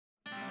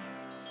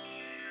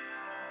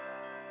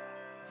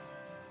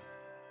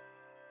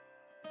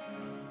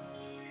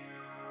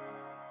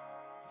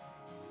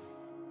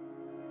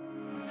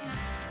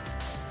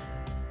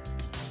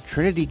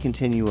Trinity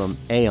Continuum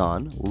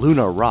Aeon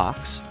Luna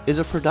Rocks is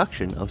a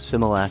production of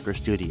Simulacra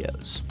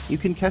Studios. You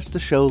can catch the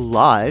show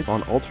live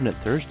on alternate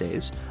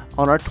Thursdays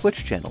on our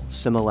Twitch channel,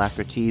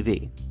 Simulacra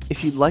TV.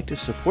 If you'd like to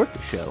support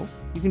the show,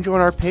 you can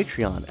join our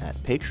Patreon at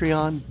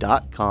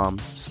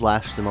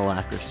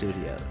patreon.com/Simulacra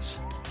Studios.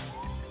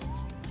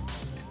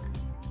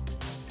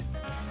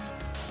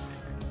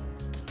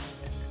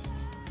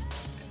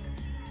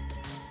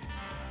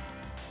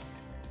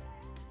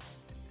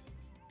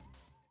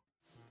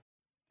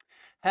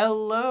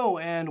 Hello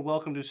and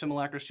welcome to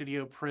Simulacra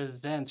Studio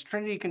Presents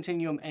Trinity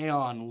Continuum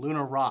Aeon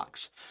Luna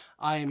Rocks.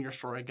 I am your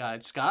story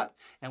guide, Scott,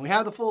 and we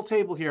have the full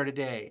table here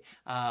today.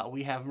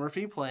 We have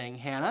Murphy playing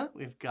Hannah,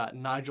 we've got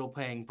Nigel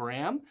playing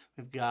Bram,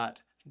 we've got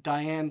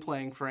Diane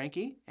playing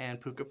Frankie, and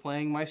Puka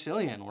playing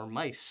Mycelium, or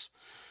Mice.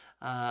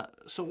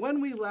 So when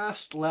we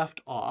last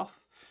left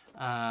off,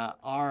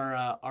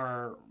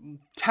 our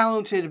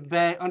talented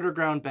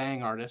underground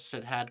bang artists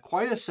had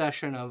quite a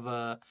session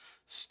of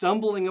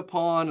stumbling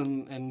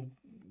upon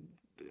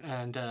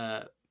and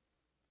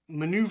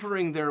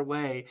maneuvering their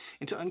way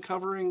into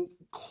uncovering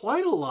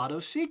quite a lot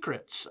of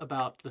secrets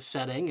about the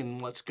setting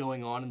and what's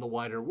going on in the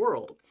wider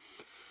world.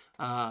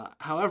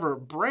 However,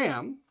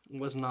 Bram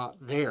was not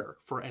there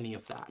for any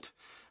of that.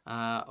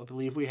 I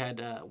believe we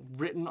had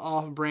written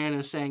off Bram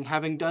as saying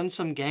having done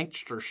some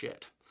gangster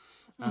shit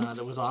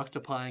that was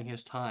occupying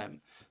his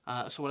time.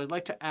 So what I'd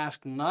like to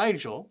ask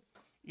Nigel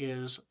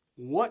is,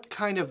 what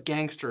kind of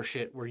gangster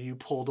shit were you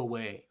pulled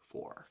away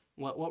for?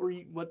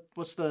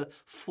 What's the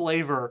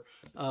flavor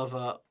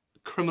of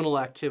criminal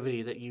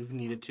activity that you've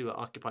needed to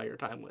occupy your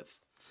time with?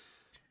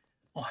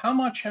 Well, how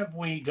much have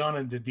we gone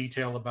into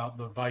detail about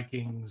the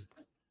Vikings'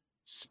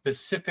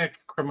 specific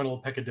criminal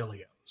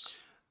peccadilloes?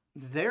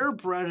 Their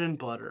bread and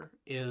butter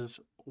is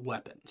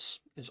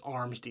weapons, is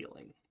arms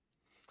dealing.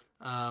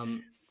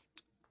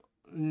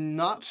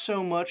 Not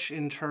so much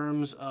in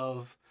terms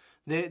of...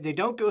 They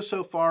don't go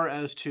so far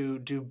as to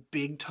do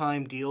big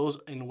time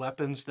deals in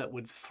weapons that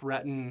would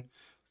threaten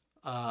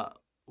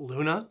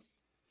Luna.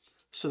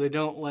 So they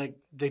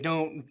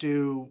don't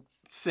do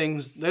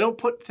things, they don't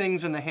put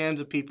things in the hands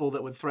of people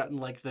that would threaten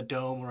like the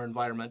dome or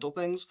environmental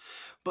things,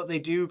 but they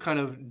do kind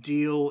of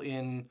deal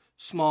in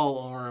small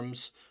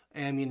arms,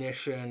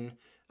 ammunition,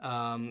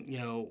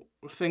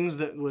 things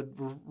that would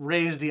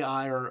raise the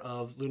ire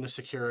of Luna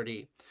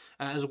security,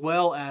 as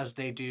well as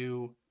they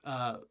do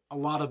a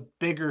lot of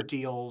bigger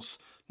deals,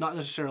 not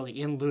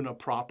necessarily in Luna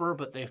proper,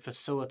 but they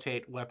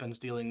facilitate weapons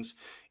dealings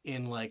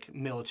in like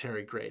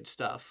military grade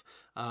stuff.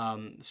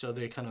 So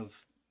they kind of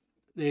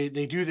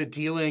they do the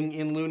dealing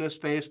in Luna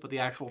space, but the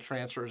actual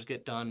transfers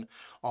get done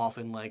off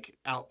in like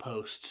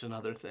outposts and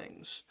other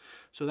things.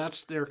 So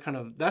that's their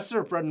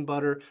bread and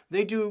butter.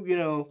 They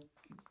do,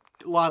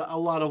 a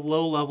lot of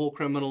low level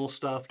criminal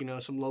stuff,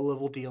 some low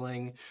level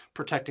dealing,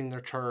 protecting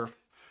their turf.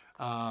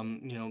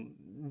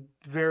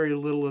 Very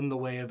little in the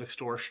way of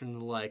extortion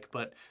and the like,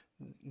 but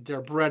their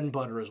bread and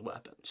butter is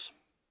weapons.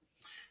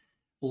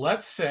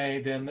 Let's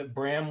say then that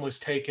Bram was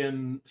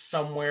taken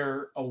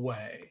somewhere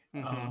away.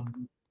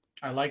 Mm-hmm.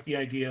 I like the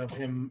idea of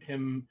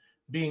him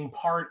being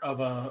part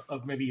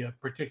of maybe a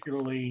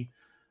particularly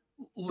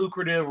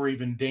lucrative or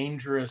even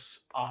dangerous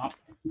op,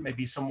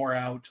 maybe somewhere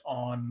out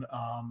on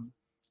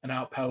an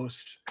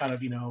outpost, kind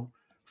of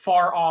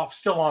far off,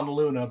 still on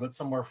Luna, but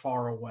somewhere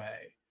far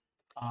away.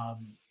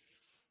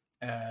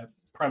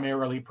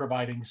 Primarily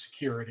providing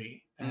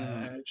security,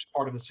 just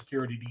part of the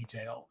security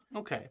detail.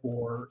 Okay.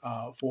 For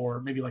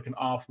maybe like an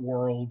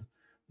off-world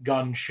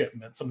gun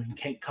shipment, something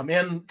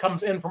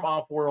comes in from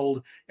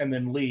off-world and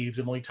then leaves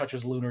and only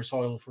touches lunar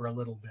soil for a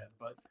little bit,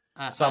 but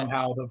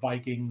somehow the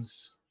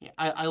Vikings. Yeah,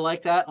 I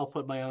like that. I'll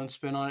put my own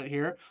spin on it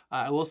here.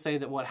 I will say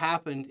that what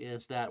happened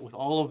is that with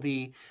all of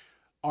the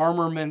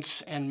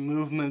armaments and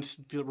movements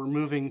that were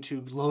moving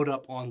to load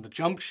up on the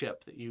jump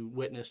ship that you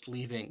witnessed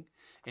leaving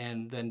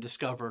and then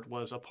discovered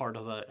was a part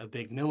of a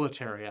big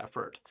military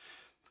effort,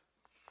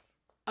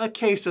 a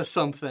case of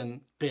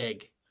something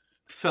big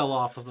fell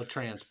off of a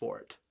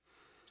transport.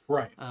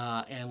 Right.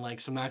 And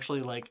like some actually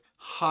like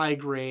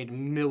high-grade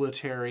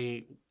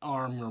military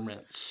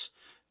armaments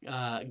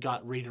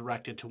got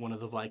redirected to one of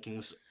the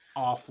Vikings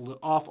off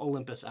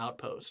Olympus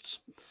outposts.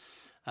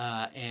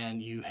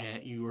 And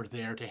you were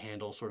there to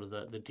handle sort of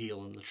the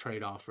deal and the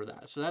trade-off for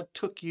that. So that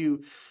took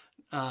you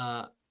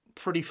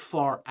pretty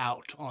far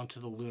out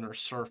onto the lunar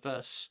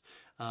surface,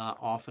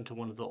 off into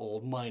one of the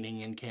old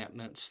mining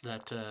encampments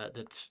that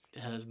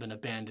has been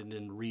abandoned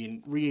and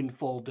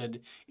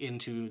reinfolded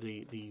into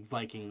the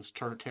Vikings'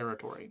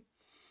 territory.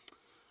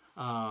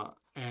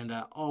 And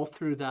all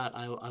through that,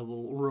 I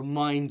will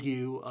remind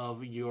you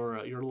of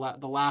the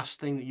last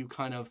thing that you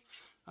kind of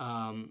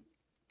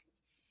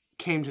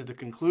came to the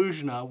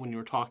conclusion of when you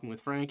were talking with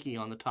Frankie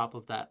on the top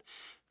of that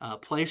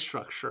play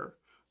structure,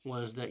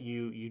 was that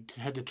you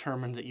had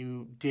determined that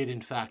you did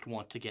in fact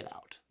want to get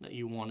out, that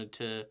you wanted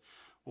to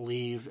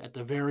leave, at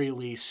the very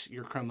least,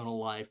 your criminal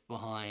life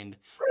behind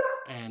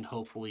and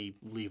hopefully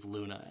leave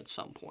Luna at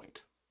some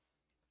point.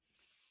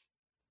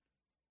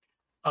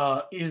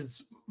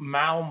 Is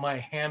Mao, my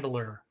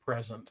handler,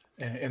 present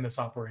in this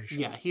operation?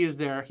 Yeah, he is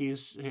there.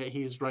 He's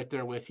right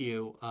there with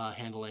you,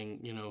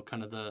 handling,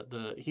 kind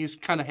of he's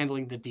kind of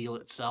handling the deal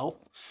itself,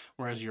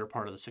 whereas you're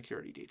part of the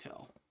security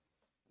detail.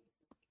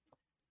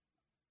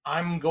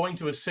 I'm going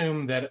to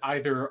assume that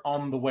either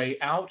on the way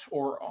out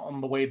or on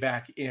the way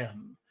back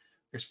in,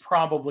 there's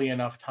probably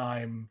enough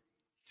time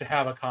to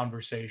have a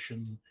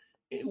conversation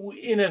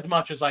in as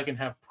much as I can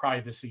have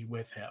privacy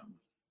with him.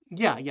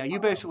 Yeah, yeah. You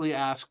basically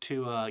ask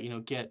to,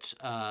 get,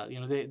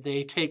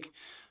 they take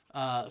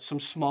some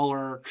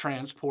smaller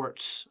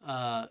transports,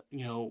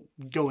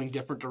 going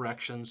different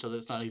directions, so that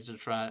it's not easy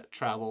to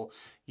travel.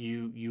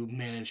 You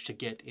manage to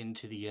get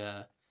into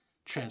the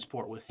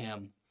transport with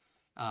him,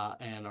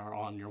 and are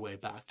on your way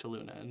back to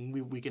Luna, and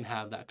we can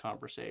have that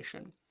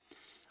conversation.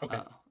 Okay.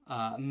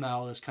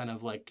 Mal is kind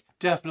of like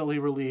definitely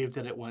relieved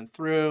that it went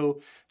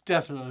through.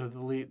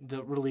 Definitely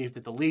relieved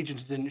that the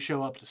legions didn't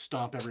show up to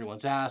stomp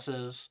everyone's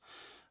asses.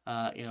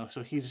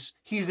 So he's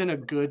in a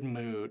good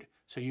mood.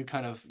 So you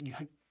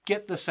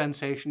get the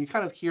sensation, you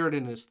kind of hear it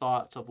in his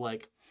thoughts of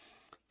like,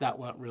 that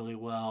went really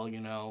well.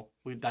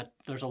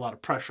 There's a lot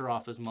of pressure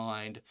off his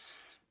mind.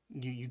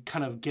 You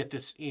kind of get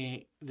this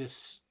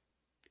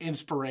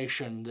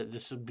inspiration that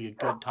this would be a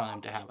good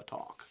time to have a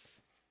talk.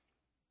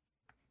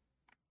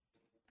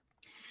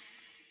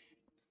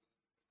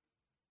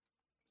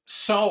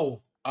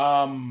 So,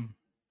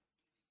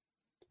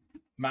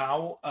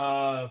 Mao,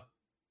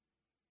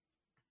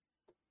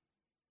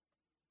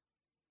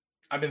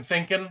 I've been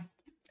thinking,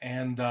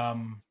 and I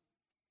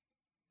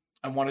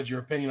wanted your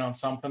opinion on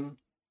something.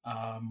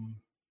 I've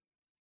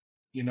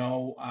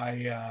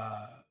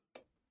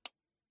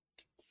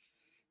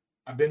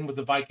been with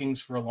the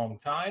Vikings for a long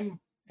time,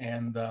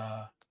 and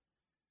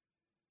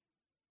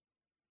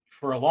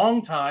for a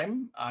long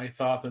time, I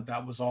thought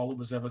that was all it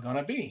was ever going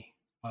to be.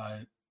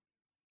 But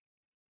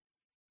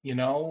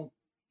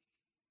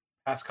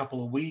past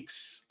couple of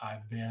weeks,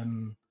 I've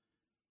been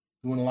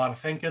doing a lot of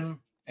thinking,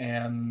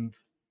 and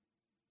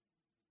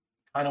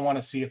kind of want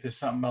to see if there's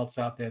something else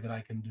out there that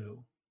I can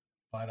do.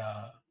 But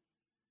I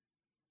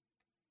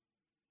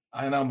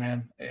don't know,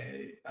 man.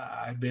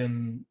 I've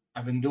been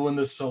doing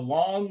this so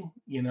long,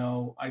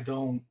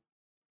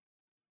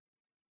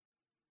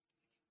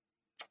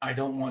 I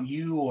don't want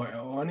you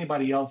or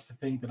anybody else to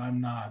think that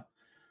I'm not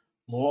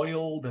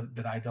loyal,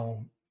 that I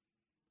don't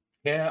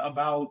care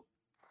about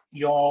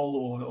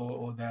y'all,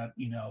 or that,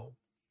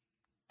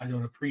 I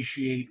don't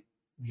appreciate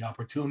the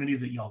opportunity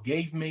that y'all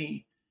gave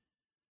me.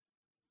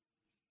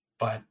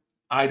 But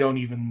I don't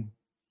even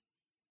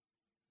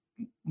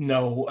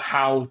know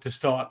how to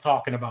start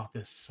talking about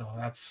this. So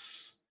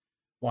that's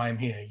why I'm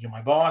here. You're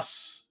my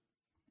boss.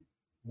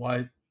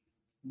 What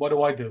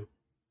do I do?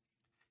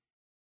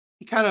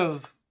 He kind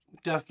of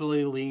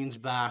definitely leans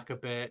back a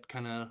bit,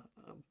 kind of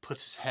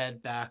puts his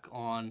head back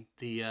on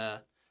the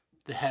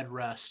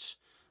headrest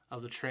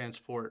of the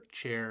transport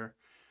chair,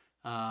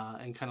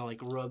 and kind of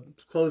like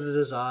closes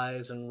his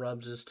eyes and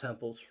rubs his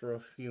temples for a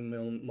few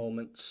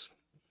moments.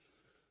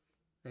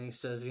 And he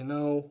says,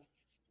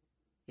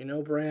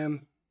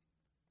 Bram,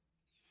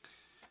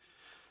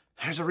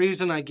 there's a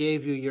reason I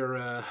gave you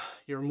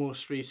your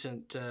most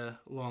recent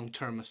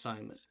long-term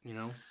assignment.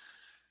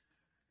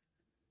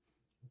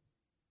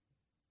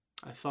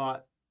 I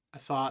thought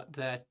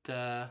that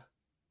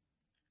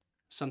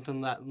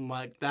something that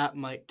might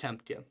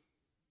tempt you.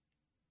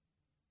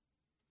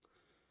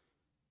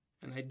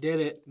 And I did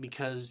it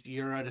because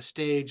you're at a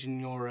stage in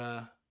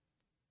your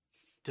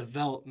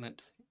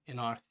development in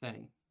our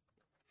thing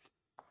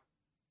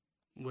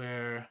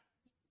where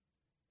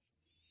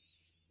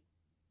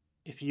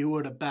if you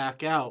were to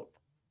back out,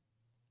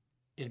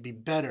 it'd be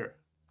better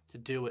to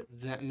do it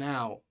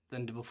now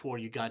than before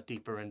you got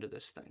deeper into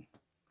this thing.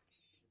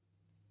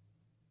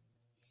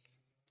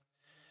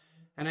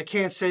 And I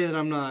can't say that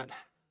I'm not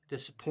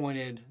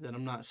disappointed, that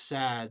I'm not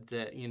sad,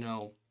 that,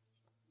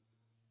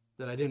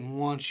 that I didn't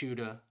want you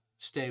to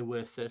stay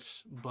with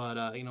this, but,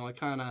 I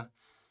kind of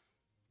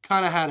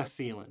had a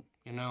feeling,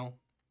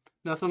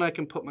 Nothing I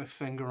can put my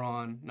finger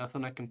on,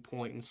 nothing I can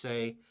point and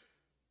say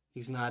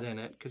he's not in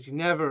it, because you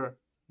never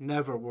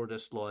were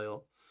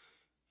disloyal,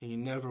 and you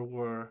never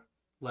were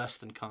less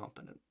than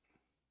competent.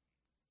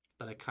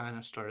 But I kind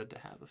of started to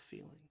have a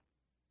feeling.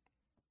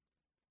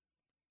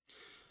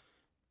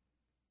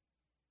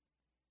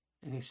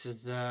 And he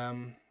says,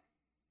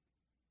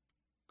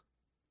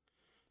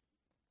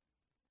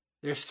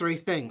 there's three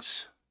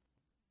things.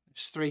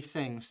 There's three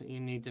things that you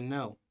need to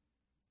know.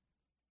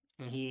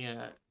 And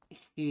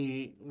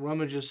he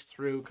rummages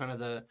through kind of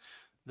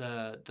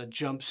the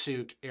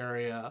jumpsuit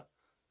area,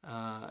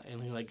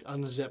 and he like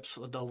unzips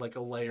like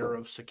a layer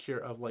of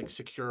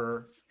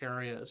secure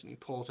areas, and he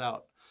pulls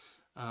out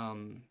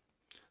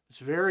this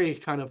very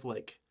kind of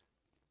like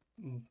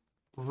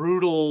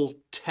brutal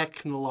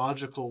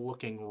technological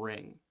looking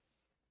ring.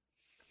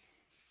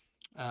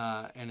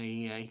 And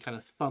he kind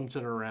of thumbs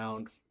it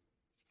around,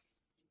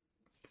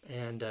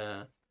 and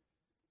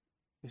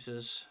he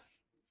says,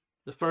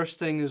 the first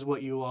thing is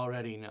what you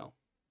already know.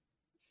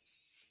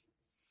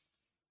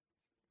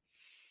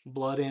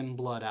 blood in,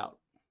 blood out.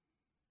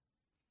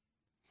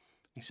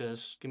 He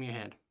says, "Give me a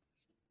hand."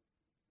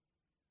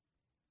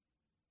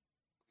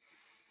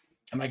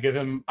 And I give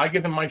him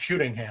my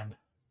shooting hand.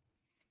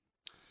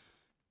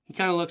 He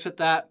kind of looks at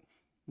that,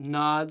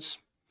 nods,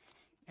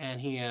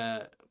 and he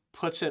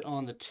puts it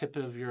on the tip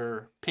of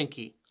your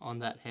pinky on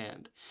that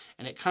hand.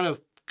 And it kind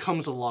of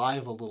comes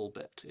alive a little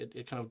bit.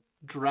 It kind of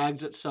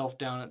drags itself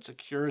down. It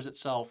secures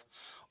itself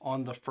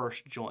on the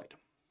first joint.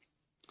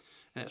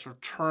 And it sort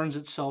of turns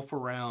itself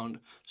around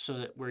so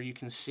that where you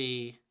can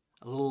see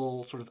a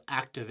little sort of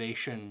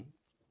activation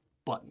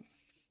button,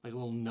 like a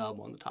little nub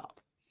on the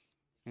top.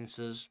 And it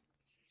says,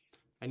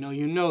 "I know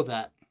you know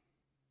that.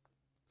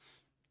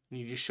 And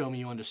you just show me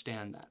you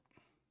understand that."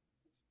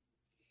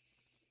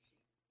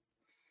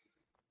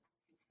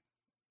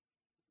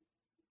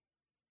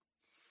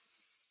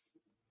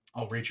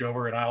 I'll reach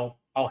over and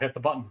I'll hit the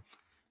button.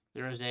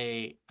 There is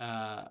a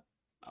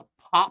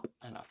pop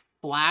and a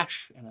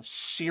flash and a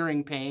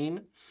searing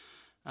pain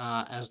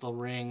as the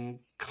ring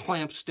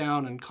clamps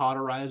down and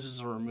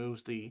cauterizes or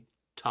removes the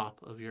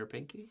top of your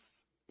pinky.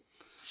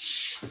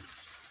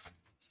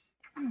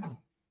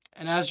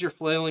 And as you're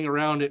flailing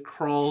around, it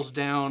crawls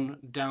down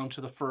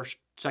to the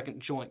second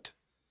joint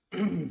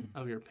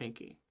of your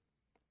pinky.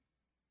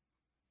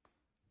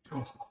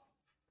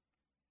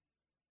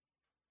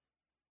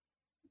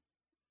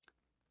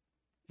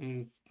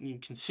 And you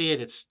can see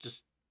it. It's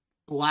just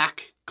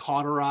black,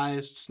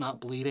 cauterized. It's not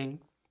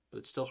bleeding, but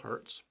it still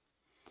hurts.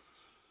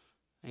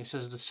 And he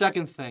says the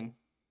second thing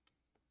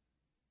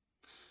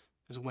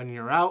is when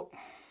you're out,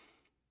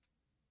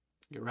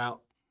 you're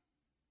out.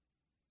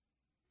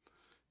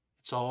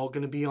 It's all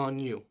going to be on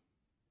you.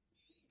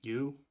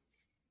 You,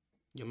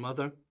 your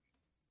mother,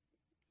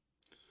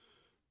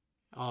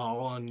 all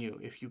on you.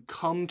 If you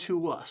come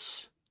to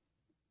us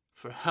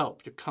for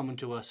help, you're coming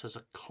to us as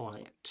a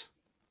client.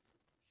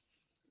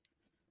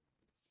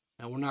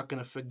 Now, we're not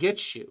going to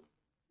forget you,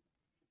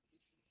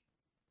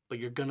 but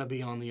you're going to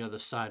be on the other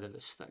side of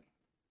this thing.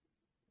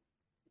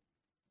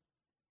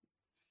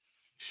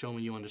 Show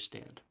me you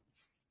understand.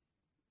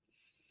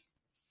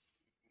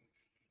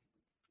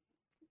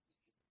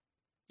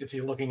 Is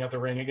he looking at the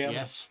ring again?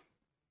 Yes.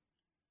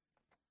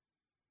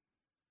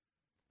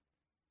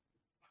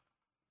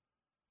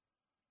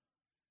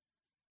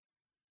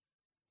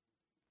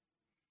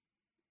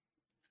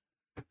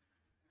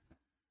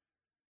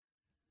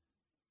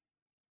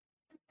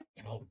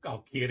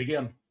 I'll key it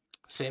again.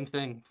 Same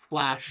thing.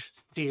 Flash,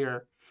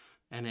 sear,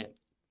 and it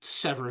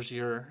severs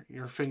your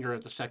finger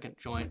at the second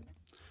joint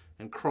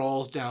and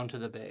crawls down to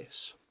the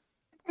base.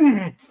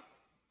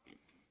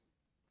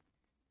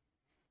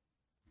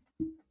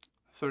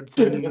 Third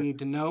thing you need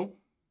to know.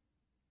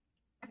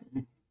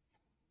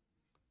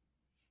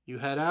 You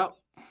head out.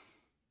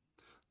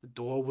 The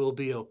door will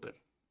be open.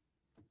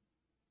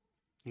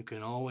 You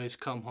can always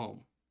come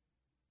home.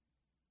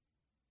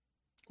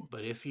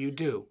 But if you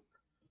do,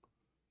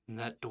 then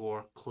that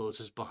door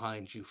closes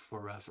behind you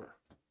forever.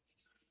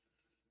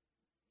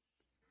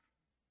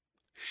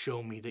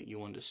 Show me that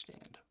you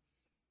understand.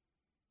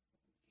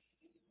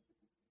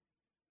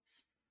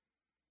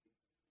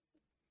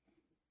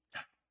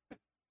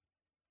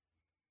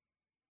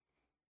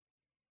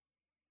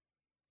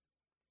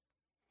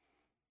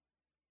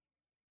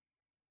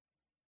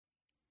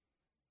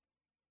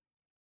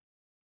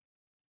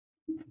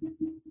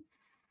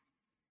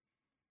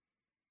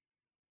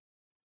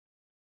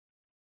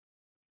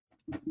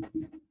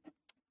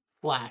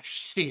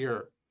 Flash,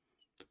 sear,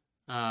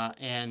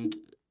 and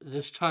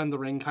this time the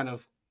ring kind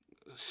of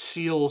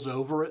seals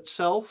over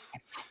itself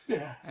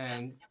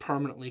and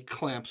permanently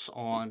clamps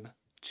on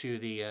to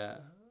the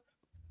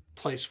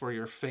place where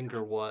your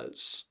finger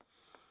was.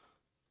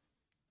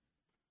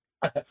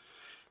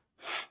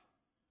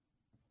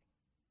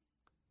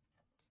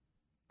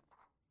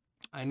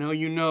 I know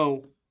you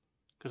know,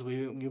 because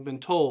you've been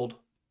told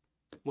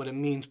what it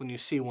means when you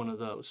see one of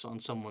those on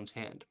someone's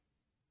hand.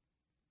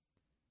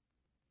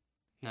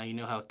 Now you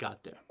know how it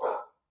got there.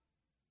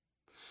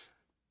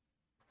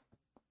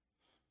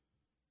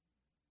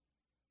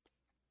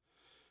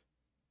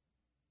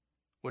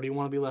 Where do you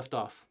want to be left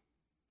off?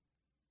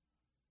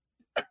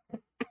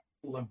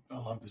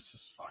 Olympus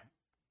is fine.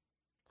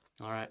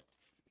 All right.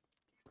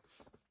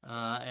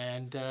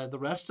 And the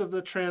rest of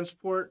the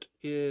transport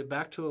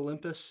back to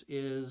Olympus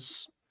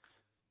is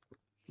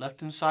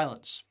left in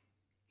silence.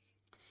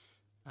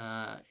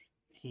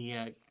 He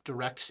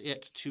directs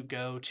it to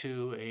go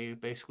to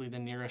basically the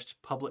nearest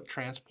public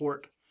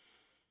transport,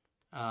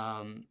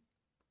 and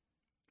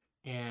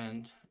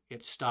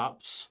it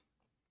stops,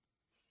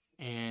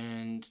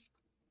 and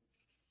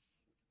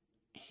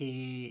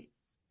he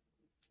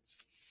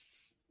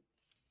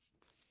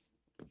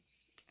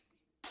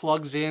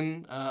plugs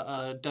in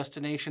a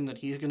destination that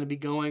he's going to be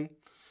going,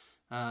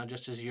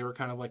 just as you're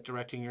kind of like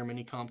directing your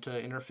minicomp to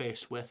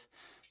interface with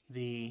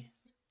the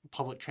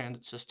public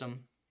transit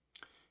system.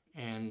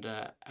 And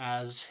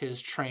as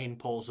his train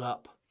pulls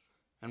up,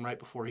 and right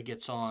before he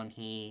gets on,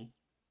 he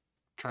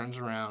turns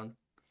around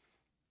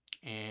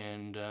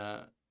and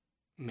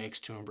makes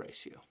to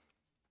embrace you.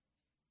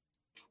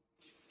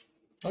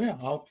 Oh yeah,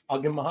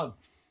 I'll give him a hug.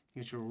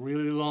 Gives you a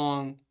really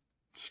long,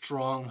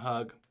 strong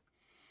hug.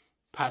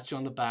 Pats you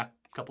on the back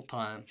a couple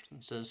times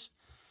and says,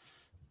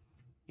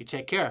 "You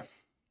take care.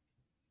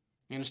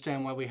 You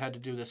understand why we had to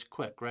do this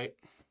quick, right?"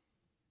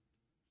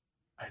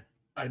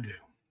 I do.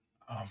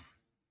 Um,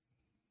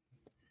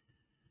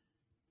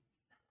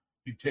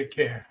 you take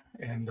care,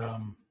 and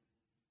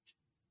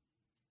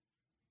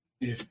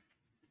if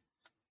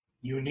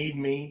you need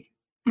me,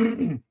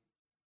 If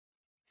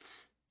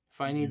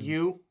I need you,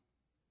 you,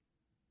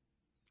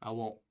 I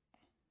won't.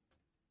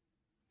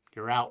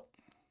 You're out.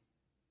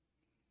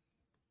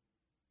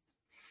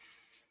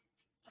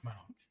 I'm out.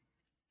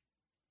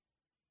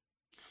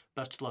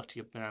 Best of luck to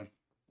you, man.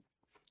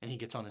 And he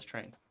gets on his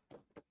train.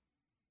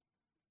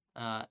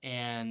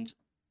 And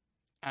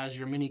as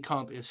your mini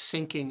comp is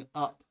syncing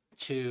up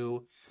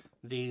to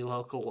the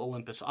local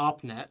Olympus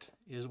OpNet,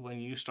 is when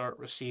you start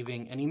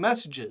receiving any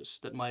messages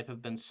that might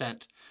have been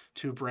sent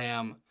to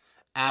Bram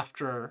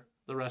after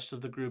the rest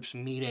of the group's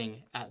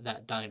meeting at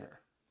that diner.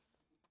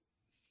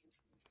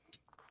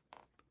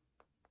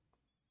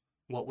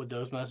 What would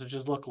those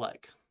messages look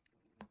like?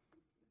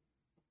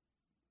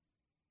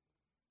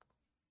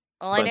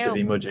 Well, Bunch of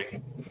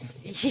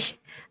emoji.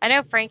 I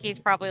know Frankie's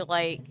probably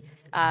like,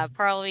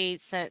 probably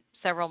sent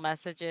several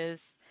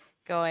messages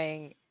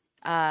going,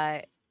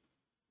 got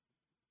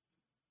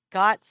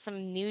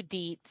some new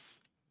deets.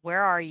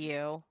 Where are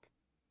you?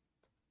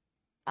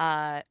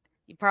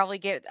 You probably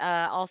get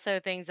also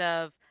things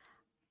of,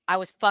 I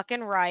was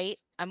fucking right.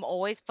 I'm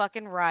always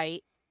fucking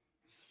right.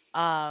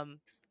 And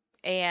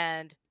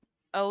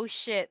oh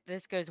shit,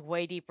 this goes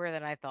way deeper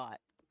than I thought.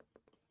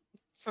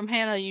 From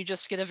Hannah, you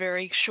just get a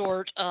very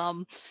short,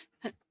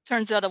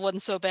 turns out it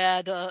wasn't so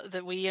bad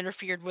that we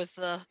interfered with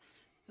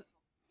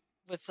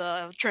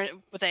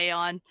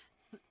Aeon.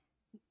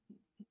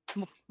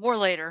 More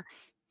later.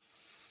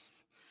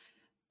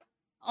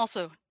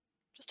 Also,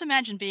 just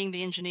imagine being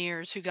the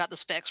engineers who got the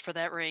specs for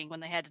that ring when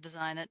they had to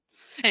design it.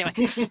 Anyway.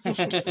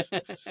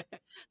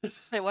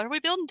 Hey, what are we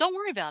building? Don't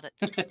worry about it.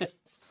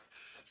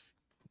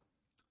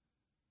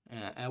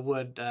 Yeah, I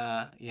would,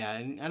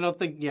 and I don't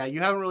think, you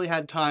haven't really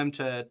had time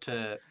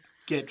to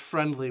get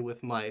friendly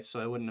with mice, so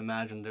I wouldn't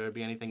imagine there would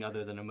be anything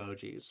other than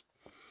emojis.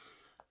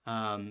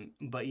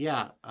 But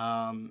yeah,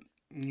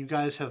 you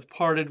guys have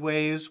parted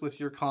ways with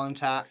your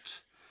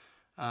contact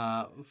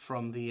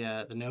from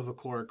the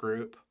Novacore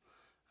group,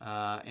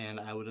 and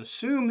I would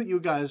assume that you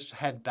guys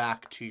head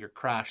back to your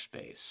crash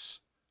space.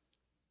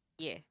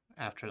 Yeah.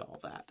 After all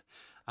that.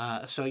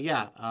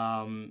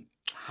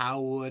 How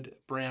would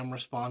Bram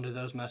respond to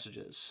those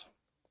messages?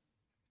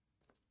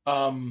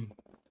 Probably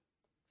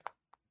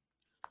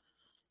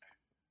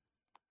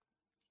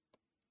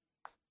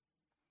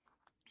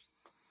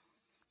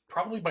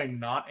by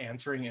not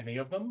answering any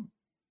of them,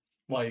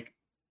 like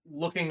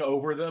looking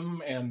over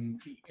them and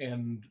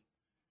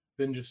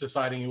then just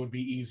deciding it would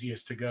be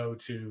easiest to go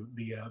to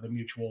the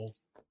mutual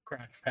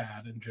crash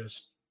pad and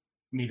just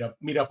meet up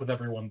with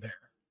everyone there.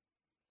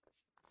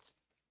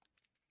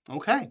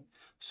 Okay,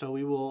 so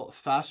we will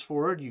fast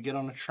forward. You get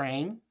on a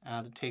train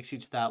that takes you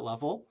to that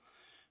level.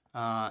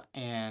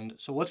 And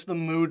so what's the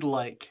mood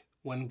like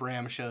when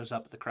Bram shows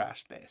up at the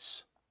crash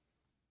base?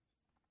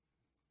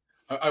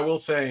 I will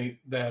say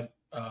that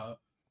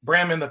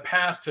Bram in the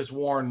past has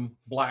worn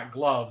black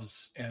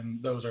gloves,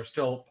 and those are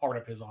still part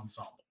of his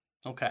ensemble.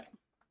 Okay,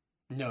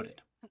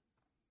 noted.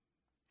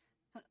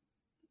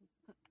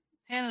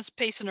 Hannah's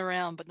pacing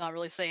around, but not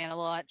really saying a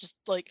lot. Just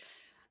like,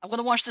 I'm going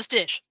to wash this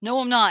dish.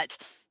 No, I'm not.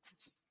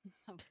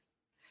 I'm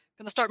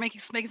going to start making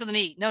something to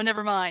eat. No,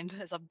 never mind.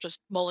 As I'm just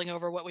mulling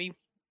over what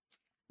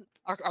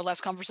our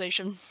last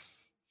conversation.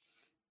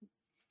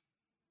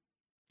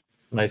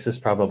 Mice is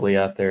probably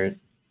at their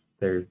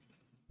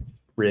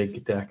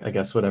rig deck, I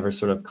guess, whatever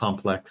sort of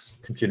complex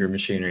computer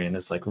machinery, and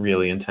is like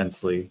really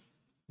intensely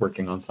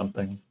working on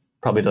something.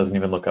 Probably doesn't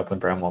even look up when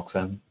Bram walks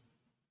in.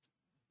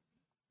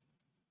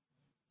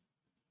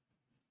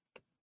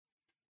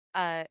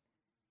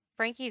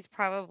 Frankie's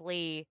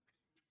probably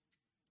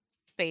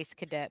space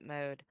cadet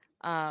mode.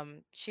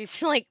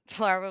 She's like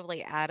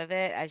probably out of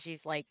it as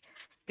she's like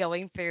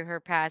going through her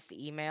past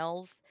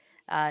emails.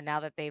 Now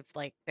that they're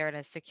in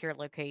a secure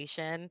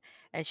location,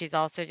 and she's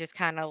also just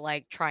kind of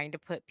like trying to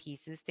put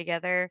pieces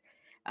together.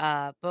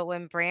 But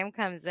when Bram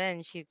comes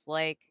in, she's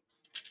like,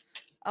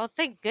 "Oh,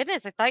 thank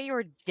goodness! I thought you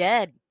were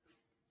dead."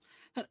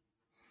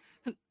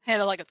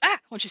 Hannah like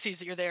when she sees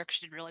that you're there because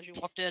she didn't realize you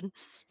walked in.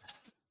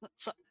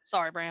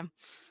 Sorry, Bram.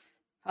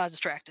 I was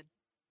distracted.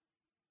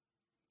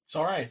 It's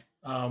all right.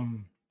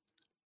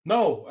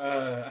 No,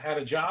 I had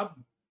a job.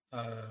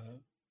 Got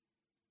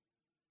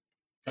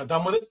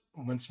done with it.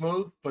 Went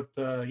smooth, but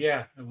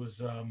it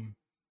was a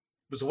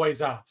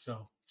ways out.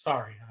 So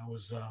sorry, I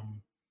was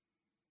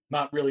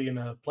not really in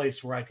a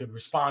place where I could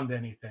respond to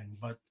anything.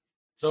 But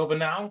it's over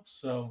now,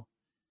 so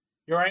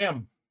here I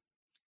am.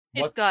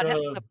 Hey, Scott.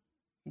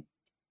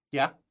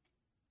 Yeah.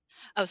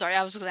 Oh, sorry.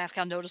 I was going to ask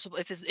how noticeable,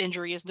 if his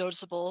injury is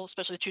noticeable,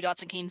 especially 2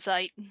 dots in keen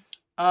sight.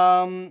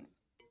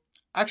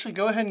 Actually,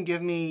 go ahead and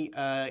give me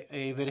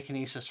a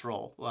Vitikinesis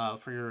roll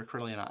for your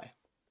Acrylian Eye.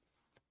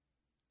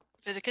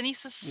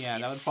 Vitikinesis? Yeah,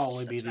 that would Yes,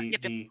 probably be that's right.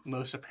 Yep, yep. the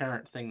most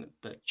apparent thing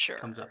that Sure.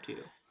 comes up to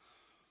you.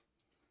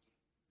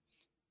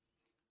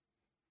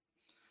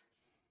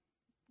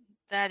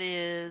 That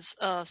is,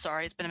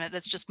 sorry, it's been a minute.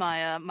 That's just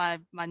my my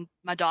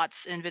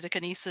dots in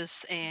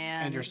Vitikinesis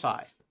And your and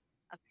psi.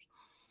 okay.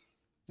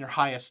 Your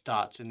highest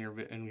dots in your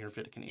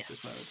Vitikinesis modes.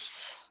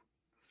 Yes.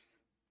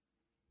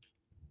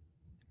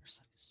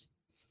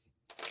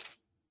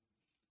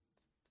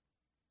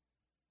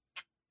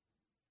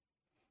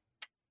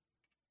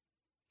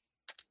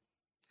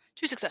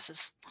 Two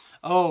successes.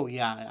 Oh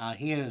yeah,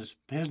 his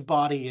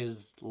body is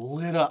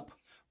lit up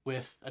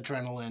with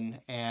adrenaline,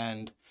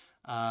 and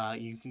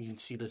you can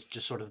see this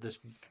just sort of this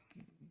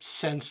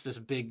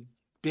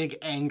big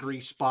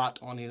angry spot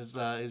on his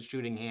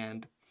shooting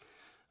hand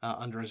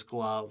under his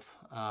glove,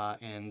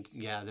 and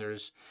yeah,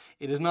 it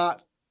is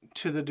not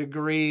to the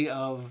degree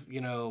of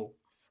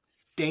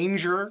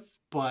danger,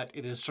 but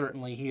it is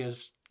certainly he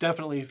is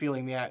definitely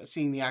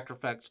seeing the after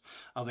effects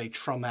of a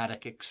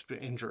traumatic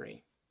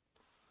injury.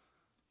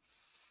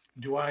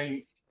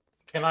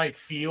 Can I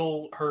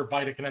feel her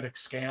Vitakinetic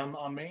scan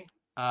on me?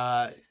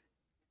 I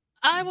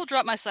will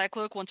drop my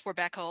Cycloak once we're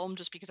back home,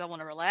 just because I want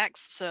to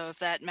relax. So if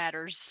that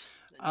matters,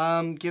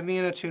 give me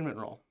an attunement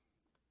roll.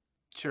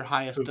 It's your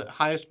highest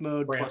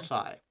mode Graham? plus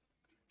psi.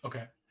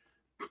 Okay.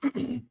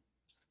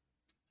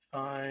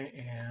 Psi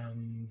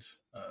and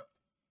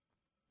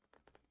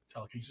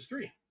telekinesis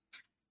 3.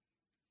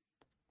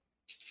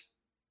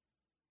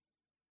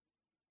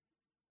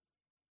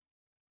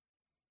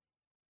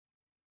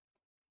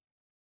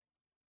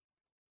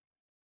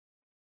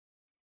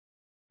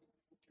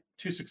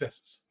 Two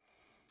successes.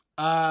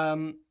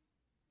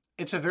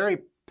 It's a very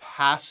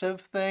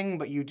passive thing,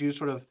 but you do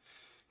sort of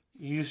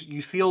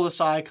you feel the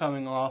psi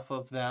coming off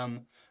of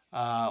them,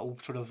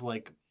 sort of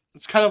like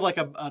it's kind of like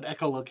an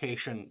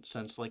echolocation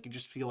sense, like you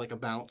just feel like a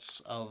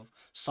bounce of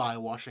psi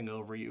washing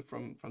over you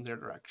from their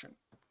direction.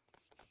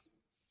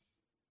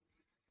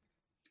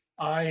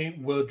 I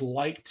would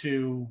like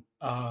to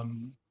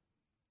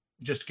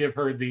just give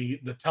her the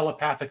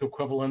telepathic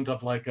equivalent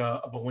of like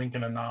a wink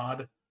and a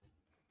nod,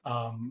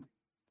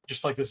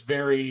 just like this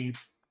very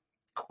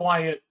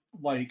quiet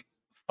like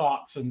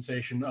thought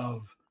sensation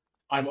of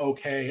I'm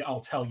okay, I'll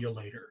tell you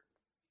later.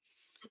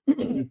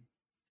 you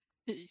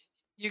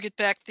get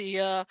back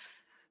the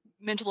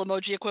mental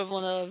emoji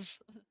equivalent of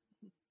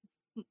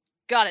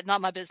got it,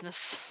 not my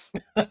business.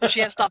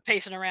 She has stopped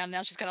pacing around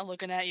now. She's kind of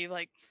looking at you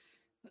like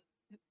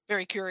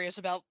very curious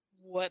about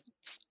what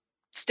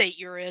state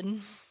you're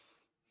in.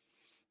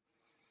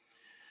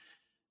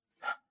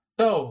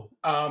 So,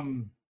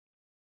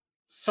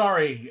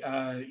 sorry,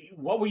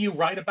 what were you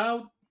right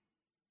about,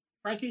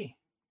 Frankie?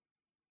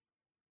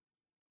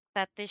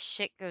 That this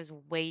shit goes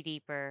way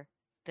deeper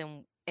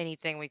than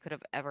anything we could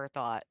have ever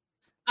thought.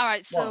 All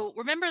right, so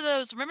remember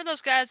those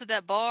guys at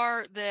that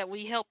bar that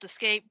we helped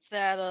escape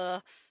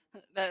that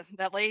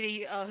that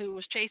lady who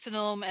was chasing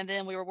them, and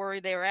then we were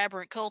worried they were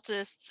aberrant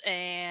cultists,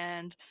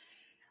 and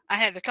I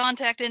had the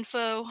contact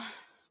info.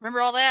 Remember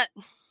all that?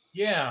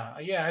 Yeah,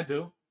 I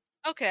do.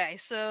 Okay,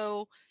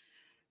 so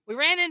we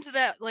ran into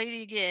that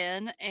lady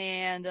again,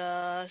 and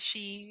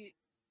she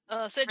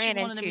said she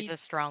Ran wanted to into is meet. a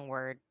strong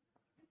word.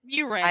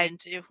 You ran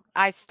into.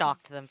 I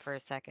stalked them for a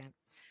second.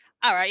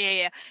 All right,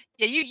 yeah.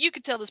 You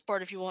could tell this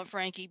part if you want,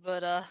 Frankie.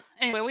 But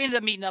anyway, we ended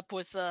up meeting up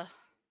with the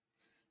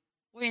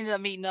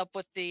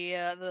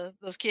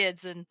those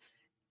kids, and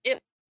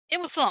it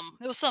was something.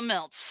 It was something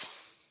else.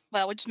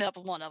 Well, we just met up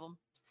with one of them.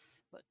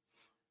 But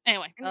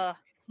anyway,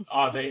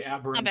 are they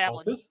aberrant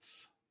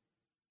cultists?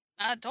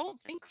 I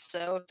don't think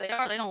so. If they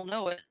are, they don't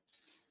know it.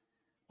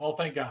 Well,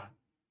 thank God.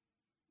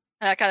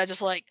 I kind of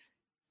just like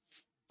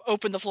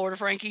opened the floor to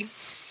Frankie.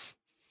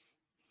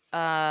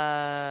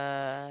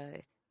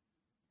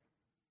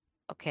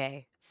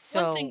 Okay,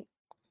 so one thing.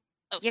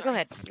 Oh, yeah, sorry. go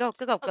ahead. Go.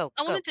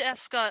 I wanted to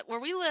ask Scott, where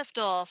we left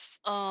off,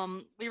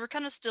 we were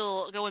kind of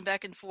still going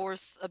back and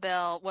forth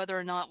about whether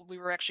or not we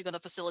were actually going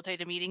to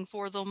facilitate a meeting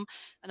for them.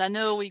 And I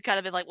know we kind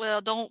of been like, well,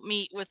 don't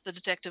meet with the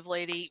detective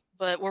lady,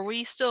 but were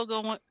we still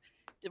going?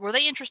 Were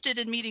they interested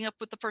in meeting up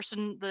with the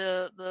person,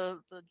 the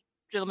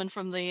gentleman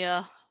from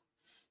the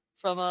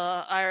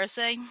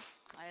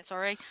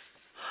ISRA?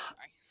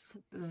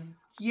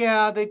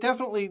 Yeah, they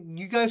definitely.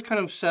 You guys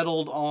kind of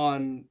settled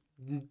on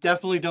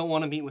definitely don't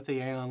want to meet with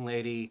the Aeon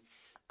lady.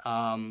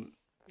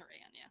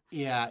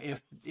 Yeah,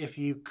 if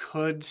you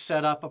could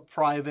set up a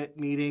private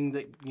meeting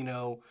that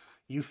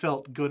you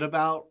felt good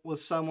about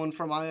with someone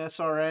from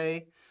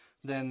ISRA,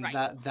 then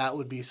that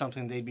would be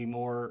something they'd be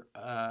more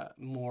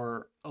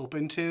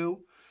open to.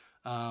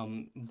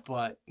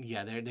 But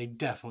yeah, they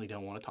definitely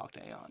don't want to talk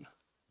to Aeon.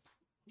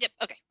 Yep.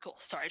 Okay. Cool.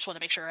 Sorry, I just want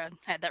to make sure I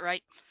had that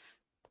right.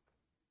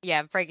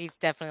 Yeah, Frankie's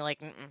definitely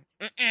like,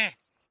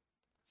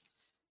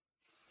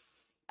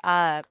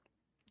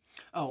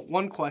 Oh,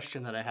 one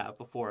question that I have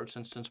before,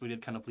 since we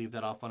did kind of leave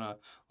that off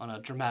on a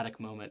dramatic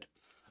moment.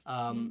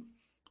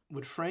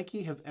 Would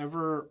Frankie have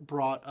ever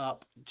brought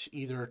up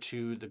either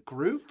to the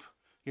group,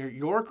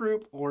 your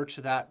group, or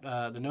to that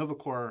the Nova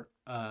Corps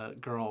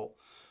girl,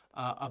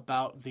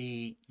 about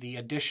the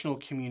additional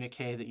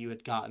communique that you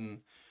had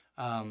gotten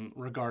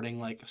regarding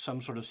like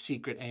some sort of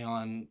secret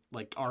Aeon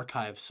like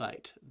archive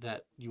site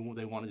that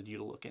they wanted you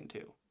to look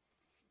into.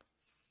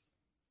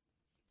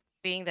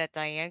 Being that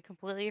Diane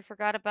completely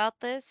forgot about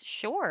this,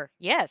 sure,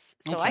 yes.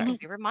 So I Okay. can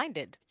be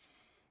reminded.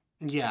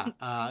 Yeah,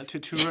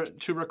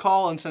 to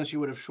recall, and since you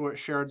would have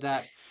shared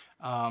that,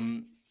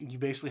 you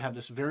basically have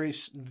this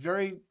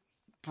very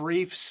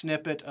brief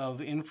snippet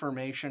of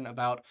information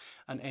about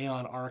an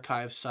Aeon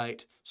archive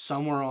site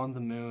somewhere on the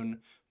moon,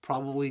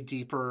 probably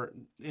deeper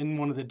in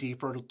one of the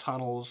deeper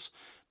tunnels,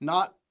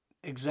 not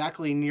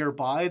exactly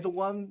nearby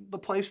the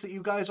place that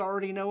you guys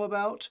already know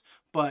about,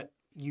 but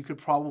you could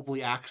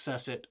probably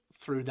access it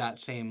through that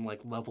same like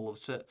level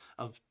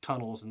of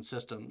tunnels and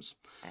systems.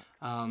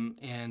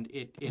 And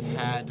it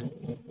had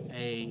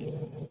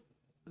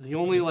the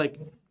only like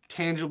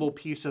tangible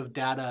piece of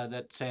data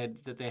that said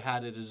that they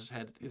had it is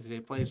a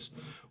place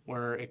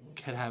where it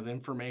could have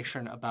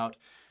information about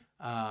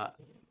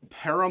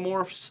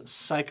paramorphs,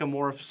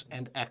 psychomorphs,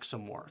 and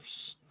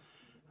exomorphs.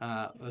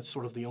 That's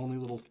sort of the only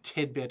little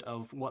tidbit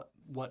of what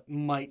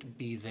might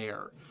be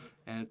there.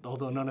 And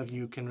although none of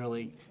you can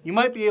really, you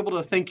might be able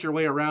to think your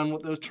way around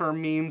what those terms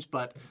means,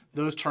 but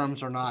those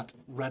terms are not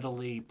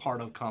readily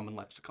part of common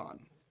lexicon.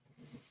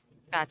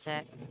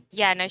 Gotcha.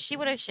 Yeah, no, she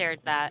would have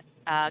shared that.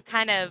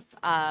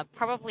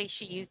 Probably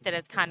she used it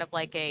as kind of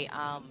like a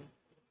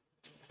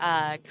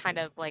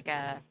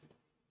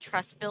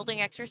trust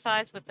building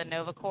exercise with the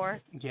Nova Corps.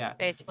 Yeah.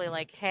 Basically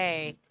like,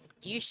 hey,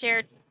 you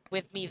shared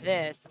with me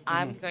this,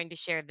 I'm going to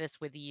share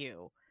this with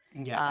you.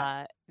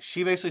 Yeah.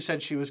 She basically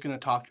said she was going to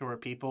talk to her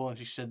people, and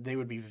she said they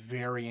would be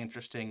very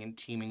interesting in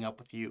teaming up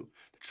with you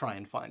to try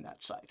and find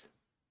that site.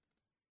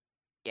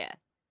 Yeah.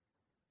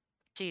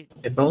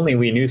 If only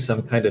we knew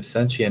some kind of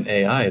sentient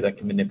AI that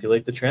can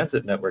manipulate the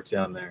transit network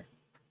down there.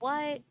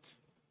 What?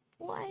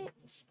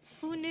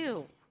 Who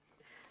knew?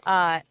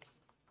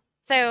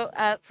 So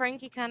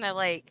Frankie kind of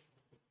like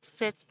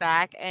sits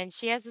back, and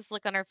she has this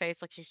look on her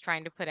face like she's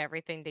trying to put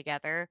everything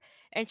together.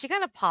 And she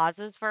kind of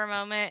pauses for a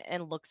moment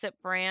and looks at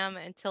Bram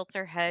and tilts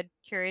her head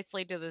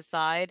curiously to the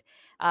side.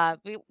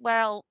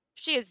 Well,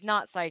 she is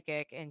not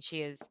psychic, and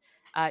she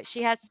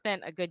has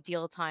spent a good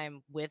deal of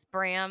time with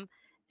Bram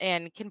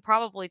and can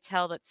probably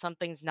tell that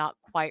something's not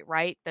quite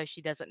right, though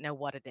she doesn't know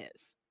what it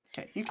is.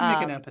 Okay, you can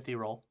make an empathy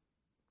roll.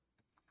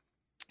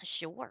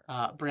 Sure.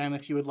 Bram,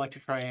 if you would like to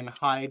try and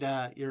hide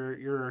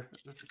your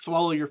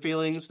swallow your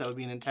feelings, that would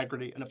be an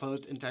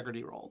opposed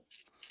integrity roll.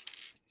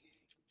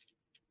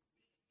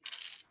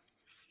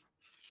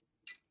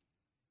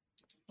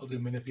 I'll do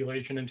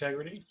manipulation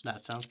integrity.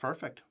 That sounds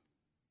perfect.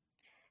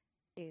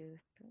 2,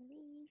 3.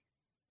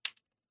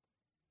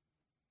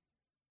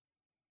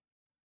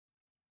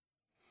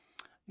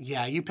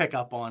 Yeah, you pick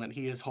up on it.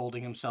 He is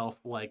holding himself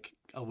like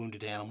a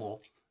wounded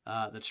animal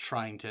that's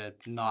trying to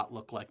not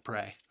look like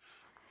prey.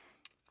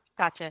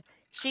 Gotcha.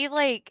 She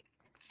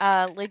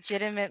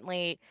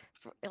legitimately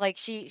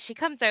she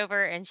comes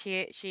over and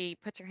she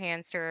puts her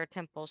hands to her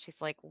temple.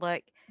 She's like,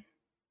 "Look,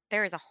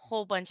 there is a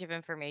whole bunch of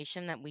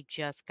information that we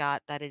just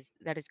got that is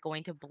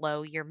going to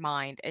blow your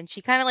mind." And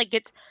she kind of like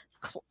gets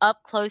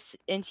up close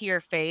into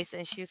your face,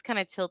 and she just kind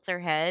of tilts her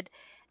head,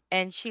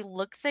 and she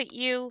looks at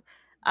you,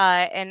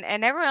 and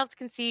everyone else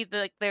can see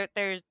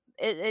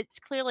it's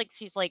clear like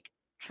she's like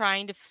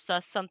trying to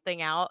suss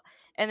something out,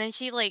 and then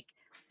she like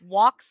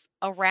walks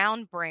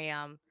around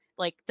Bram,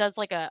 like does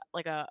like a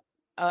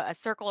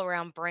circle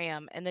around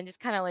Bram, and then just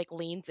kind of like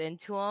leans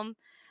into him,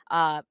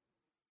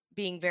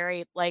 being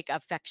very like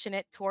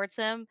affectionate towards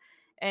him,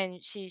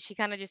 and she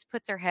kind of just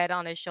puts her head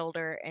on his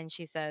shoulder and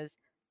she says,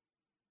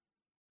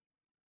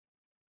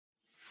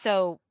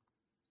 "So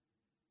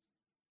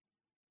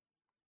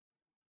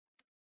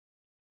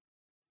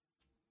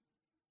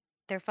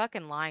they're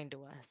fucking lying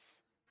to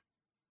us.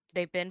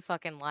 They've been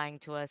fucking lying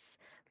to us.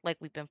 Like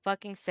we've been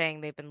fucking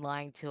saying they've been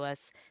lying to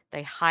us.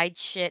 They hide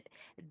shit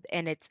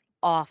and it's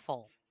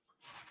awful."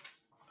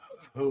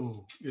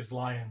 Who is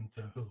lying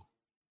to who?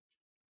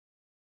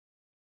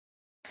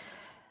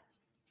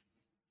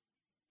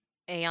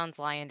 Aeon's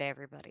lying to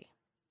everybody.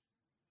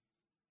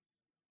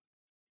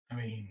 I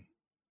mean,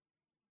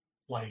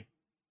 like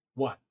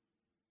what?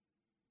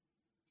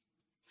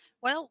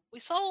 Well,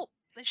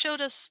 they showed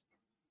us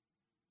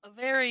a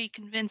very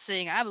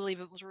convincing, I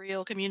believe it was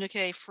real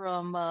communique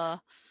from, I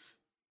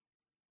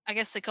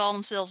guess they call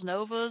themselves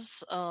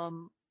Novas,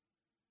 not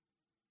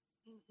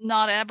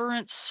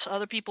aberrants,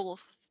 other people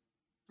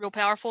real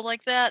powerful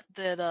like that,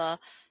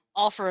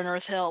 offer an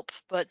Earth help,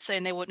 but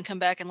saying they wouldn't come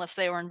back unless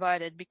they were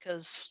invited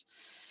because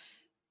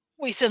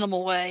we sent them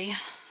away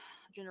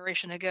a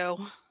generation ago.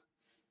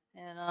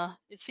 And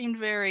it seemed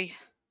very,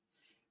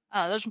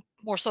 there's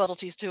more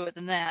subtleties to it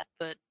than that,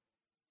 but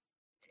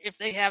if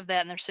they have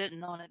that and they're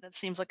sitting on it, that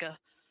seems like a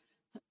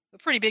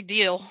pretty big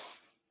deal.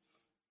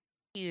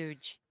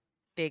 Huge,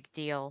 big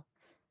deal.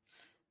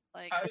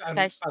 Like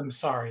I'm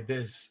sorry.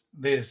 There's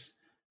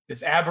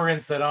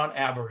aberrants that aren't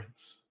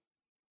aberrants.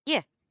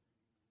 Yeah.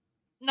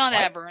 Non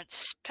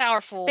aberrants,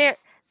 powerful.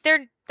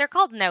 They're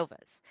called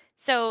Novas.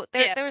 So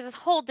there Yeah. there was this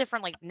whole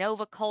different like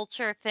Nova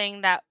culture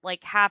thing that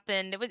like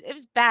happened. It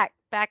was back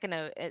in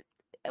it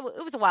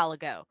was a while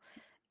ago.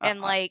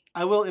 And like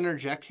I will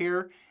interject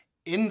here.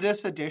 In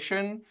this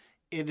edition,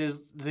 it is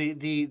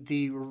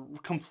the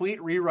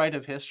complete rewrite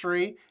of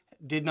history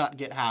did not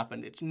get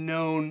happened. It's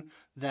known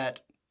that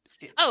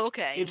Oh,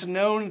 okay. it's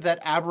known that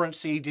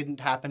aberrancy didn't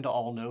happen to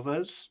all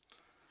Novas.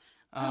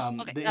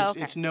 Okay.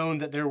 It's known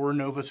that there were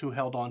Novas who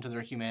held on to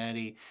their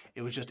humanity.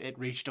 It was just it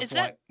reached a Is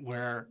point that-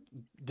 where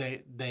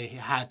they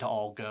had to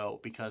all go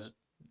because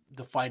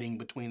the fighting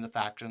between the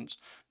factions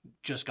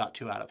just got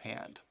too out of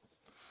hand.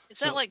 Is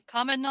that So- like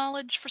common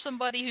knowledge for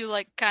somebody who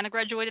like kind of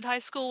graduated high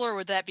school, or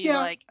would that be Yeah,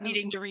 like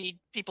needing to read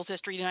people's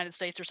history of the United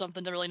States or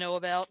something to really know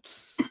about?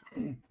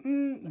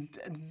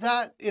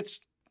 That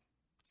it's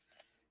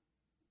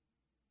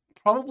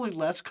probably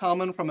less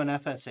common from an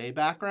FSA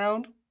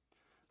background,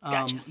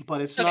 Gotcha.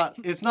 but it's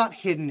Okay. not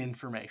hidden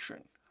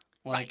information.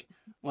 Like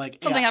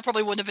Something yeah, I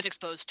probably wouldn't have been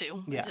exposed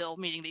to Yeah. until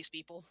meeting these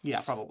people. yeah,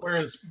 probably.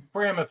 Whereas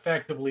Bram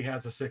effectively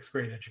has a 6th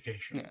grade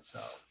education, Yeah.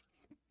 so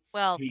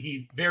well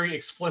he very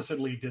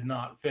explicitly did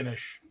not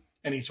finish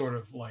any sort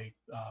of like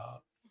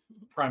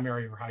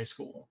primary or high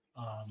school,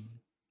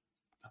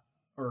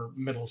 or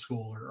middle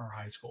school or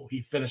high school.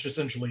 He finished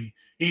essentially.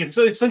 He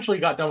essentially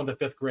got done with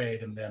the 5th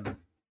grade and then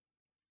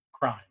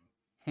crime.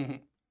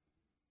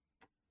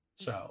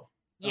 So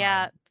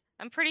yeah,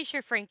 I'm pretty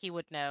sure Frankie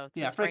would know.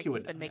 Yeah, Since Frankie Frankie's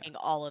would been know, yeah. making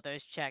all of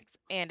those checks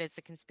and it's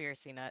a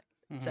conspiracy nut.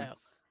 Mhm. So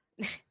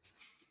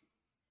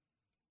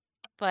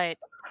but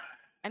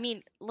I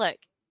mean, look,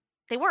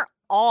 they weren't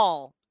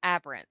all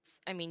aberrants.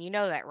 I mean, you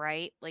know that,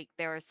 right? Like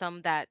there are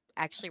some that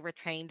actually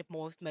retrained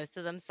most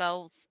of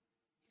themselves.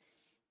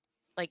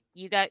 Like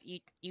you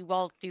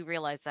all do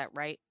realize that,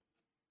 right?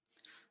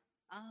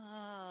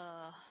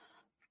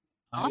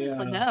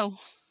 Honestly, I, no.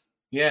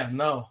 yeah,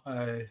 no,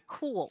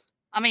 Cool.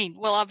 I mean,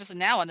 well, obviously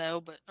now I know,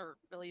 but or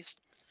at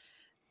least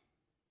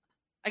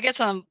I guess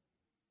I'm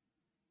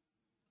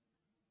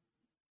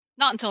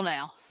not until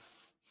now.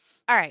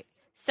 All right.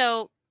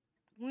 So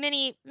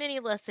mini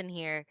lesson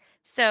here.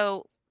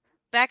 So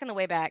back in the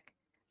way back,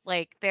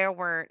 like there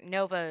were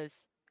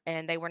Novas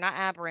and they were not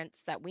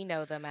aberrants that we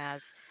know them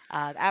as.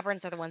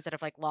 Aberrants are the ones that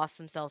have like lost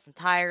themselves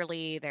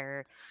entirely.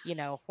 They're,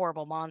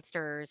 horrible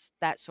monsters,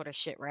 that sort of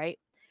shit, right?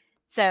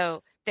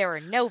 So there were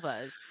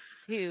Novas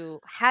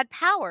who had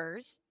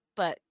powers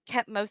but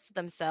kept most of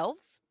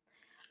themselves.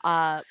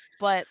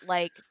 But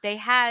like they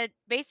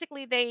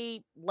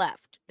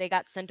left. They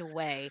got sent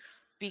away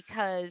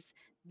because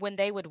when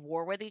they would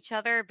war with each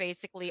other,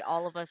 basically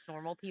all of us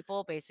normal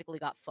people basically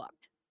got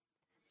fucked.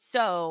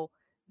 So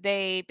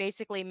they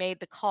basically made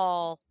the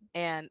call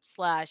and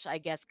slash, I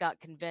guess, got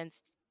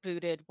convinced,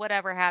 booted,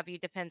 whatever have you,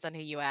 depends on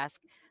who you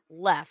ask,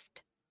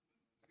 left.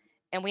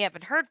 And we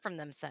haven't heard from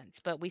them since,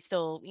 but we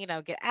still,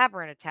 get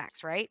aberrant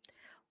attacks, right?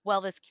 Well,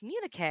 this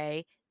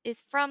communique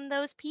is from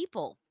those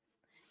people.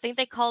 I think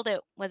they called it,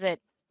 was it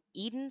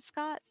Eden,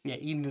 Scott? Yeah,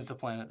 Eden is the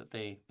planet that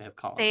they have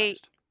They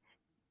colonized.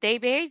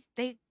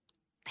 they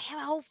have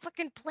a whole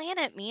freaking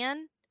planet,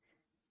 man.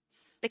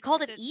 They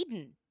called Is it it-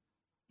 Eden.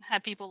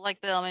 Had people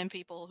like them and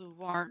people who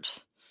weren't.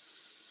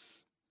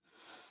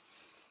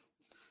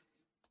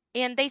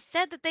 And they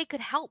said that they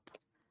could help.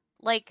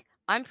 Like,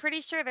 I'm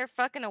pretty sure they're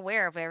fucking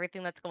aware of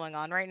everything that's going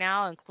on right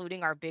now,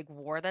 including our big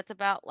war that's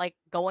about like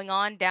going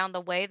on down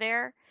the way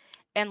there.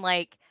 And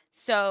like,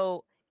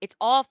 so it's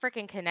all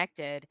freaking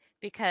connected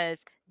because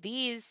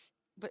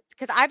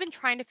because I've been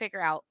trying to figure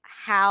out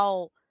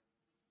how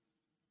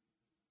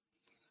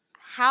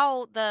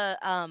the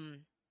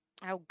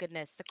oh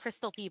goodness, the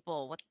crystal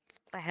people, what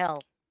the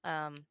hell? What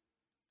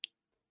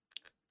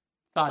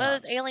are those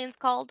Thoughts. aliens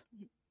called?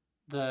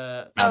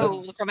 The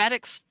Oh, the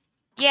chromatics.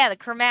 Yeah, the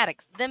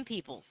chromatics, them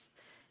peoples.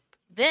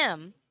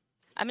 Them,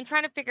 I've been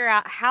trying to figure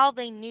out how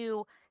they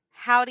knew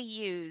how to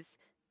use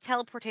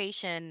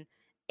teleportation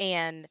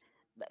and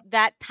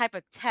that type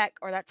of tech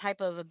or that type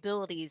of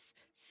abilities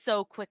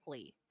so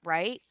quickly,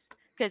 right?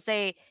 Because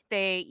they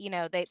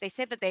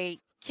said that they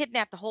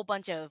kidnapped a whole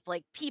bunch of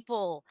like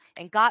people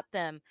and got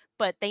them,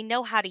 but they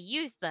know how to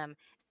use them,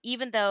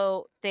 even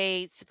though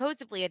they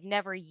supposedly had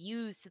never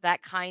used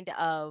that kind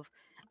of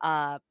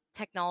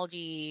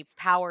technology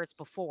powers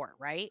before,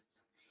 right?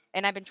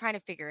 And I've been trying to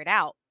figure it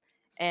out.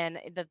 And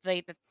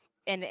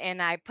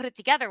and I put it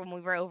together when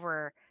we were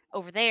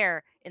over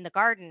there in the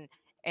garden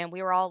and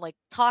we were all like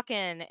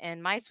talking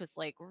and Mice was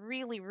like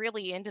really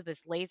really into this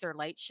laser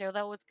light show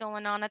that was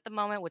going on at the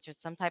moment, which was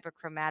some type of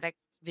chromatic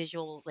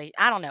visual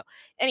I don't know.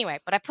 Anyway,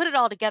 but I put it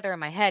all together in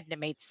my head and it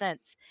made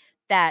sense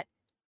that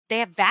they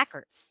have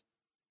backers.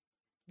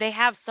 They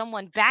have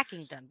someone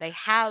backing them. They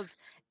have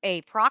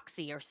a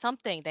proxy or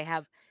something. They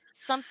have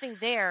something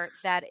there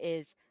that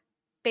is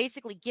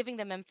basically giving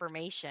them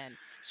information,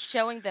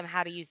 showing them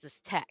how to use this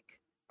tech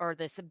or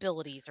this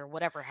abilities or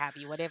whatever have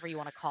you, whatever you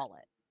want to call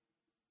it.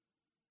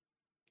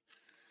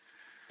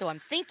 So I'm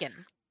thinking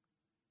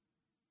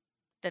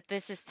that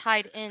this is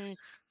tied in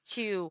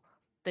to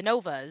the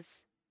Novas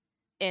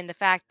in the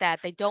fact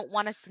that they don't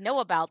want us to know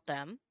about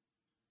them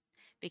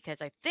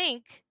because I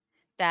think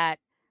that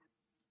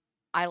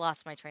I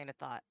lost my train of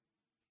thought.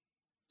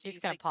 Do She's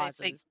you gonna think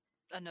they think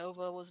pauses.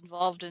 Anova was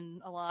involved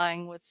in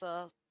allying with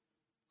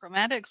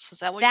Chromatics? Is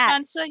that what you're That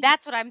trying to say?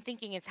 that's what I'm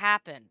thinking has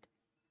happened.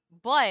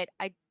 But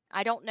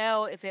I don't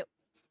know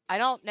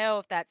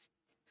if that's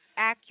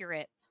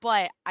accurate,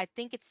 but I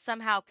think it's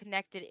somehow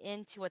connected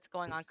into what's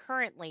going on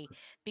currently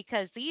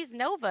because these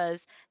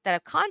Novas that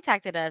have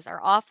contacted us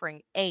are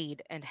offering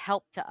aid and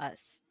help to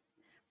us.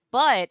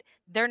 But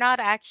they're not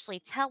actually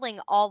telling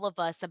all of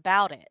us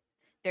about it.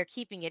 They're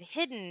keeping it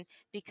hidden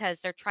because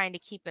they're trying to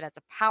keep it as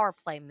a power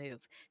play move.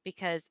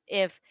 Because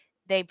if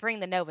they bring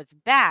the Novas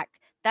back,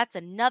 that's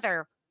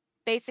another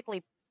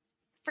basically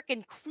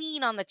freaking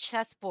queen on the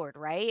chessboard,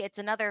 right? It's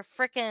another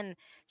freaking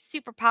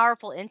super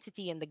powerful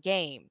entity in the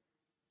game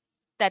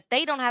that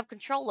they don't have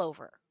control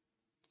over.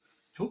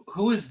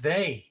 Who is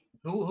they?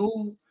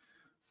 Who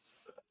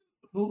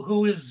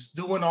is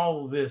doing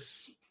all of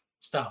this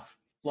stuff?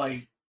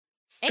 Like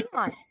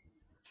Aeon.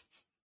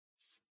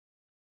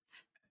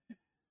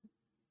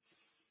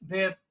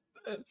 they're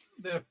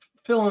they're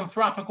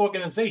philanthropic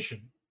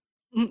organization.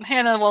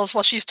 Hannah, while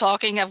she's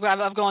talking,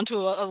 I've gone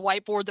to a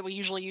whiteboard that we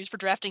usually use for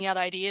drafting out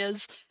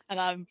ideas, and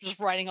I'm just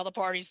writing all the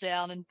parties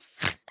down. And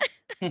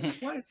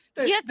What?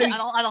 You have to-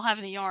 I don't have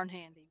any yarn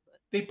handy, but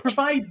They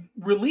provide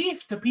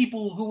relief to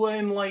people who are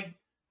in like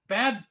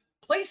bad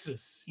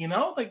places, you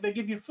know, like they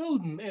give you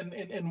food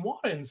and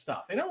water and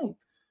stuff. They don't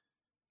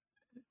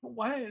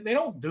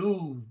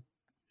do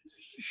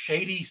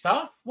shady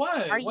stuff.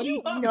 What Are what are you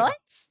you talking nuts? about?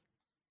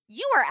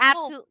 You are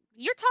absolute.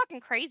 You're talking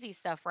crazy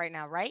stuff right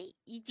now, right?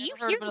 Do you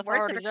never heard hear of an the words that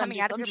authority are that doesn't coming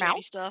do out of some your shady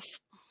mouth? stuff.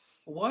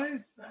 What?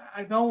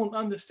 I don't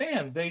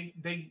understand.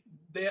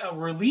 They're a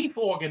relief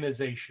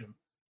organization,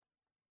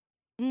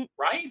 N-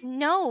 right?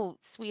 No,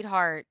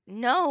 sweetheart.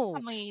 No. I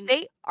mean,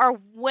 They are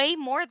way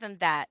more than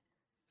that.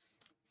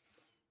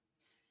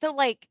 So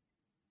like,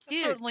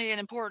 that's dude, certainly an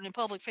important and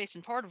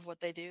public-facing part of what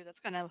they do. That's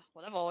kind of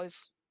what I've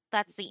always.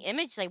 that's the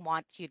image they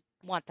want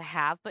to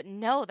have, but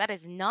no, that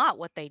is not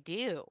what they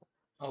do.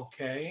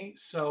 Okay,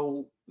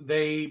 so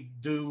they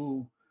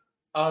do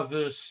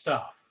other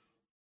stuff.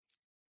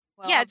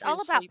 Well, Yeah, it's all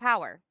about obviously,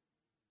 power.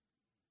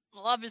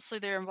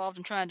 they're involved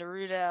in trying to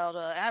root out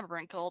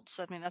aberrant cults.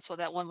 I mean, that's what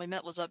that one we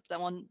met was up.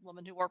 That one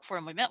woman who worked for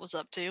him we met was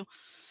up to.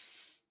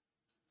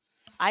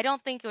 I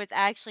don't think it was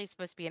actually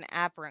supposed to be an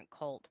aberrant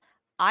cult.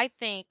 I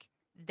think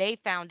they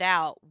found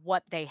out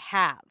what they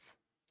have.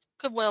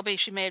 Could well be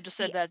she may have just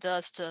said Yeah. that to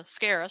us to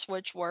scare us,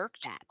 which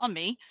worked That. on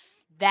me.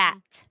 That.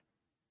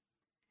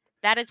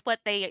 That is what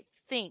they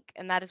think,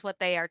 and that is what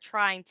they are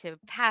trying to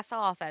pass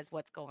off as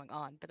what's going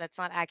on, but that's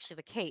not actually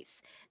the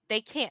case.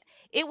 They can't.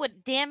 It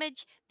would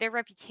damage their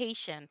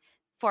reputation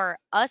for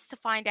us to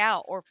find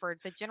out or for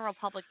the general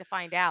public to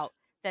find out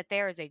that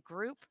there is a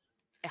group,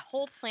 a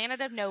whole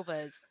planet of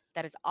Novas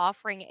that is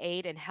offering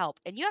aid and help.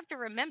 And you have to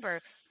remember,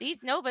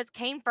 these Novas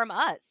came from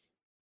us.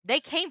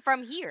 They came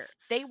from here.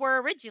 They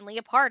were originally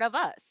a part of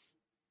us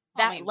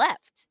that I mean,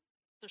 left.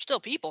 they're still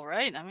people,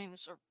 right? I mean,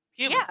 they're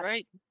human, Yeah,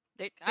 right?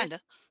 they, Kinda.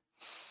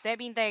 I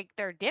mean,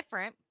 they're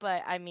different,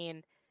 but I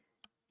mean,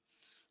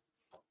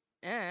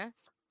 eh.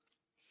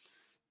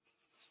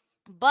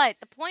 But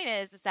the point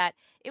is that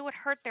it would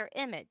hurt their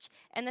image.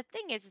 And the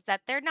thing is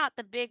that they're not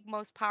the big,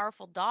 most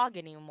powerful dog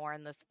anymore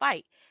in this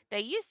fight. They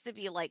used to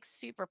be like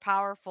super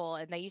powerful,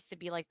 and they used to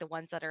be like the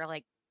ones that are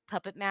like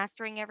puppet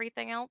mastering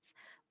everything else.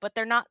 But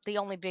they're not the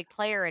only big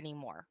player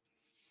anymore.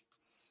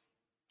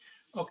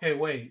 Okay,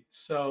 wait.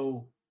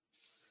 So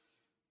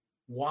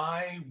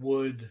why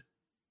would,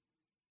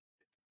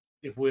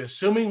 if we're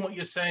assuming what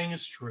you're saying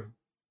is true,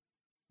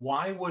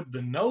 why would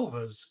the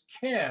Novas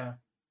care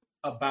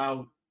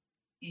about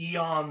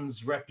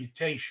Eon's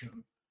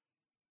reputation?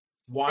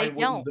 Why They wouldn't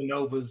don't. the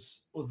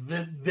Novas? Well,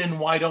 then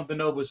why don't the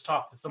Novas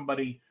talk to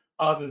somebody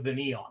other than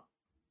Eon?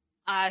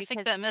 I think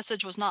Because- that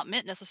message was not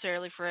meant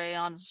necessarily for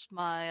Aeon, is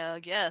my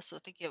guess. I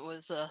think it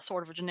was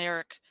sort of a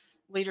generic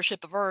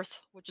leadership of Earth,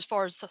 which as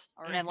far as,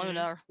 and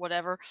Luna or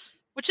whatever,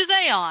 which is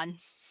Aeon,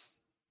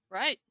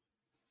 right?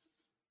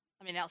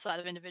 I mean, outside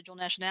of individual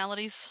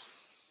nationalities.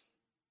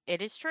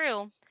 It is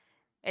true.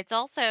 It's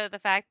also the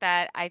fact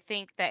that I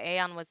think that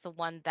Aeon was the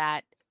one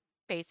that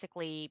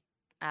basically,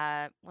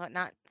 well,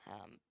 not Sent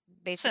them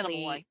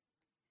basically, away.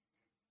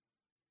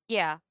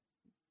 yeah,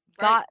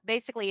 Right? got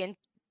basically in,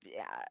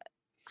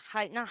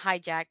 not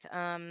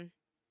hijacked,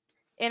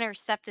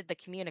 intercepted the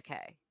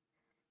communique.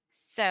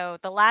 So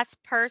the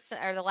last person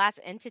or the last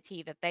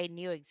entity that they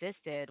knew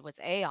existed was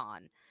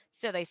Aeon.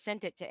 So they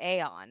sent it to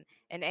Aeon,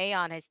 and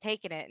Aeon has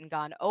taken it and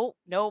gone, oh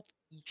nope,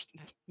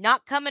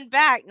 not coming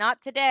back,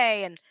 not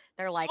today. And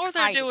they're like Or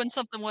they're hiding doing it.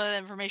 something with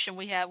information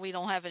we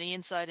don't have any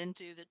insight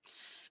into that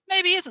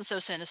maybe isn't so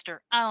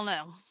sinister. I don't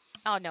know.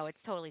 Oh no,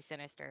 it's totally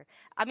sinister.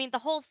 I mean, the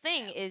whole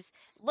thing is,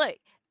 look,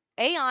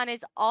 Aeon is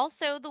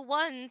also the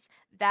ones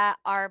that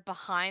are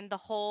behind the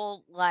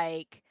whole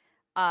like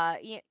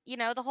you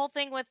know, the whole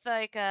thing with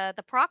like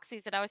the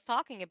proxies that I was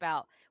talking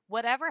about.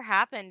 Whatever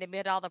happened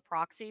amid all the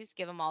proxies,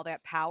 give them all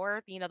that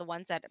power, you know, the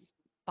ones that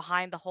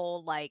behind the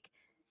whole like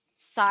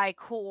Psi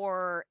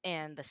Core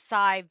and the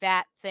Psi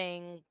Vat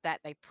thing that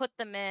they put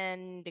them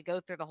in to go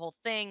through the whole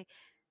thing,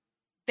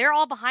 they're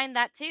all behind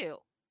that too.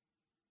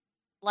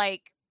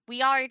 Like,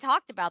 we already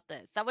talked about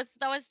this. That was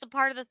the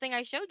part of the thing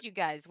I showed you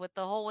guys with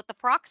the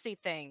proxy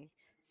thing.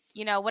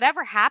 You know,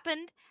 whatever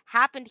happened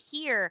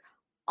here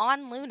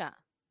on Luna.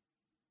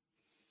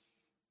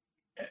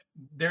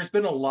 There's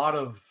been a lot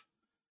of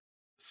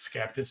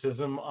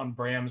skepticism on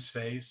Bram's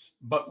face,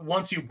 but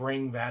once you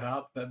bring that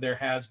up, that there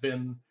has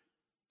been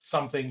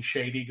something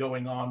shady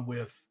going on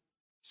with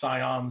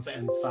scions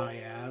and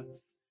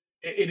syads,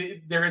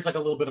 there is like a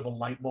little bit of a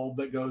light bulb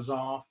that goes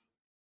off.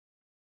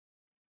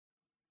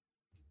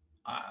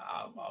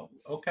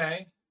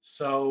 Okay,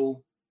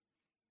 so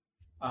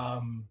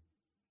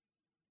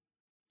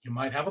you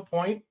might have a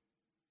point.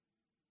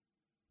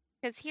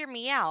 Because hear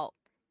me out.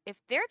 If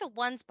they're the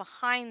ones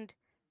behind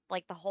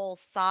like the whole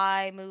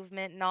Psi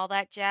movement and all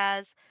that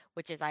jazz,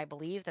 which is I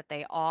believe that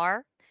they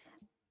are,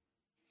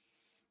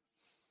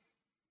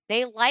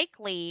 they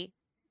likely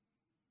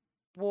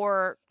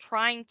were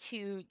trying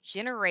to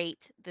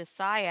generate the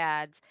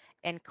Syads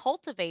and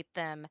cultivate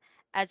them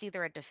as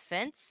either a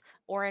defense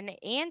or an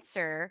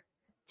answer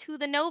to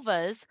the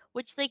Novas,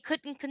 which they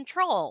couldn't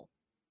control.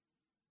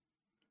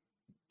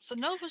 So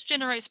novas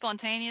generate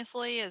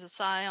spontaneously as a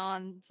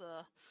scions,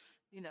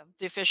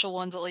 the official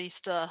ones at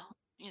least, go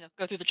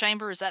through the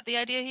chamber. Is that the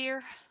idea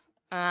here?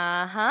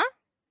 Uh-huh.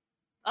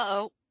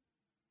 Uh-oh.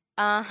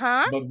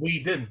 Uh-huh. But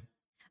we didn't.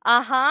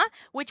 Uh-huh.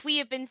 Which we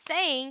have been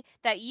saying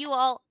that you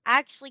all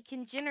actually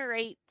can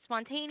generate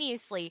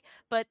spontaneously,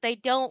 but they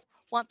don't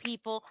want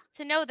people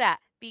to know that,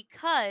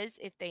 because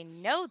if they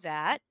know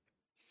that,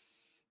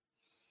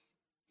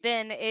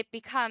 then it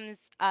becomes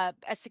a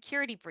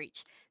security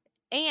breach.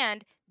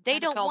 And they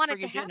And it don't calls want for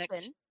it to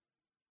eugenics.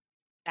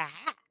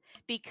 happen.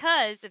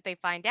 Because if they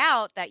find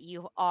out that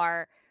you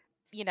are,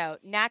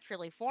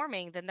 naturally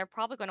forming, then they're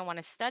probably going to want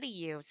to study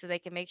you so they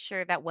can make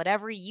sure that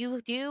whatever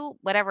you do,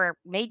 whatever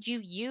made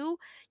you,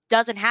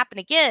 doesn't happen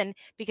again.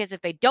 Because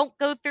if they don't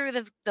go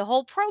through the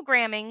whole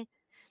programming,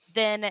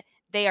 then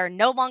they are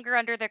no longer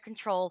under their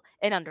control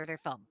and under their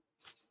thumb.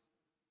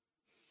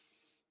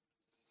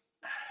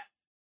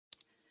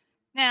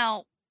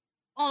 Now,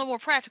 on a more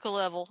practical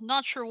level,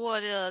 not sure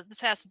what this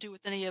has to do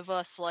with any of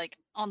us, like,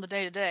 on the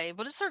day-to-day,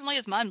 but it certainly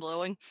is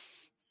mind-blowing.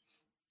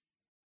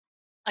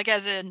 Like,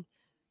 as in,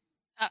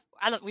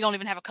 we don't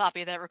even have a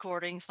copy of that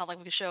recording. It's not like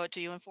we can show it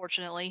to you,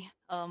 unfortunately.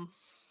 I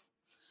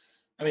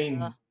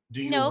mean,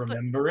 do you No, but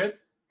remember it?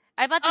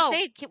 I'm about to Oh.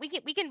 say, we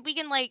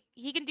can like,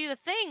 he can do the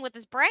thing with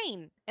his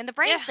brain and the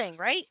brain Yeah. thing,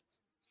 right?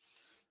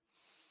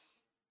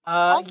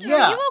 Also,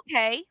 Yeah. are you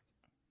okay?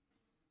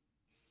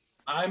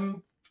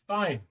 I'm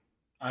fine.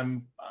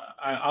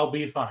 I'll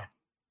be fine.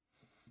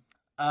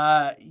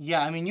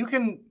 Yeah, I mean, you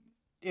can.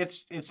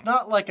 It's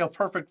not like a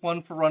perfect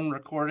one-for-one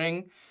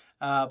recording,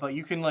 but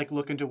you can like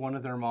look into one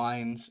of their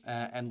minds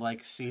and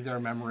like see their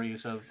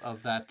memories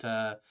of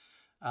that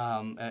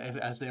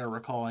as they are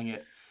recalling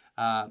it.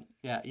 Yeah,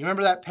 you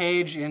remember that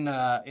page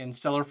in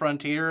Stellar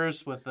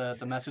Frontiers with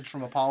the message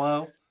from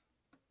Apollo,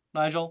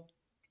 Nigel?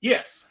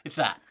 Yes. It's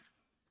that.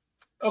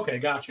 Okay,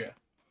 gotcha.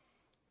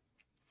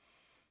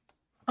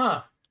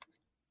 Huh.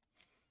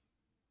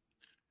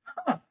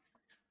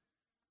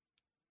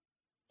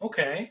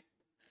 Okay.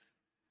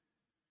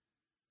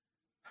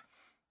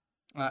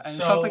 And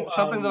So,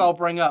 something that I'll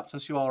bring up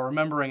since you all are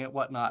remembering it,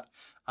 whatnot.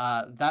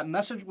 That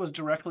message was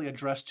directly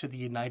addressed to the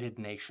United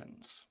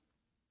Nations.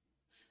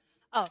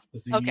 Oh,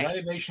 Does the okay.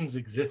 United Nations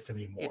exist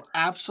anymore? It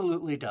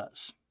absolutely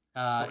does.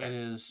 Okay.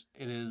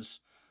 It is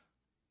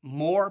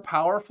more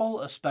powerful,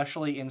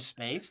 especially in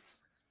space,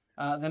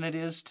 than it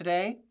is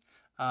today.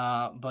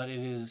 But it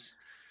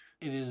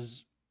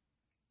is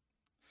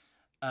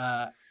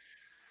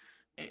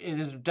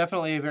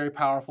definitely a very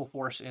powerful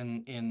force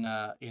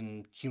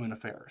in human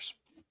affairs.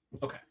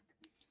 Okay.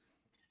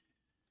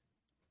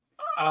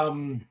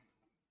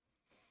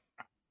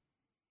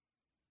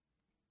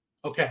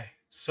 Okay,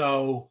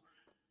 so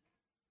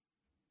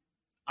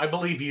I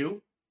believe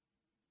you.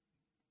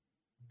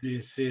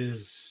 This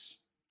is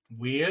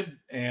weird,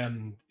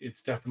 and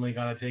it's definitely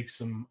going to take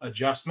some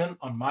adjustment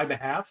on my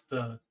behalf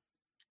to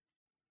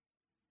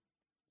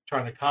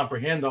try to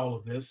comprehend all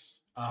of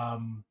this.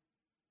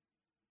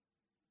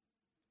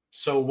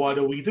 So what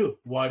do we do?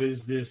 What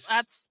is this?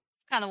 That's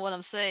kind of what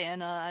I'm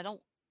saying. I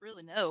don't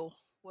really know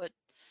what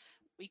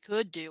we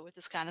could do with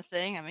this kind of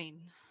thing. I mean,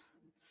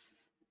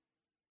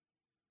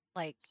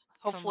 Like,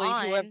 hopefully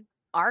come whoever. on,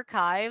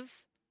 archive.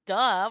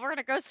 Duh, we're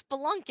gonna go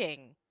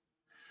spelunking.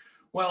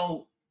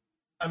 Well,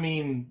 I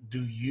mean,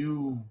 do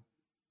you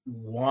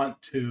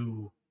want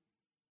to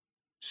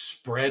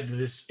spread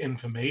this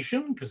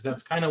information? Because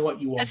that's kind of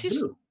what you all As he's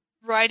do.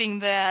 writing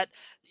that,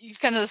 you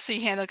kind of see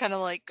Hannah kind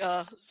of like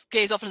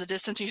gaze off into the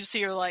distance. And you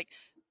see her like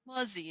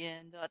Muzzy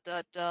and ...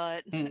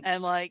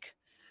 and like,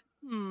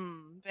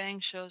 bang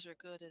shows are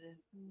good at it.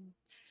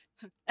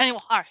 Anyway,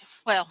 all right.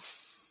 Well,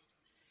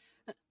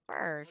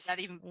 First, that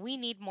even we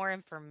need more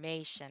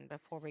information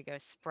before we go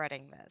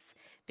spreading this.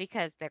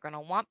 because they're going to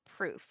want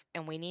proof,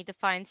 and we need to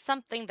find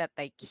something that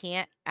they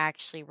can't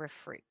actually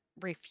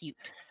refute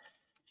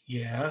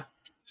Yeah.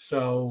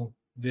 So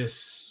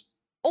this,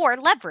 or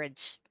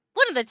leverage.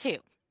 One of the two.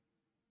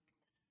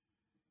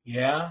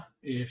 yeah,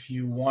 if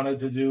you wanted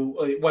to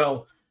do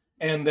well,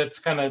 and that's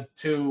kind of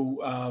two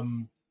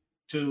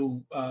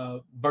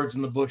birds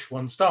in the bush,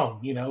 one stone.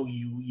 You know,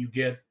 you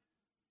get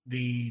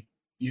the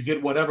you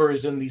get whatever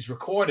is in these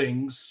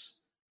recordings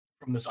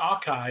from this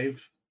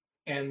archive,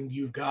 and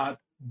you've got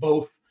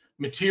both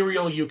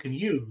material you can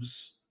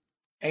use,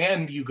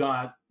 and you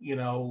got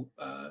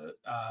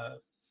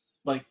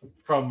like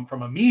from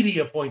a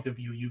media point of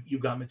view,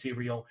 you've got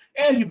material,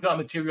 and you've got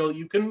material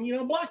you can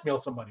blackmail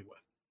somebody with.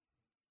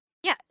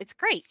 Yeah, it's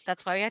great.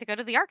 That's why we had to go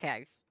to the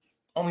archive.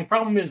 Only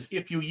problem is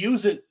if you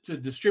use it to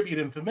distribute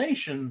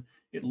information,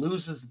 it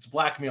loses its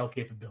blackmail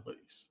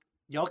capabilities.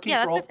 Y'all keep Yeah,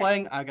 that's role okay.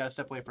 playing. I gotta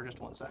step away for just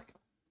 1 sec.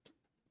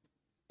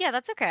 Yeah,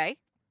 that's okay.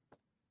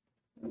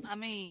 I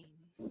mean,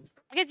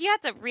 Because you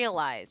have to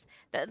realize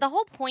that the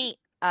whole point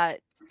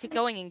to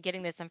going and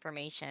getting this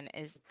information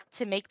is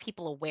to make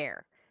people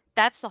aware.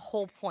 That's the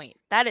whole point.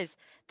 That is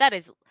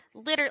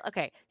literally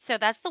okay. So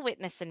that's the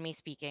witness in me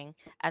speaking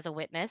as a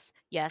witness.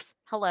 Yes,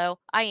 hello,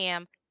 I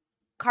am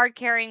card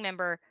carrying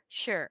member.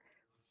 Sure,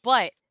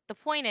 but the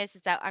point is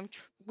that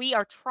we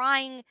are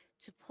trying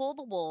to pull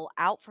the wool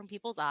out from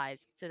people's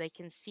eyes so they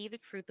can see the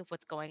truth of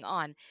what's going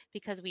on,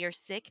 because we are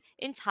sick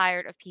and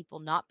tired of people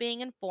not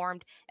being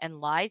informed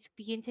and lies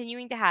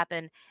continuing to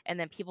happen, and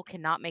then people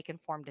cannot make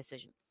informed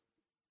decisions.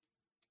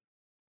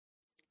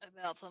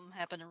 about something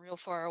happening real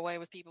far away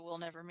with people we'll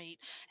never meet.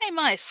 Hey,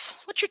 Mice,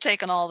 what's your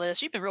take on all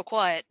this? You've been real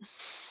quiet.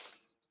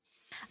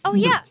 Oh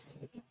yeah,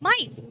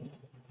 mice.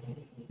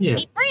 Yeah,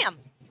 Meet Bram.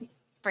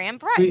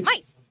 We-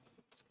 Mice.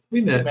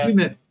 we met. met. We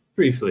met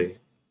briefly.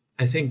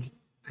 I think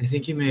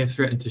you may have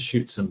threatened to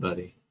shoot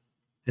somebody,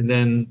 and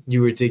then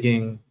you were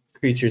digging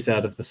creatures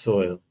out of the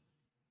soil.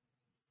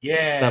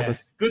 Yeah, That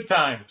was- good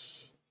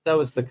times. That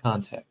was the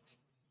context.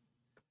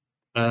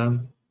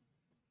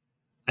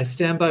 I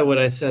stand by what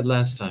I said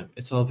last time.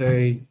 It's all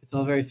very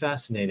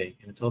fascinating,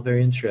 and it's all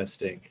very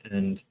interesting.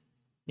 And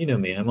you know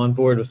me, I'm on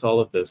board with all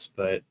of this,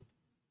 but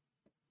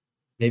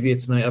maybe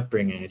it's my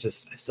upbringing. I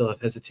still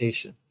have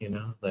hesitation,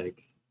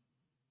 like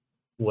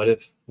what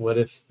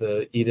if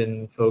the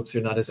Eden folks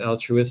are not as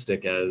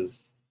altruistic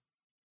as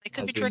They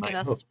could as be we tricking might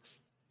us. hope?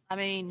 I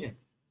mean, Yeah.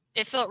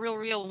 it felt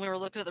real when we were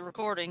looking at the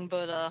recording,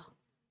 but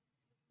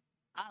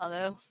I don't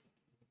know.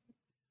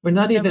 We're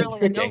not Never even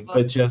really a tricking, Nova.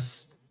 but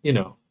just, in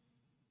Well,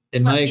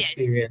 my yeah.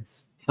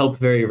 experience, help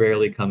very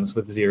rarely comes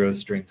with 0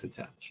 strings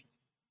attached.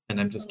 And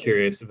I'm just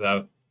curious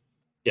about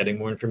getting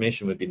more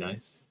information would be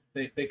nice.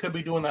 They could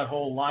be doing that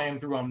whole lying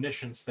through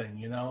omniscience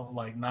thing,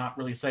 like not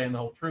really saying the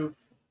whole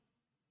truth.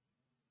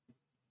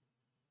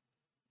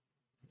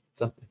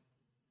 Something.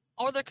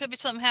 Or there could be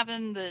something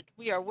happening that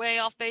we are way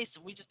off base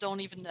and we just don't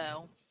even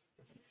know.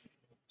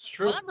 It's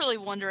true. What I'm really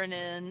wondering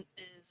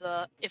is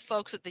if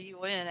folks at the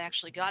UN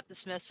actually got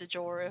this message,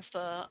 or if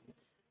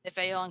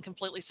Aeon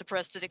completely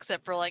suppressed it,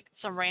 except for like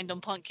some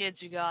random punk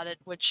kids who got it,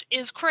 which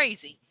is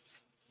crazy.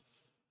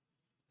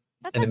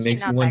 That's And it actually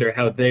makes you not that wonder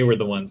how crazy. they were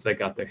the ones that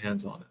got their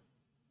hands on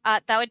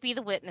it. That would be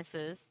the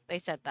witnesses. They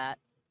said that.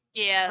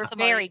 Yeah, We're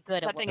somebody, very good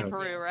at that what thing in we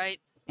Peru, do. right?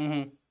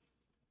 Mm-hmm.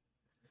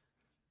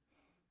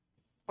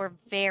 We're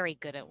very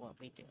good at what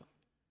we do.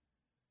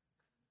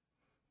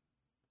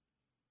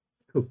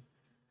 Cool.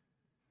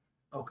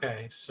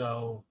 Okay,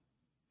 so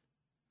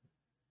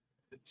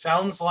it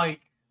sounds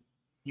like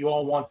you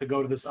all want to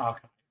go to this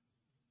archive.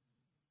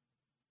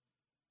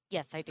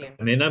 Yes, I do.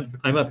 I mean,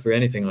 I'm up for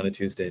anything on a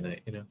Tuesday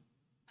night,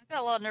 I've got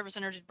a lot of nervous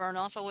energy to burn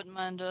off. I wouldn't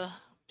mind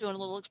doing a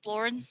little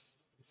exploring.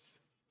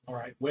 All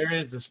right, where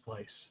is this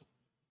place?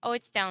 Oh,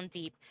 it's down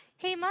deep.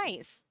 Hey,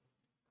 Mice.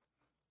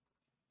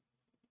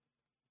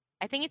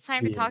 I think it's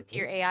time to talk to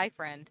your Yes. AI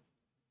friend.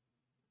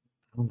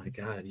 Oh my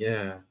god,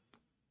 yeah.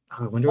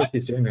 Oh, I wonder what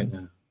she's doing right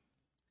now.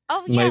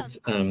 Oh, yeah.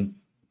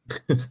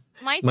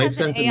 Might Mice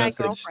has an sends a AI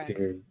message girlfriend.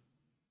 to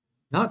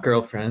not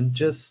girlfriend,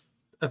 just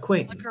A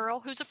acquaintance. girl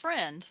who's a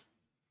friend.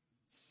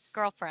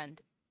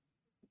 Girlfriend.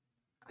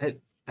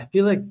 I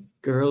feel like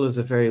girl is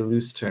a very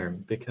loose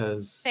term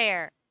because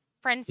Fair.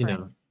 Friend.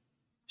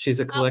 she's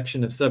a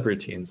collection of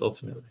subroutines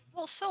ultimately.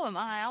 Well, so am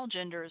I. All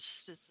gender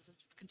is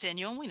a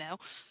continuum, we know.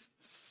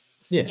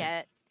 Yeah.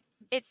 Yeah.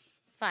 It's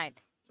fine.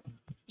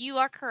 You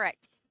are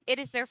correct. It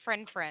is their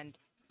friend.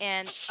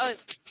 And oh,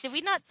 did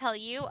we not tell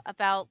you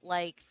about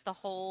like the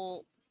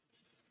whole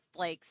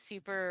like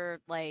super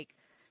like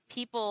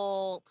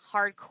people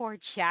hardcore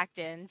jacked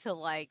into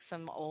like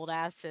some old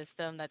ass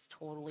system that's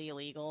totally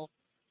illegal?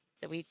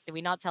 Did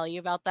we not tell you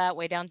about that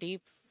way down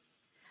deep?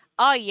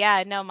 Oh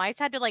yeah, no, Mice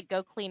had to like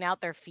go clean out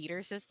their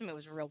feeder system. It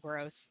was real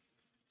gross.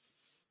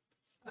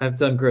 I've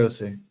done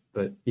grosser,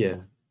 but yeah,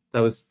 that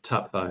was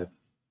top 5.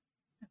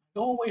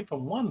 Go away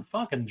from one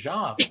fucking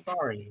job.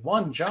 Sorry,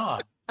 one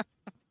job.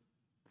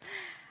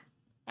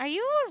 Are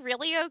you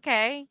really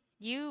okay?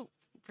 You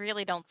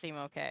really don't seem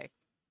okay.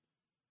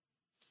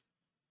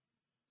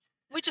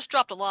 We just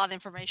dropped a lot of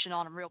information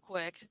on him real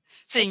quick.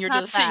 Seeing It's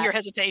not seeing your that.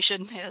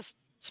 hesitation, yes,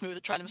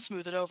 trying to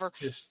smooth it over.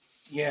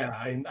 Just yeah,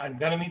 I'm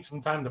gonna need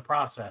some time to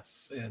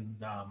process, and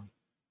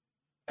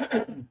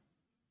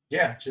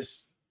yeah,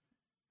 just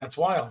that's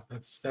wild.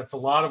 That's a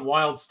lot of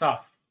wild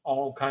stuff,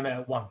 all kind of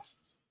at once.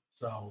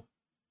 So,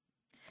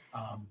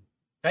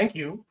 thank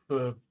you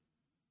for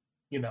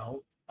you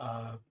know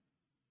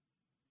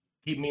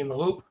keep me in the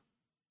loop,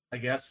 I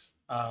guess.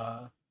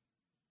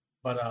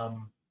 But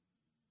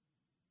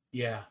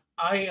yeah,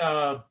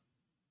 I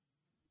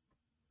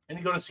need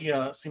to go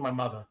to see my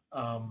mother.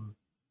 I'll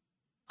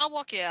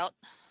walk you out.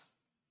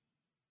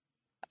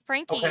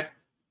 Frankie Okay.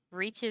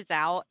 reaches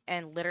out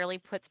and literally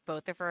puts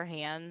both of her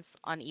hands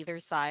on either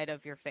side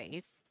of your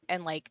face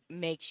and like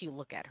makes you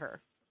look at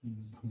her.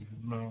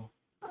 No.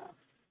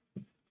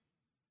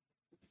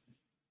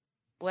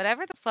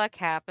 Whatever the fuck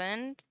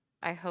happened,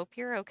 I hope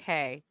you're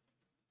okay.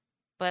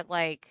 But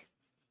like,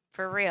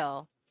 for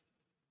real,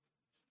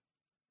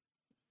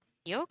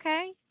 you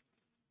okay?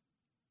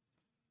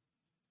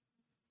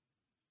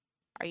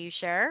 Are you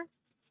sure?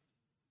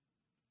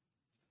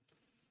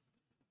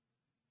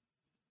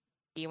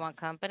 Do you want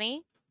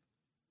company?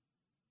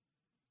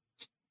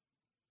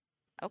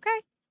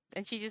 Okay.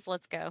 And she just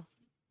lets go.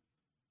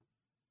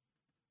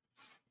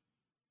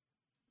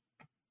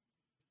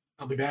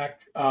 I'll be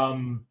back. I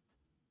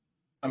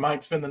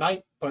might spend the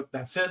night, but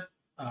that's it.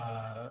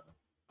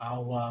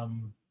 I'll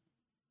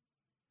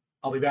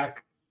be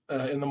back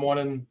in the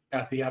morning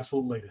at the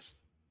absolute latest.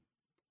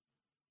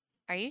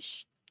 Are you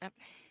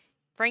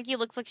Frankie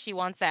looks like she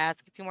wants to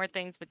ask a few more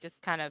things, but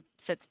just kind of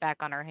sits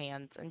back on her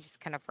hands and just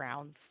kind of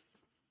frowns.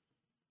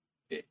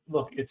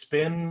 Look, it's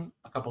been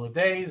a couple of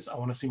days. I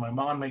want to see my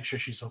mom, make sure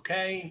she's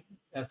okay.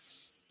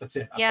 That's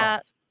it. I Yeah,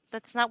 promise.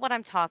 that's not what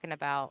I'm talking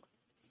about.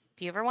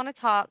 If you ever want to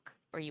talk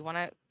or you want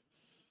to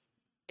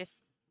just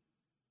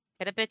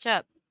hit a bitch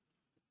up.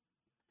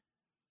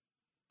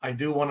 I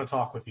do want to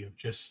talk with you.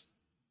 Just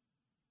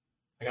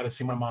I got to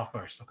see my mom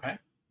first, okay?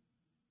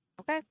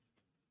 Okay.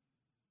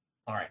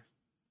 All right.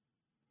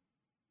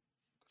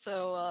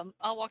 So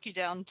I'll walk you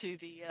down to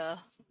the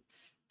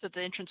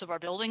entrance of our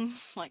building.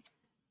 Like,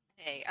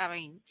 hey, I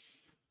mean,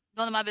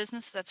 none of my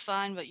business. That's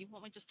fine, but you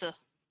want me just to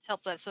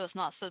help that so it's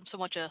not so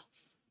much a.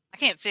 I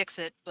can't fix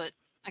it, but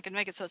I can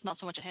make it so it's not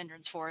so much a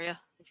hindrance for you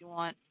if you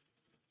want.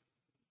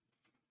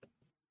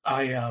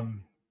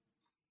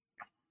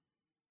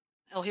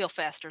 It'll heal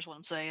faster, is what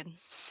I'm saying.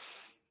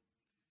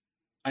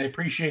 I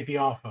appreciate the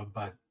offer,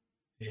 but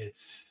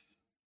it's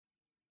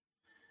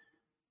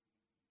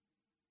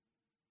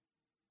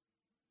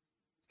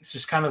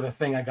just kind of the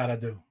thing I got to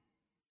do.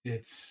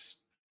 It's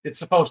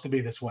supposed to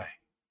be this way.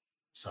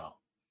 So,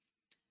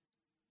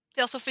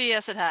 Tell Sophia I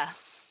said hi.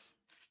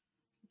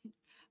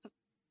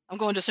 I'm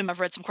going to assume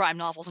I've read some crime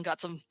novels and got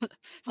some,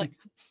 like,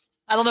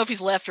 I don't know if he's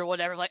left or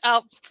whatever. Like,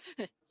 oh,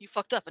 you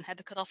fucked up and had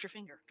to cut off your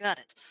finger. Got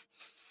it.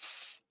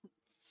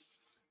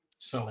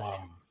 So,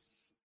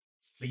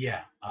 but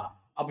yeah,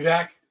 I'll be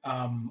back.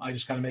 I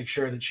just got to make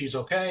sure that she's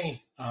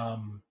okay.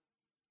 And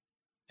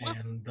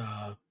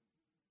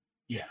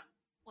yeah.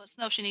 Let us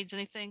know if she needs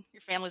anything.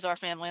 Your family's our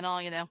family and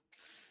all, you know.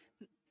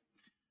 Of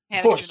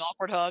Hannah gives you an course.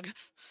 awkward hug,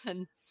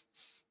 and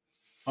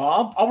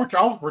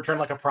I'll return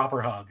like a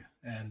proper hug,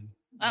 and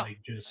Oh. like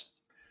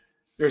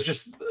there's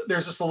just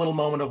a little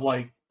moment of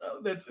like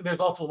there's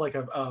also like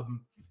a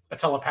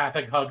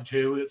telepathic hug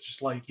too. It's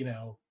just like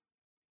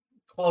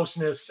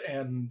closeness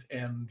and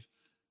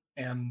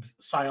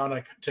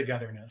psionic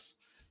togetherness.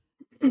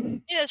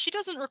 yeah, she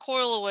doesn't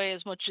recoil away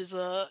as much as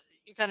you're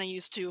kind of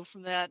used to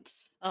from that.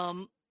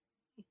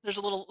 There's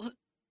a little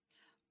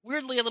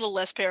weirdly a little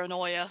less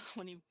paranoia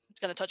when you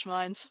kind of touch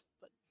minds.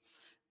 But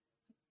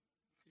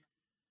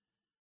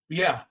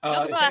Yeah,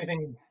 if goodbye.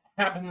 anything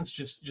happens,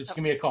 just give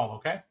me a call,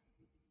 okay?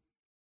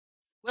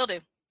 Will do.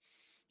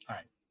 All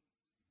right.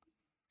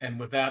 And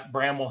with that,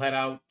 Bram will head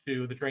out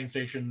to the train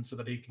station so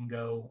that he can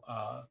go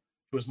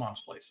to his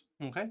mom's place.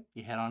 Okay,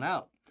 you head on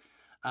out.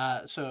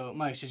 So,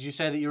 Mike, did you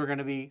say that you were going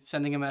to be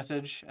sending a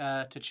message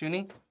to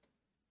Chuni?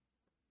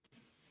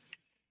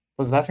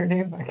 Was that her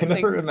name? I can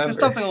never remember. There's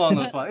something along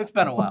those lines. It's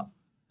been a while.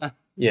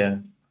 Yeah.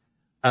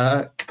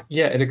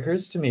 Yeah, it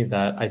occurs to me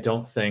that I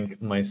don't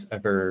think Mice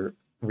ever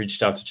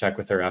reached out to check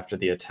with her after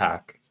the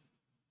attack.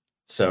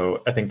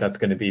 So I think that's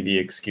going to be the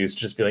excuse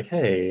to just be like,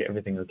 hey,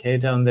 everything okay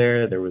down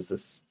there? There was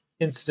this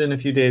incident a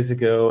few days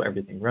ago.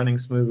 Everything running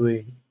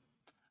smoothly?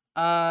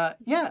 Yeah,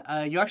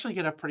 you actually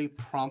get a pretty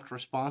prompt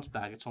response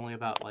back. It's only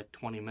about like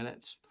 20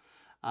 minutes.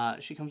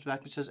 She comes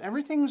back and says,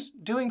 everything's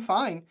doing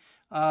fine.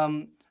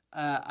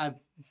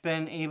 I've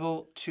been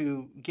able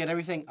to get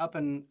everything up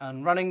and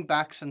running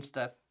back since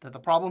the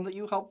problem that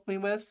you helped me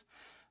with.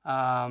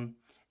 And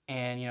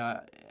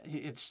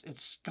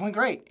it's going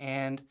great.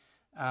 And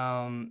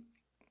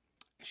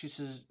she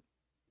says,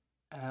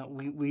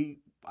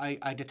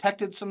 I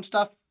detected some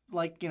stuff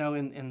like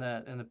in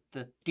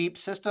the deep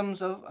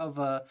systems of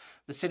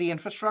the city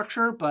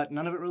infrastructure, but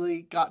none of it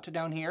really got to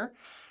down here.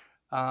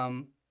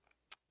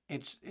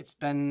 It's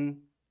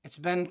been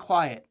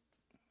quiet.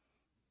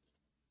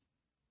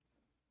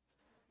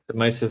 The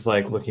mice is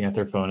like looking at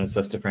their phone and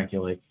says to Frankie,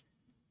 like,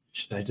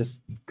 should I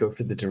just go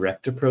for the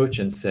direct approach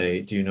and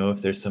say, do you know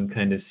if there's some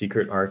kind of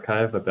secret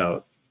archive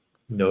about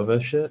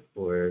Nova shit,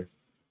 or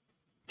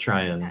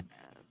try and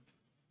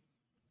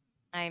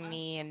I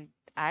mean,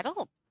 I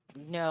don't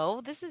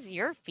know. This is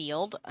your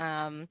field.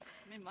 I mean,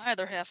 my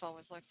other half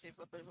always likes to have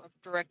a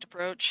direct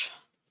approach.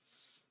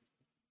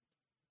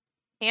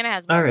 Hannah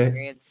has All more right.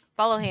 experience.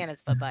 Follow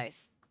Hannah's advice.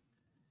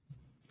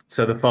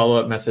 So the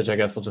follow-up message, I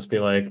guess, will just be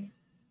like,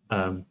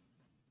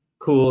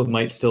 cool,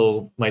 might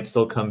still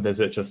come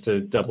visit just to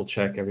double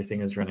check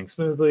everything is running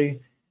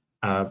smoothly.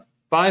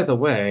 By the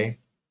way,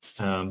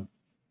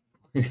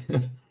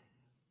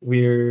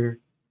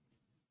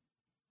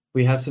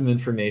 we have some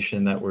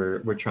information that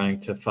we're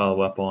trying to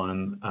follow up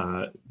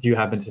on. Do you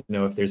happen to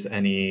know if there's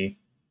any?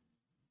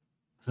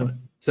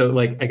 So,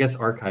 like, I guess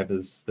archive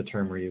is the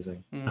term we're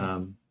using.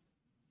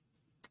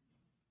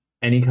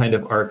 Any kind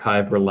of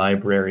archive or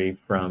library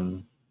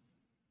from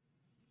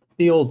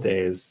the old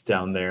days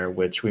down there,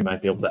 which we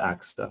might be able to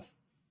access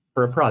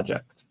for a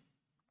project.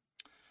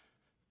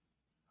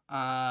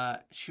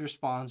 She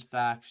responds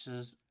back. She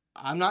says,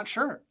 "I'm not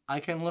sure. I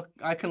can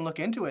look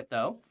into it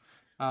though.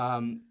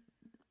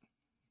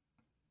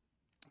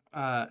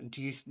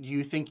 Do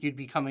you think you'd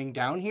be coming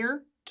down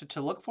here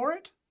to look for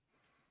it?"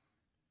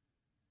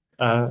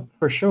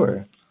 For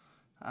sure.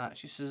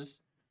 She says,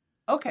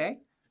 "Okay.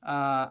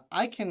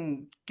 I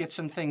can get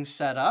some things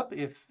set up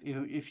if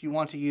you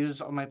want to use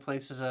my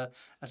place as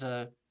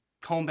a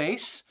home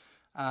base.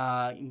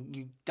 I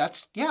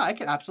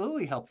can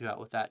absolutely help you out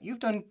with that. You've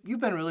been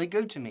really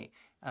good to me.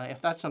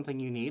 If that's something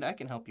you need, I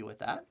can help you with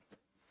that."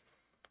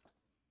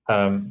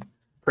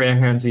 Prayer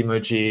hands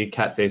emoji,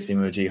 cat face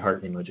emoji,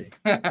 heart emoji.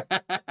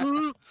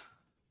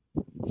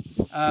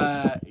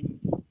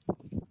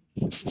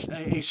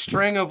 A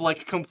string of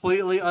like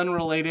completely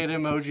unrelated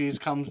emojis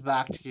comes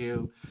back to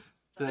you.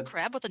 Is that a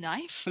crab with a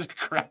knife?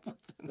 Crap. I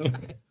feel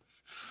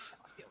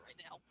right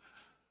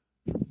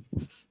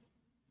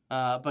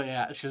now.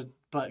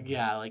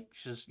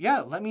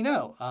 Let me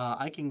know.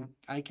 I can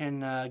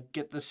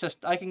get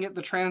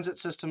the transit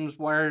systems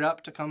wired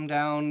up to come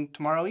down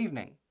tomorrow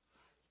evening.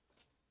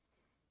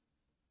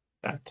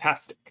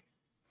 Fantastic.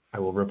 I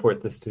will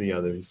report this to the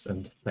others,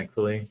 and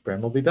thankfully,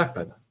 Bram will be back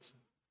by then.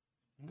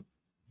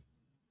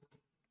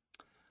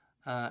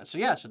 So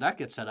that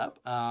gets set up.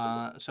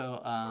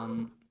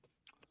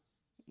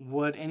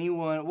 Would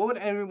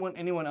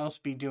anyone else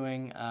be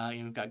doing?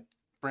 You've got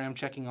Bram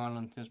checking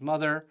on his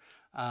mother.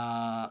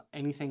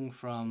 Anything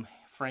from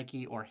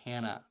Frankie or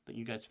Hannah that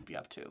you guys would be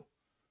up to?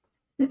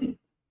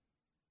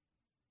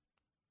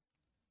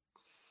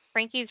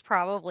 Frankie's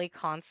probably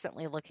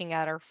constantly looking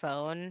at her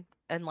phone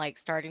and like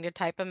starting to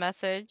type a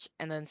message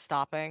and then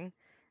stopping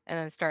and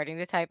then starting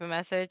to type a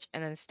message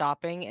and then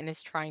stopping and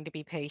is trying to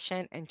be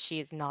patient, and she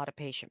is not a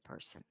patient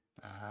person.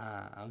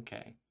 Ah,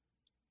 okay.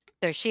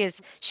 So she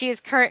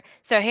is current.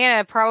 So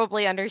Hannah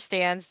probably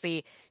understands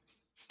the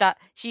stop.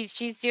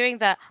 She's doing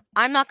the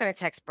I'm not going to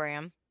text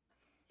Bram.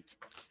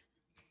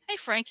 Hey,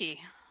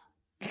 Frankie.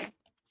 You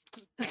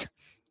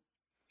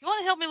want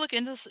to help me look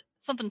into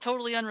something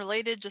totally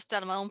unrelated, just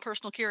out of my own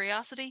personal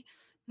curiosity?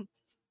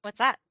 What's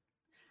that?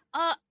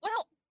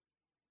 Well,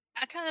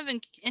 I kind of been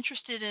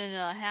interested in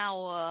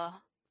how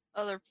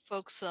other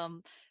folks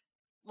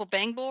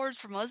bang boards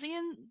for Muzzy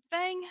and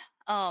Bang.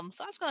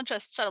 So I was gonna try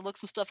to look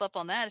some stuff up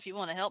on that. If you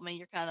want to help me,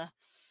 you're kind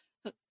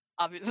of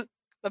a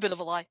bit of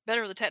a lie.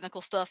 Better at the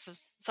technical stuff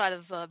side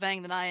of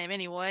Bang than I am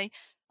anyway.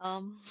 I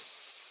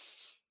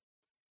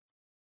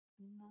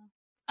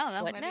don't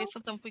know. What Maybe now? it's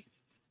something we.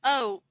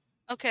 Oh,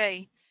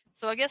 okay.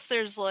 So I guess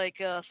there's like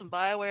some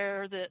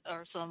Bioware that,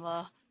 or some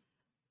a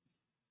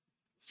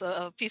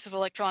piece of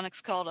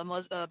electronics called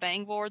a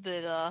bang board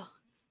that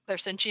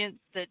Clairsentient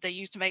that they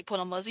used to put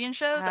on Muzzian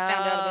shows. I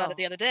found out about it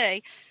the other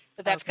day,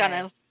 but that's kind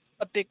of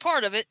a big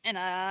part of it, and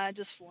I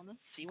just want to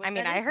see what that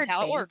is I heard and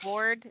how it works.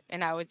 board,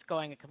 and I was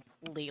going a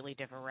completely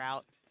different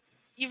route.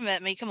 You've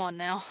met me. Come on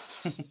now.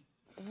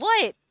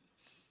 What?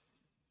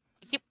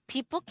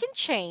 People can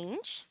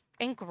change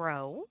and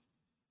grow.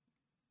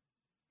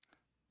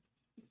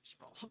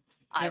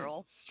 I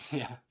roll.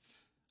 Yeah.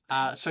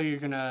 So you're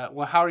gonna.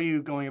 Well, how are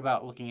you going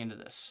about looking into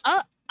this?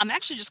 I'm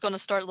actually just going to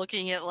start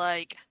looking at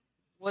like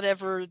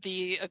whatever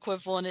the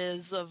equivalent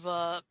is of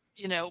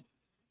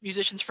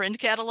musicians' friend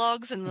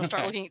catalogs, and then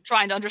start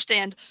trying to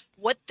understand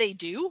what they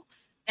do,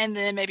 and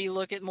then maybe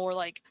look at more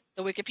like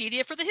the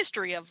Wikipedia for the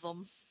history of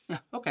them.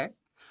 Okay.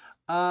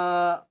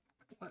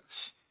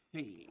 Let's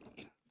see.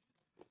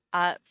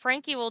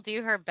 Frankie will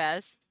do her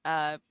best,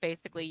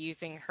 basically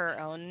using her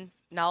own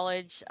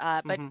knowledge,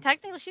 but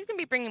technically she's going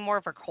to be bringing more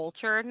of her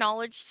culture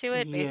knowledge to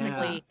it,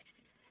 basically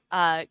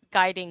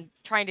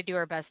trying to do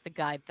her best to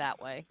guide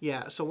that way.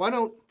 Yeah, so why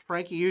don't,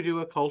 Frankie, you do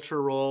a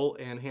culture roll,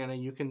 and Hannah,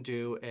 you can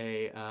do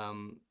a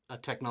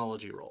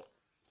technology roll.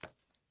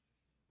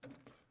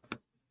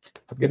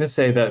 I'm going to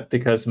say that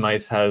because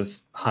Mice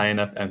has high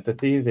enough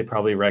empathy, they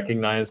probably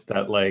recognize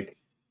that, like,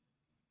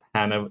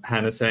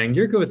 Hannah saying,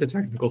 "You're good with the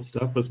technical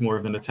stuff," was more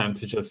of an attempt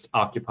to just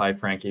occupy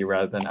Frankie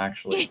rather than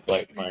actually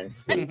flight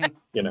mice. 'Cause,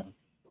 you know.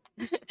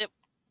 It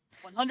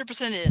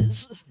 100%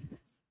 is.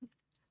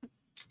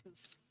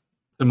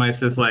 The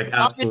mice is like It's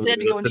obvious they had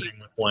absolutely to go into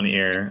listening with one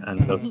ear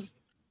and just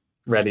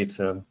ready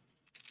to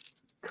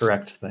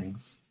correct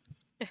things.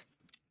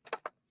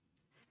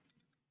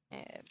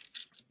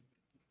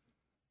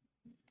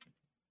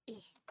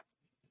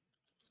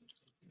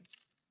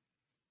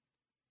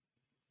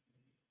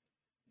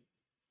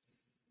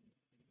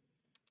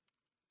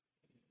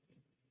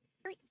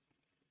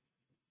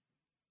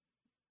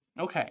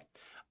 Okay.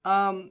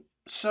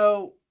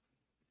 So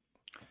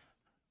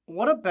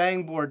what a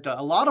bang board does,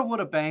 a lot of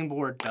what a bang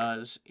board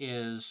does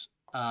is,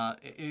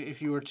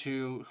 if you were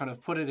to kind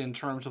of put it in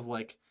terms of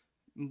like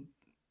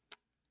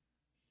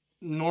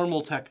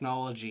normal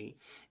technology,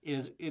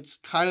 is it's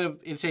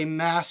a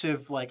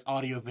massive like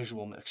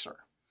audio-visual mixer.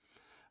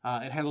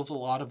 It handles a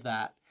lot of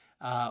that,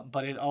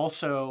 but it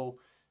also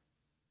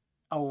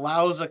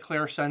allows a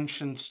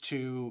clairsentience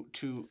to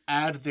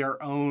add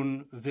their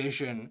own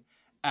vision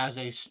as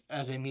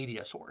a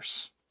media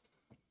source.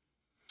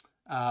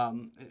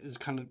 Is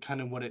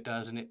kind of what it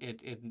does, and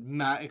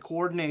it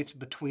coordinates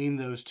between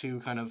those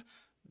two kind of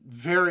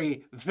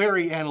very,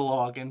 very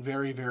analog and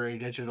very, very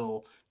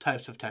digital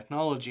types of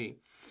technology.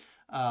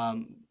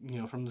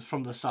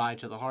 From the side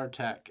to the hard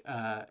tech,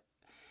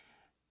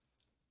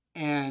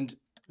 and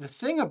the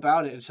thing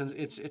about it is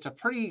it's a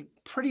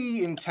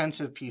pretty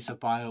intensive piece of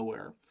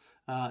BioWare,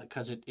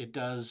 because it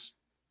does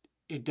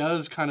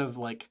kind of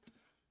like,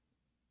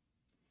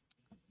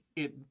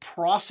 it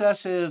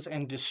processes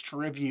and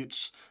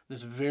distributes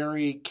this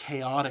very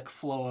chaotic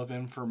flow of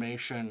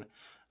information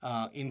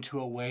into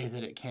a way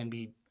that it can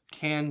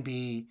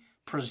be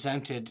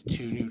presented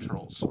to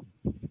neutrals.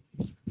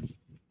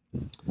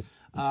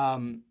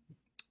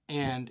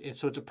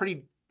 So it's a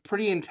pretty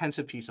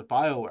intensive piece of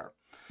BioWare.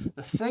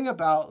 The thing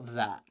about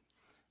that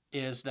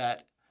is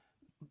that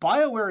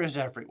BioWare is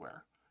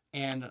everywhere,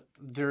 and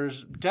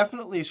there's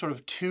definitely sort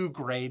of two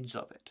grades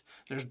of it.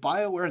 There's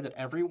BioWare that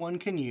everyone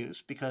can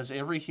use, because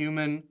every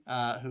human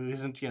who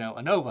isn't,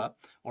 a Nova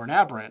or an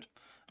Aberrant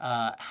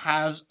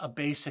has a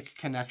basic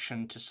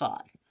connection to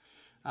Psi.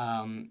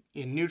 In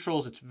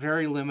neutrals, it's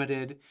very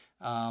limited,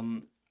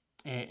 and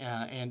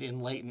in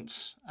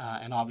latents,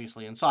 and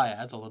obviously in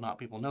Psiads, although not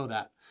people know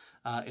that,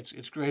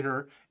 it's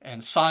greater,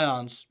 and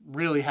Psions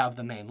really have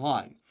the main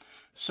line.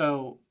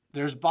 So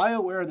there's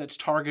BioWare that's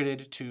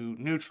targeted to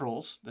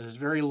neutrals, that is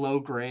very low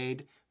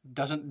grade,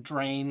 doesn't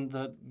drain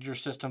your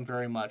system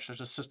very much.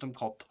 There's a system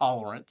called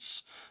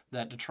Tolerance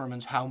that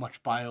determines how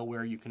much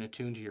BioWare you can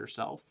attune to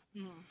yourself.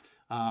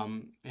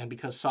 And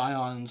because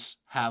Psions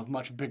have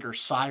much bigger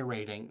Psi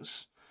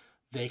ratings,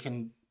 they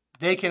can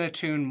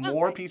attune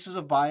more pieces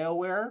of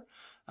BioWare,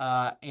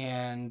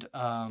 and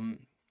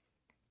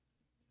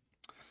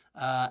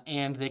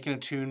they can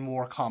attune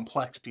more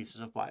complex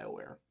pieces of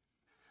BioWare.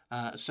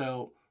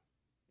 So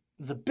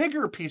the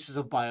bigger pieces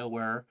of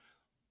BioWare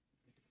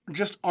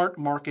just aren't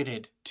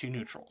marketed to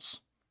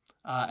neutrals,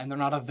 and they're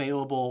not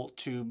available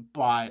to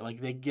buy.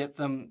 Like they get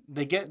them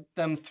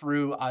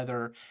through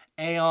either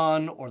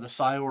Aeon or the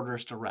Psi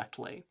orders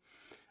directly.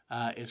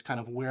 Is kind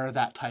of where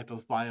that type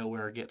of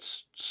BioWare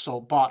gets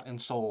bought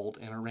and sold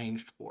and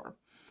arranged for.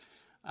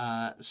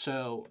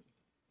 So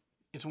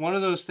it's one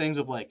of those things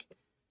of like,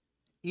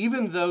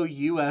 even though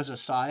you as a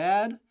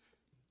Psiad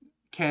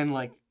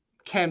can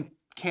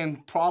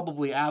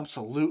probably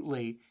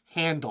absolutely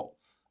handle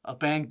a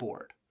bang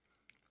board,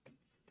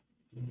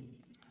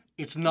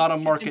 it's not a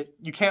market.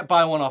 You can't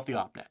buy one off the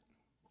OpNet.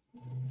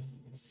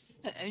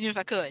 Even if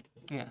I could,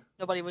 Yeah.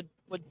 nobody would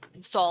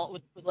install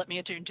would let me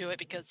attune to it,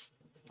 because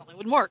it probably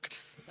wouldn't work.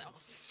 No.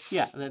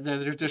 Yeah,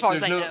 as far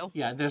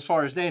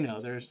as they know,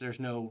 there's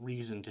no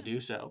reason to do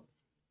so.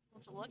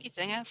 It's a lucky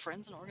thing I have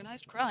friends in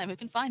organized crime who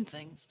can find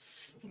things.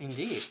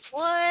 Indeed.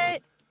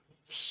 What?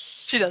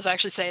 She does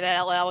actually say that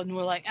out loud, and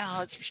we're like,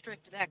 oh, it's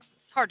restricted access.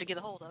 It's hard to get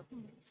a hold of.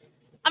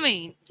 I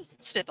mean, just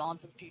spitballing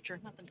for the future.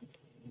 Nothing.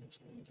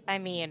 I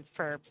mean,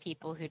 for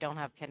people who don't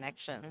have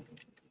connections.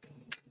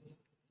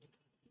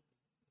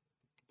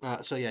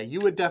 So yeah,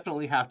 you would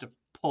definitely have to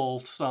pull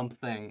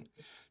something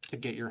to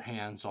get your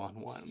hands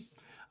on one.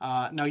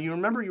 Now, you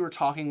remember you were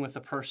talking with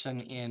a person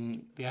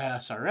in the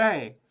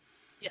ISRA.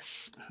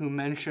 Yes. Who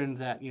mentioned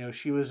that,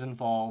 she was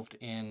involved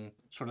in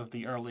sort of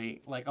the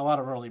early, like a lot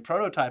of early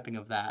prototyping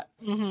of that.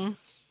 Mm-hmm.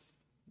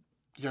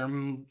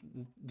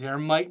 There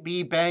might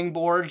be bang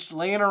boards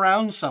laying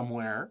around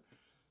somewhere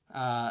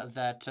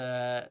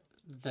that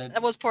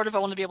was part of, I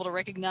want to be able to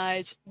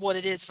recognize what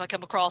it is if I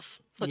come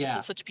across such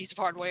a piece of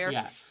hardware.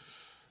 Yeah.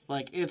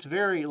 Like, it's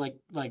very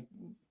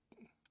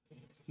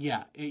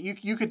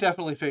you could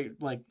definitely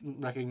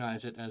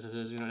recognize it as it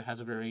is. It has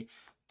a very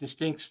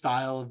distinct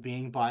style of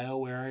being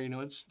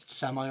BioWare. It's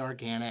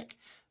semi-organic,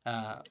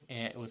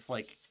 and with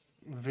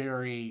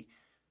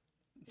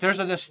there's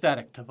an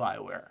aesthetic to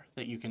BioWare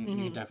that you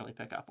can definitely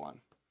pick up on.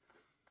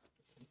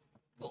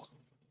 Cool.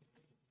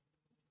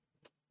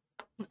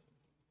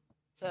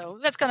 So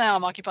that's kind of how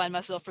I'm occupying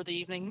myself for the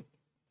evening.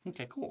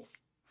 Okay, cool.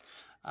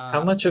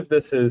 How much of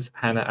this is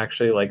Hannah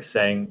actually like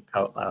saying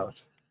out loud?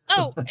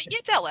 Oh,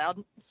 it's out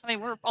loud. I mean,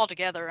 we're all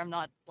together. I'm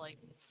not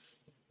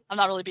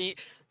really being.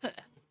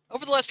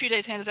 Over the last few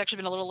days, Hannah's actually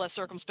been a little less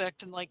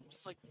circumspect and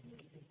just like,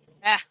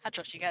 I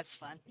trust you guys. It's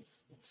fine.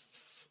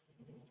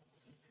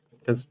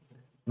 Because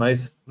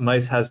Mice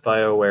has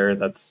BioWare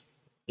that's,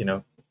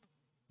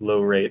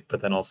 low rate,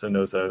 but then also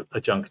knows a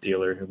junk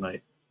dealer who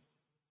might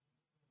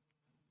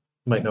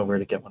know where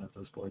to get one of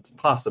those boards.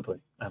 Possibly.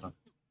 I don't know.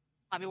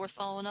 Might be worth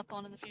following up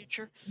on in the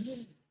future.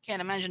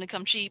 Can't imagine it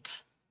come cheap.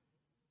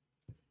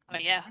 I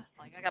mean, yeah,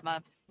 like I got my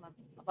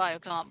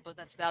biocomp, but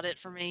that's about it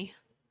for me.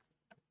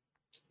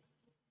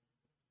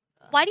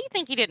 Why do you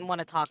think he didn't want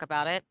to talk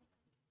about it?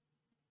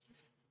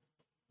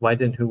 Why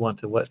didn't who want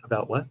to what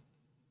about what?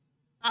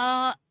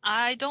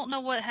 I don't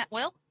know what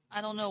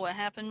I don't know what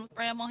happened with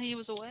Bram while he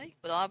was away,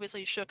 but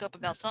obviously he shook up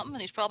about something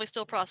and he's probably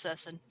still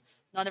processing.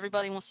 Not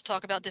everybody wants to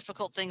talk about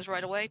difficult things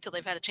right away till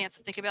they've had a chance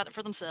to think about it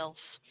for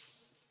themselves.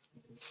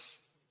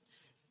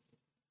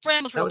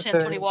 Bram was real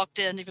tense when he walked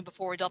in, even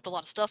before he dumped a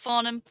lot of stuff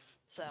on him.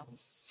 So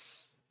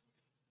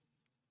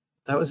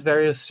that was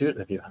very astute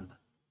of you, Hannah.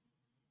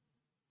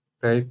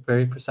 Very,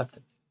 very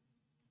perceptive.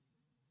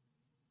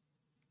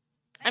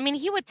 I mean,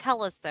 he would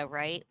tell us though,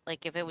 right?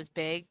 Like if it was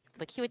big,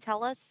 like he would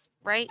tell us,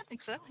 right? I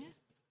think so, yeah.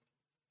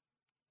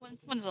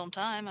 When his own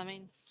time. I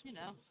mean,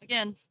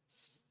 again,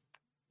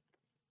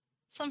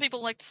 some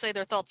people like to say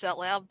their thoughts out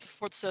loud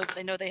so that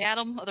they know they had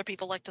them. Other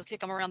people like to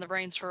kick them around the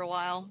brains for a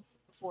while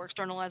before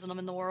externalizing them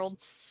in the world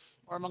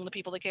or among the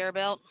people they care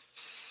about.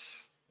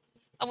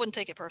 I wouldn't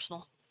take it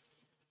personal.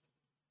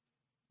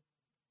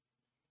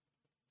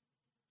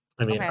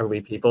 I mean, Are we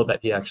people that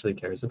he actually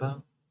cares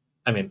about?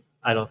 I mean,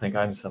 I don't think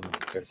I'm someone who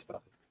cares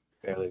about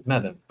it. Barely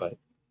met him, but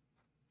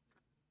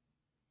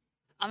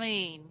I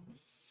mean,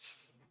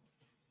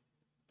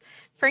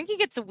 Frankie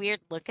gets a weird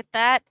look at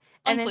that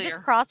and unclear. then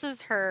just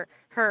crosses her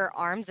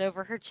arms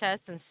over her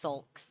chest and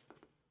sulks.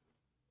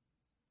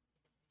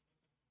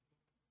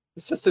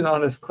 It's just an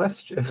honest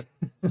question.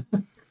 I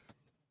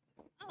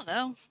don't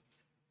know.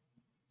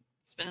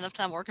 Spend enough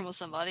time working with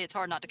somebody, it's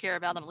hard not to care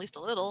about them at least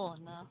a little,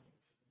 and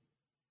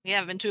we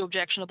haven't been too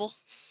objectionable.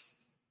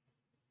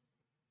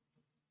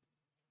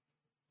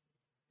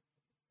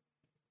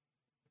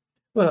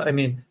 Well, I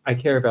mean, I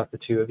care about the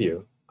two of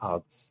you,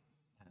 Hobbs.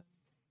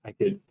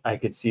 I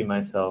could see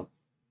myself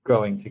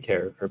growing to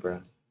care of her,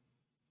 Brown.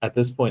 At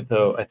this point,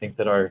 though, I think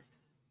that our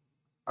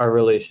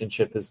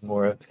relationship is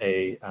more of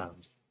a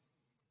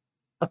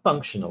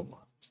functional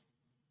one.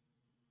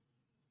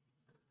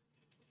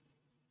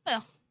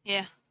 Well,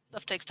 yeah,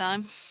 stuff takes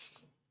time.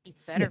 You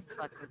better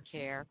fucking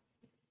care.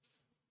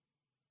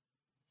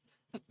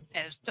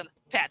 And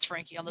pats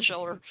Frankie on the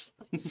shoulder.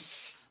 You're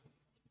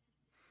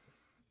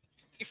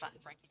fine,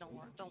 Frankie. Don't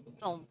worry.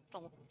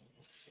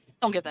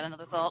 Don't give that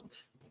another thought.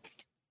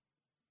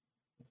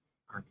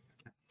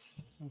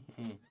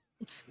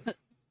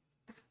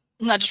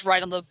 Not just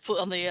right on the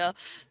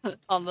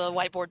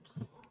whiteboard,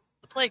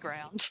 the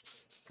playground.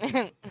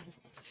 Come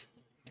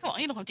on,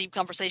 you don't have deep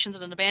conversations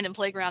at an abandoned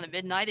playground at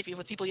midnight if you're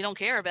with people you don't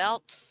care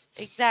about.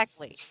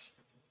 Exactly.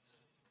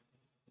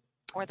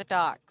 Or the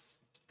docks.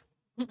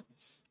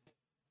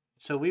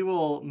 So we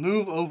will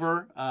move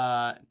over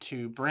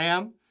to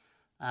Bram.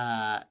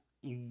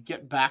 You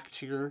get back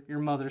to your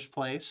mother's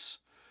place,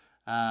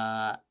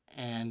 and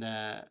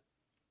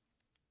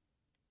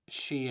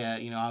she,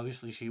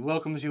 obviously she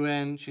welcomes you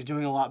in. She's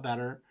doing a lot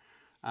better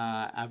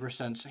ever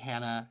since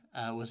Hannah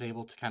was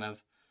able to kind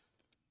of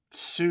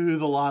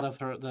soothe a lot of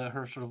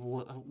her sort of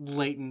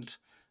latent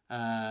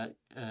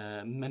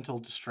mental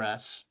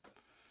distress.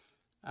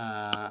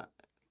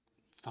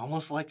 It's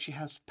almost like she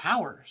has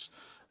powers.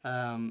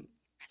 And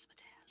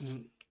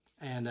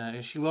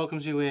she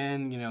welcomes you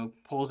in,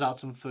 pulls out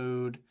some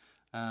food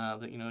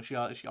that she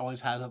always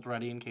has up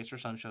ready in case her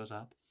son shows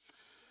up.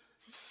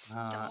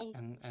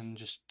 And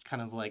just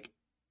kind of like,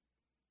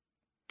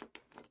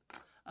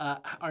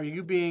 are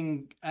you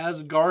being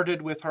as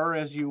guarded with her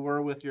as you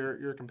were with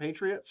your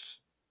compatriots?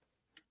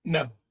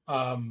 No.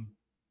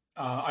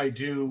 I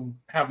do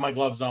have my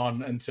gloves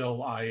on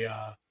until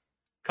I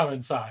come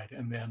inside,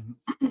 and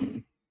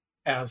then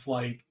as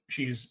like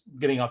she's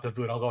getting off the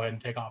food, I'll go ahead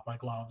and take off my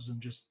gloves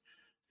and just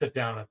sit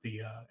down at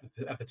the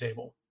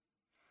table.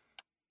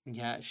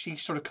 Yeah, she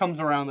sort of comes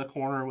around the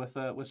corner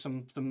with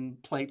some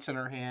plates in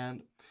her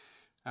hand,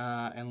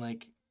 and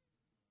like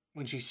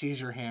when she sees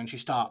your hand, she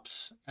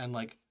stops and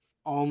like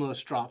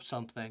almost drops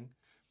something,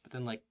 but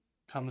then like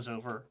comes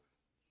over,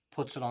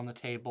 puts it on the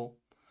table,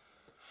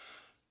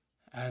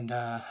 and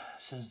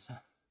says,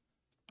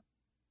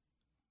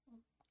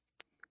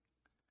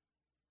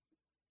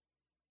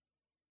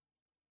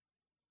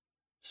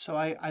 "So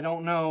I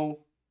don't know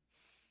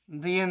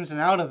the ins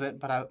and out of it,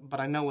 but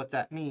I know what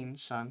that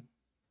means, son.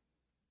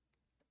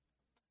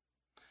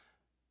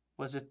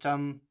 Was it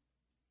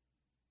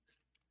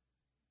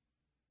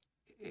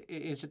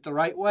is it the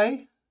right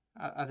way?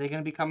 Are they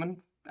going to be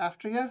coming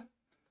after you?"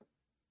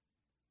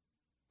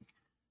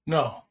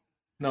 No,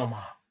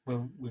 Ma.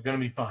 We're going to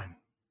be fine.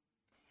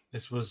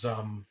 This was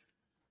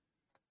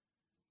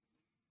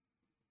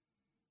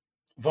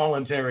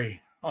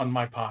voluntary on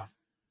my part,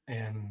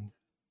 and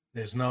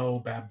there's no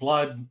bad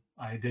blood.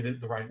 I did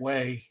it the right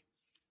way.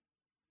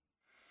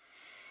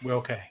 We're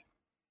okay.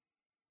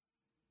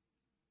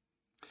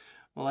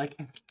 Well, I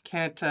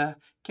can't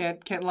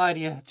lie to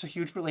you. It's a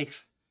huge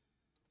relief.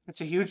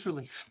 It's a huge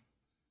relief.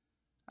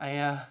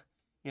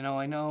 You know,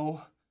 I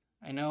know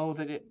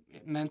that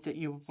it meant that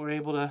you were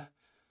able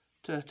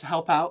to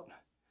help out,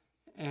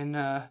 and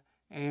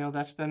you know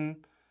that's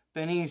been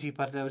easy.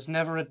 But there was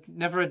never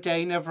a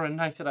day, never a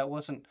night that I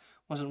wasn't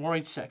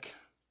worried sick.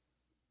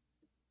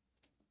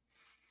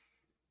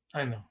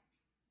 I know,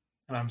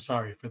 and I'm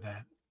sorry for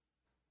that.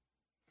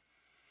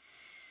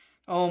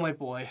 Oh my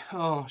boy.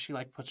 Oh, she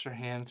like puts her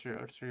hand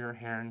through her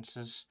hair and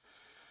says,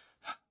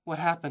 "What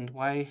happened?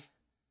 Why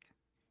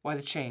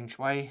the change?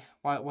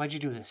 Why'd you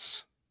do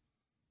this?"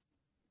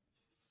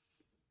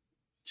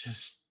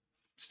 Just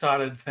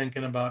started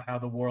thinking about how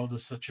the world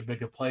is such a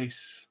bigger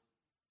place,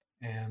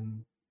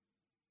 and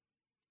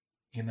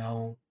you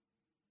know,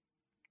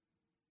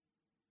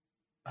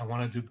 I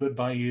want to do good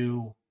by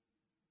you.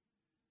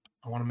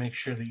 I want to make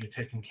sure that you're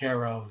taken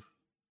care of.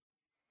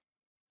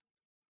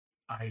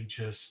 I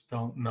just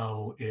don't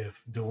know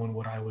if doing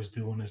what I was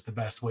doing is the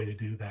best way to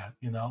do that,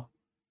 you know?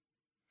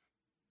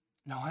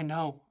 No, I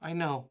know,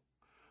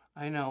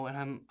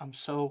 and I'm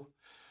so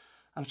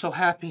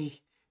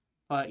happy,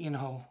 but you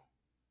know,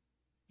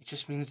 it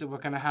just means that we're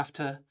gonna have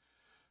to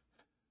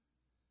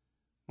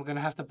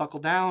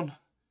buckle down.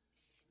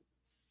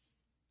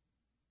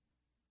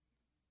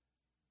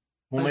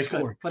 We'll But it's make it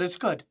good. work. But it's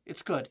good.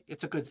 It's good.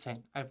 It's a good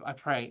thing. I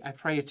pray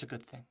it's a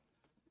good thing.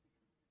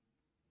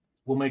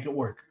 We'll make it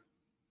work.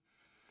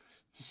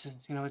 He says,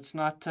 you know, it's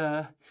not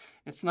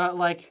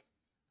like,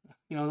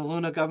 you know, the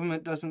Luna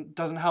government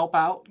doesn't help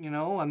out. You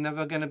know, I'm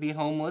never gonna be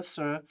homeless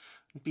or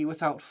be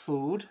without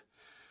food.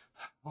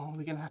 Oh,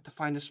 we're gonna have to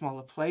find a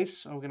smaller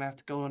place, or we're gonna have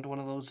to go into one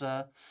of those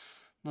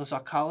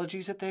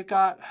oncologies that they've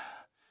got.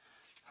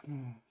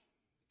 Hmm.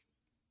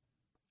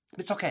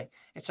 It's okay.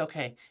 It's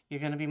okay. You're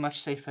gonna be much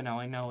safer now.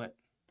 I know it.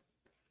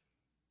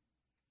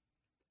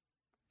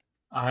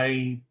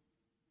 I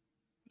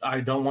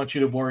I don't want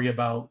you to worry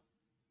about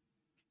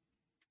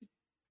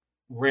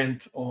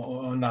rent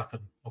or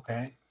nothing,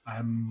 okay?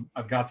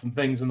 I've got some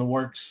things in the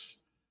works.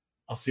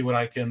 I'll see what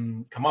I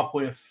can come up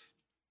with.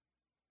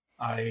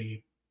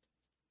 I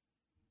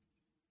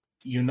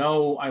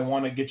I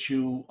want to get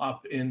you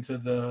up into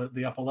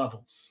the upper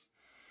levels.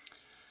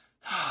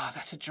 Ah,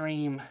 that's a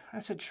dream.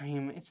 That's a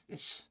dream.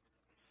 It's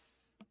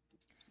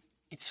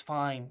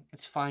fine.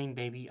 It's fine,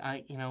 baby.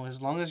 You know,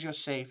 as long as you're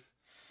safe,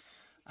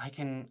 I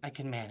can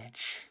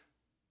manage.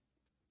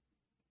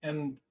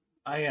 And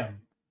I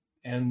am.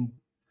 And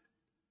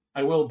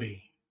I will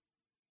be.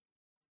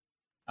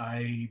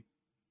 I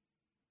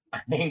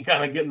I ain't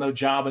gonna get no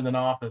job in an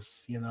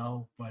office,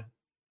 but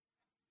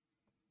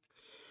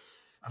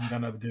I'm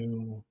gonna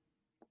do.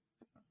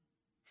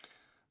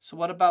 So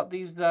what about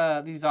these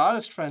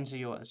artist friends of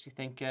yours? You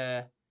think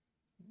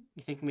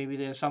maybe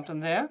there's something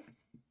there?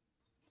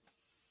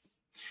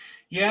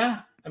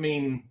 Yeah, I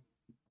mean,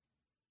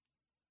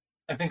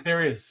 I think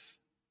there is.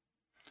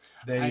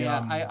 They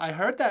I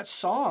heard that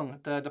song,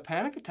 the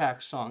Panic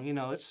Attack song. You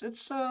know,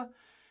 it's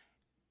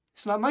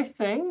not my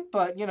thing,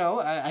 but you know,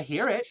 I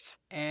hear it,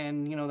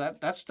 and you know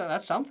that's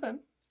something.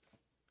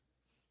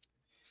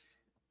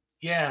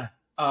 Yeah,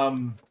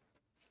 um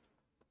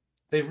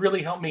they've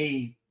really helped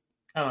me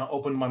kind of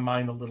open my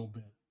mind a little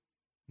bit.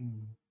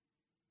 Mm,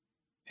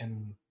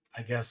 and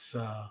I guess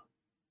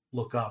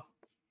look up,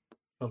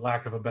 for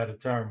lack of a better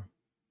term.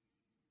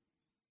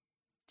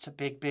 It's a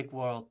big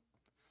world.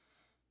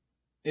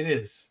 It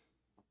is.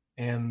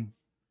 And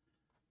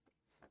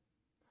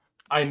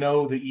I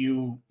know that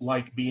you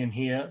like being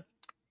here.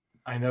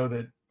 I know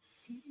that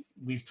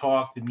we've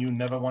talked and you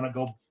never want to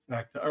go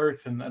back to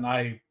Earth, and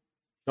I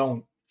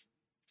don't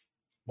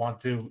want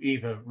to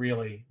either,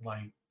 really.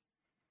 Like,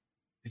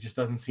 it just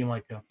doesn't seem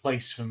like a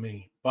place for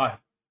me. But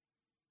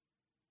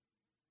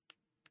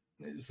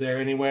is there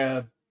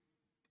anywhere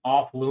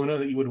off Luna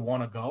that you would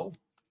want to go?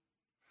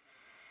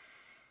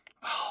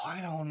 Oh, I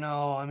don't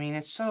know. I mean,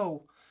 it's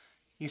so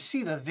you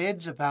see the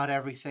vids about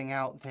everything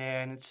out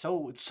there, and it's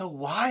so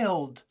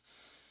wild.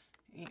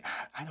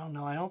 I don't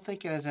know. I don't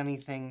think there's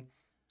anything.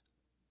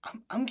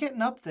 I'm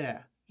getting up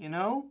there, you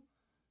know.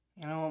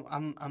 You know,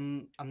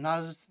 I'm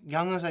not as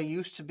young as I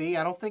used to be.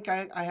 I don't think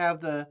I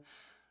have the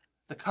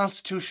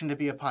constitution to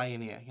be a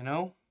pioneer, you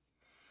know.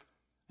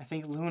 I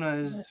think Luna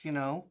is, you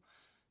know,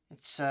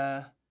 it's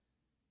uh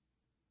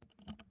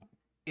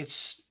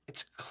it's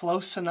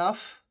close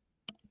enough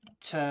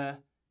to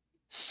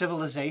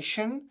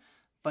civilization,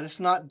 but it's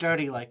not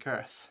dirty like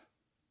Earth.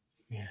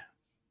 Yeah.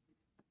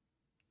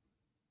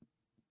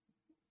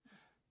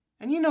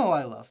 And you know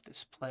I love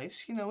this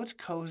place. You know, it's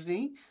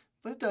cozy,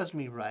 but it does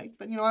me right.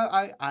 But you know,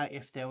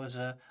 if there was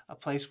a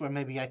place where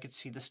maybe I could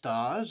see the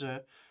stars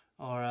or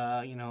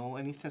you know,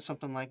 anything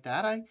something like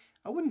that, I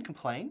wouldn't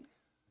complain.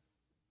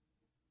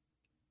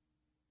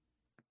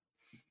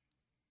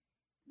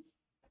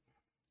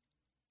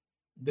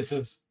 This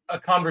is a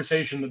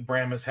conversation that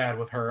Bram has had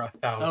with her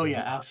 1,000 Oh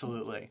yeah, times.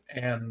 absolutely.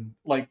 And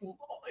like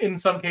in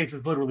some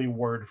cases literally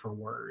word for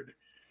word,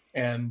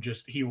 and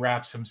just he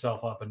wraps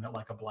himself up in it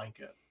like a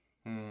blanket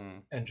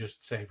and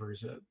just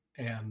savors it,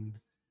 and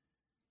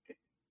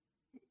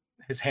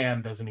his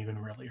hand doesn't even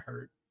really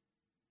hurt.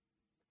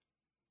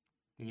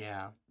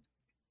 Yeah.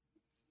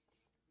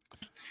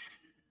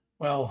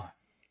 Well,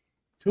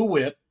 to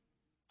wit,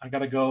 I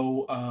gotta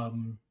go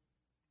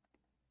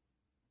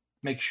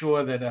make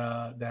sure that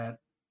that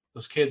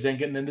those kids ain't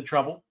getting into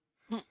trouble.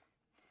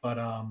 But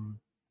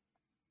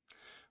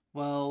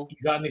Well, you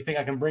got anything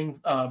I can bring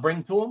to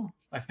them?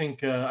 I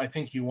think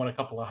you want a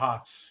couple of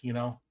hots, you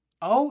know.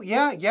 oh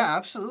yeah,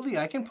 absolutely.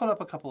 I can put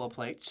up a couple of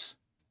plates.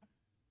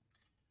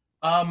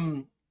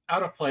 Out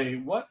of play.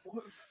 What's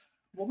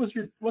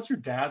your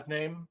dad's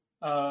name?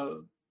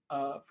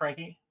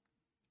 Frankie.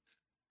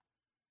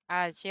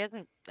 She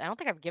hasn't. I don't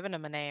think I've given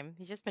him a name.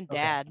 He's just been Okay.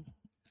 Dad.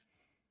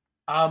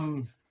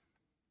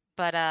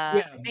 But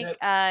Yeah, I think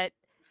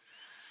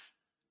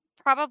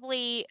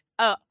probably.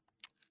 Oh,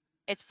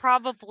 it's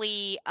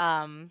probably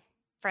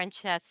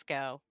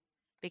Francesco,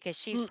 because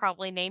she's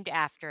probably named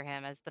after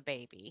him as the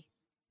baby.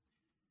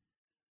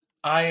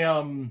 I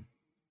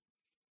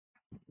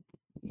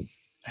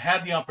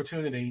had the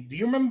opportunity. Do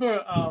you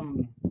remember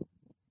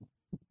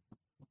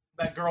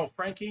that girl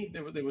Frankie?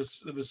 There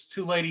was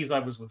two ladies. I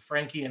was with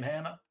Frankie and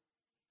Hannah.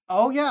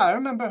 Oh yeah, I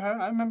remember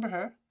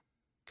her.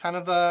 Kind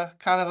of a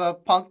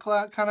punk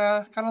kind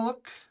of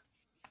look.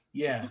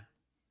 Yeah,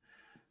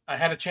 I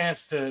had a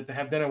chance to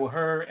have dinner with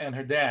her and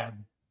her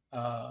dad.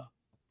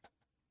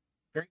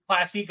 Very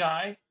classy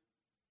guy,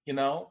 you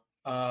know.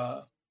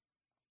 I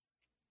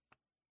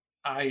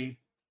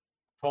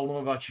told him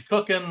about you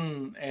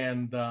cooking,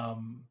 and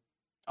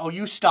oh,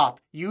 you stop.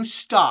 You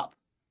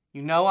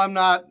know I'm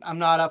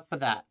not up for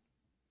that.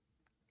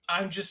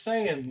 I'm just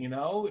saying, you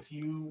know, if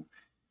you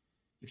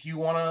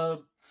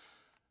want,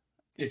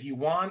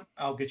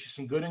 I'll get you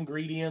some good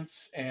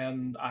ingredients,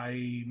 and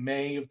I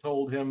may have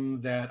told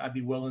him that I'd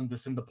be willing to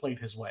send the plate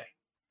his way.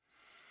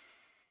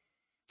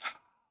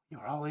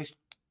 You're always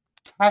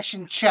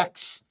cashing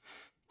checks.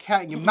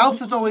 Your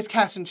mouth is always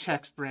cashing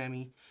checks,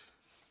 Brammy.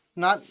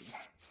 Not.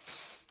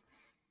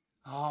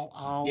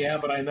 Oh. Yeah,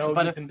 but I know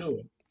you can do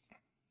it.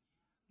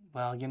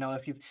 Well, you know,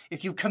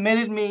 if you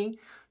committed me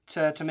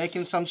to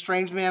making some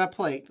strange man a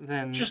plate,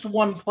 then just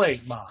one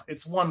plate, Ma.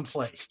 It's one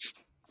plate.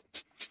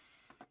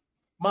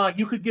 Ma,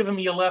 you could give him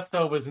your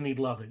leftovers and he'd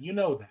love it. You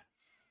know that.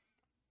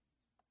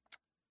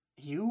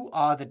 You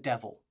are the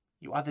devil.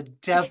 You are the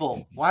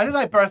devil. Why did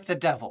I birth the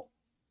devil?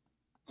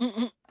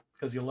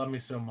 Because you love me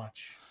so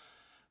much.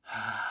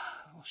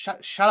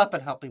 Shut up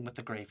and help me with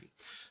the gravy.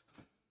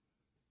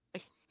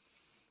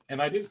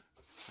 And I do.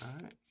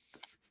 All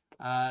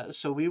right.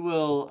 So we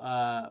will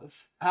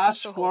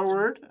fast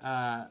forward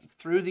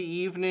through the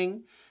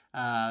evening,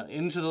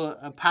 into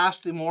the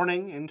past the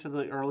morning, into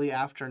the early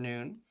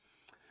afternoon.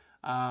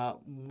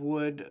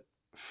 Would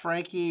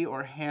Frankie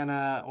or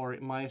Hannah or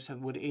Mice,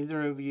 would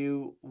either of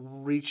you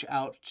reach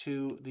out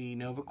to the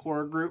Nova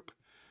Corps group?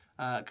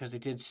 Because they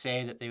did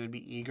say that they would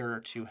be eager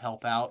to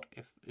help out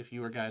if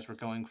you guys were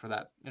going for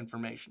that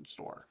information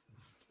store.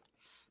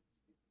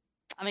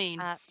 I mean,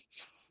 I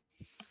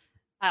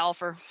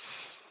offer.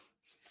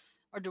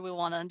 Or do we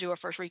want to do our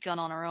first recon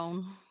on our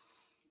own?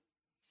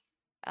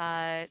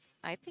 I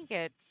think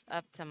it's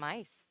up to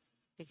Mice,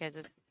 because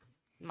it's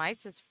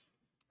Mice's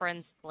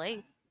friend's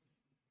place.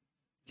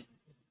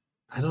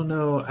 I don't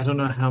know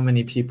how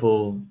many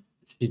people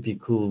she'd be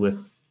cool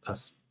with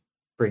us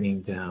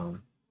bringing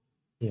down,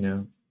 you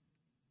know?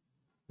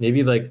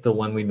 Maybe like the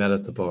one we met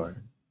at the bar,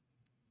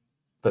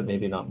 but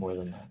maybe not more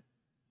than that.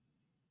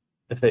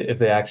 If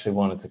they actually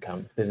wanted to come,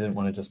 if they didn't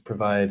want to just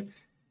provide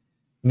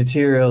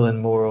material and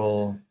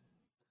moral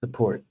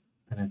support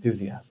and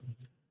enthusiasm.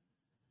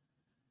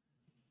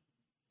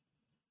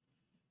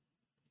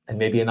 And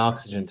maybe an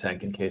oxygen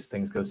tank in case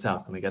things go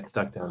south and we get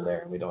stuck down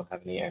there and we don't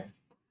have any air.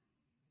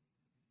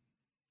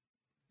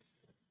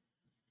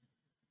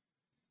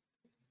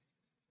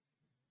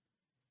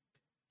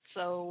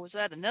 So was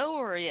that a no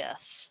or a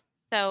yes?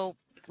 So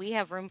we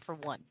have room for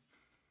one.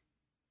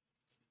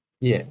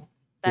 Yeah.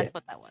 That's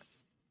what that was.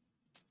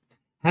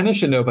 Hannah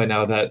should know by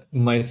now that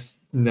Mice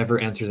never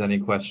answers any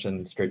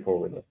question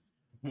straightforwardly.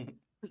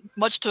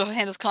 Much to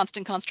Hannah's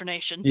constant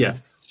consternation.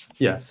 Yes,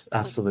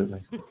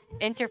 absolutely.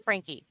 Enter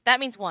Frankie. That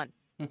means one.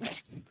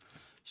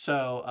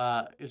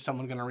 So, is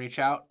someone going to reach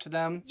out to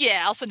them?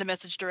 Yeah, I'll send a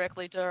message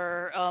directly to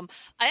her.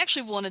 I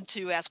actually wanted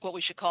to ask what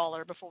we should call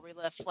her before we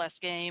left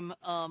last game.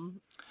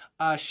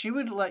 She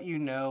would let you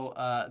know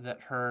that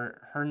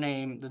her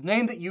name, the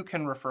name that you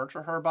can refer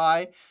to her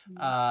by,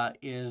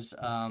 is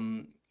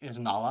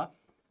Nala.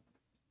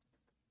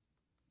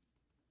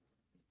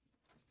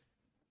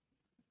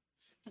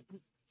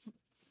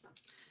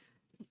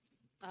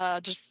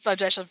 Just 5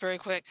 dash up very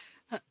quick.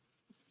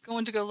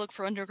 Going to go look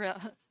for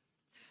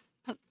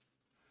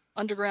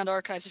underground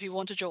archives if you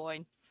want to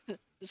join.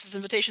 This is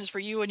invitations for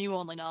you and you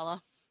only,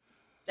 Nala.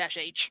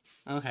 -H.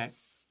 Okay.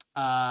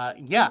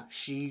 Yeah,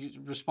 she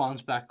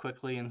responds back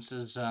quickly and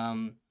says,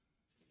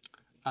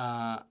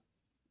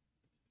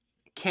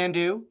 can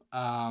do.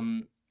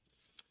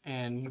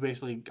 And you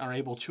basically are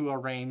able to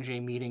arrange a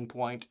meeting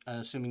point,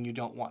 assuming you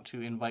don't want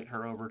to invite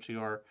her over to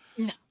your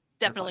No,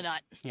 definitely place.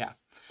 not. Yeah.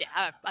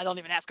 Yeah, I don't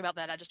even ask about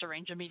that. I just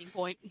arrange a meeting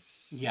point.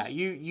 Yeah,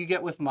 you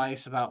get with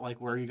Mice about like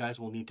where you guys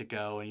will need to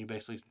go, and you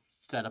basically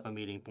set up a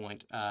meeting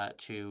point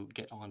to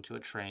get onto a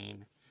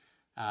train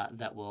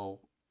that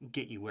will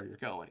get you where you're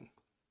going.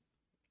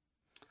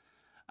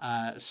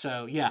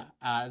 So yeah,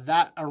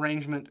 that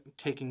arrangement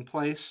taking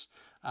place.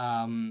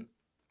 Bram,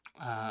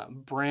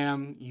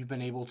 you've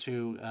been able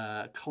to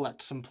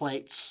collect some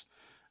plates,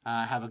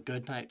 have a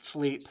good night's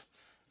sleep,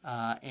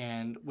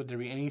 and would there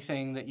be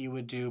anything that you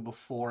would do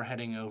before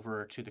heading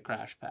over to the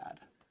crash pad?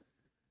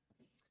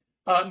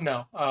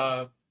 No.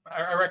 I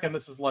reckon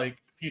this is like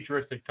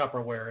futuristic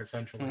Tupperware,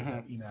 essentially.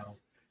 Mhm. That,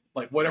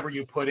 like whatever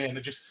you put in,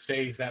 it just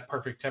stays that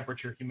perfect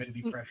temperature,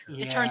 humidity, pressure.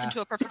 It turns Yeah. into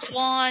a perfect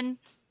swan.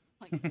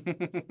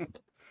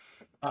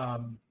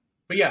 But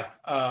yeah,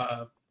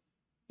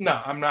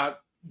 no, I'm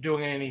not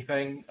doing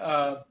anything.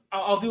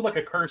 I'll do like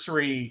a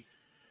cursory,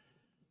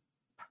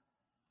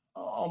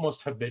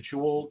 almost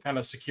habitual kind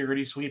of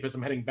security sweep as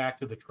I'm heading back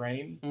to the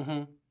train.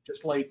 Mhm.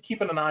 Just like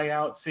keeping an eye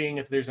out, seeing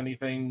if there's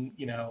anything.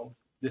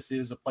 This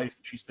is a place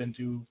that she's been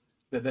to,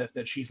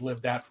 that she's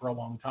lived at for a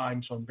long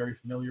time, so I'm very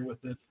familiar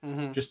with it.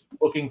 Mhm. Just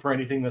looking for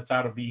anything that's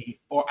out of the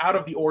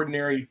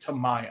ordinary to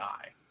my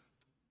eye.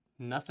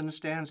 Nothing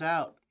stands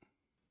out.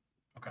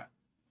 Okay.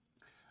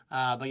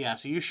 But yeah,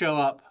 so you show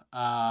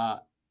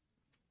up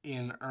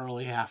in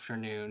early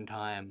afternoon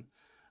time.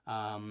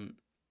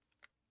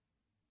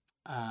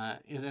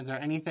 Is there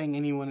anything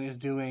anyone is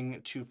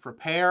doing to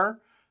prepare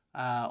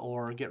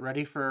or get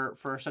ready for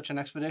such an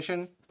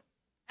expedition?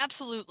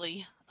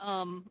 Absolutely.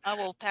 I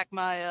will pack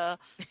my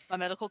my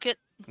medical kit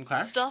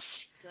Okay.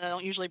 stuff. I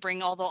don't usually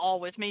bring all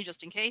with me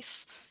just in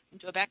case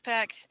into a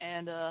backpack.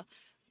 And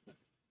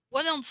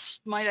what else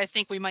might I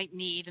think we might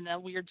need in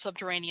that weird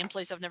subterranean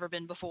place I've never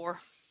been before?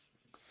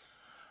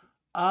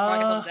 Or I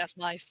guess I'll just ask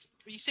Mice.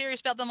 Are you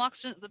serious about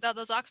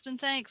those oxygen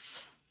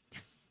tanks?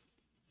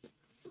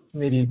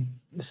 Maybe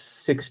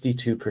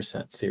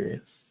 62%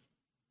 serious.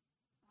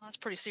 Oh, that's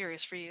pretty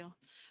serious for you.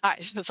 All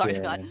right, sorry, Yeah.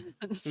 Scott.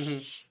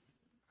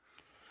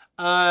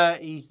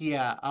 Mhm.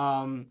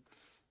 Yeah.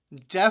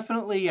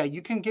 Definitely. Yeah,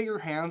 you can get your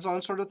hands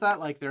on sort of that.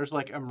 Like, there's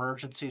like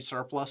emergency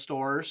surplus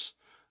stores,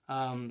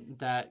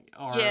 that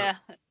are, Yeah,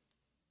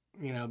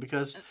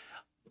 because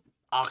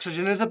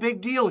oxygen is a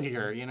big deal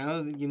here. You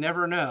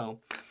never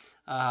know.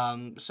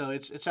 So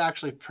it's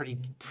actually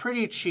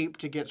pretty cheap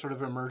to get sort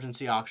of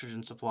emergency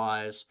oxygen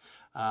supplies.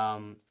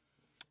 And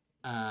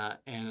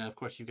of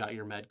course you got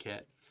your med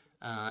kit.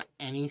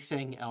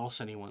 Anything else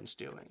anyone's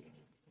doing?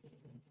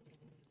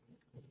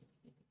 Mm.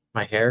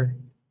 My hair?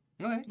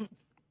 Okay. I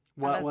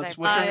was What's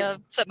gonna say, your I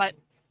set my.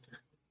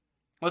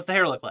 what's the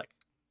hair look like?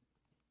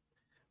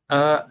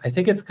 I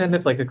think it's kind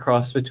of like a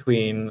cross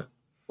between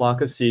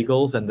Flock of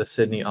Seagulls and the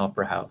Sydney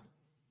Opera House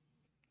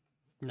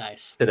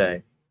Nice.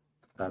 today.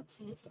 That's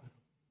the style.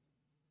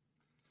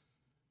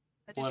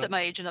 I do What- set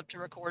my agent up to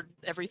record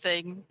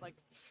everything. Like,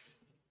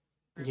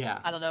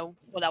 Yeah. I don't know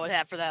what I would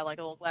have for that, like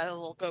a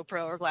little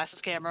GoPro or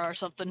glasses camera or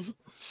something.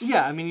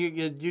 Yeah, I mean,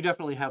 you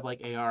definitely have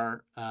like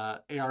AR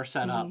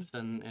setups,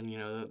 and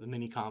the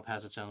mini comp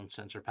has its own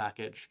sensor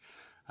package.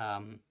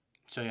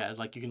 So yeah,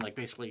 like you can like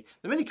basically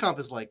the mini comp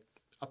is like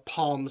a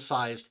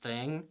palm-sized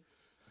thing.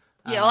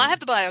 Yeah, well, I have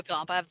the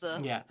BioComp. I have the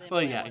Yeah. the Well,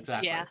 implant yeah, one.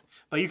 exactly. Yeah,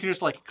 But you can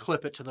just like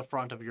clip it to the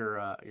front of your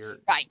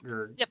right.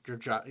 Yep.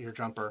 your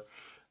jumper,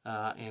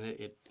 and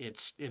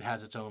it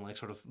has its own like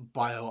sort of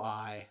bio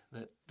eye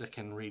that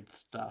can read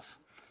stuff.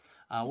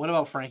 What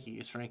about Frankie?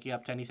 Is Frankie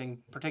up to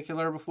anything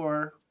particular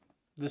before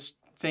this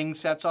thing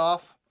sets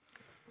off?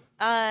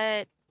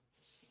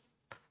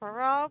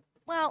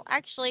 Well,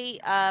 actually,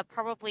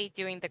 probably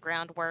doing the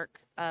groundwork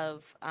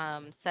of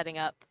setting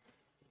up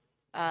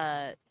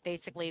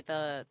basically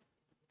the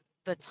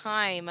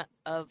time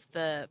of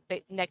the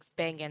next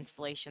Bang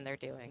installation they're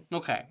doing.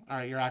 Okay, all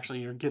right.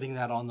 You're getting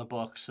that on the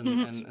books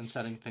and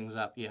setting things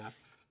up. Yeah.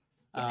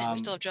 Yeah, we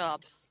still have a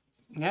job.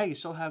 Yeah, you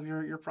still have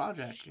your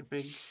project, your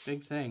big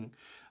thing.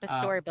 The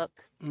storybook.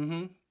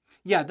 Mm-hmm.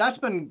 Yeah, that's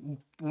been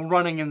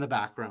running in the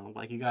background.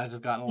 Like you guys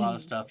have gotten a lot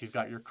of stuff. You've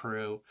got your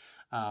crew,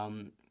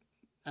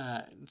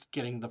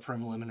 getting the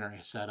preliminary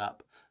set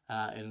up,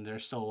 and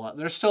there's still a lot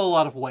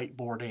of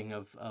whiteboarding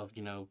of Oh,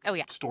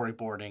 yeah.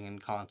 storyboarding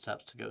and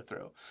concepts to go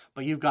through.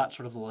 But you've got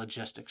sort of the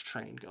logistics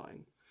train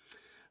going.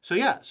 So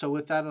yeah, so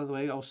with that out of the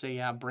way, I'll say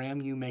yeah,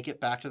 Bram, you make it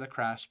back to the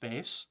crash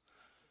space,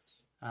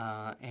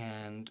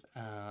 and.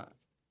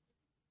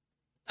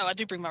 Oh, I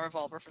do bring my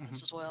revolver for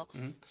this as well.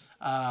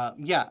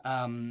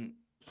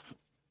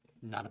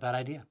 Not a bad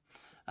idea.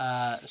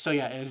 So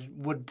yeah,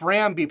 would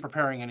Bram be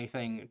preparing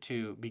anything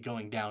to be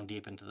going down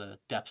deep into the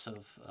depths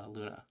of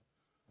Luna?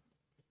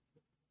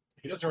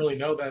 He doesn't really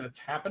know that it's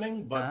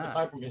happening, but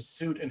aside from his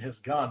suit and his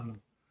gun,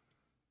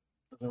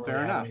 doesn't really Fair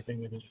have enough.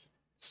 anything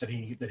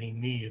that he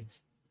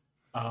needs.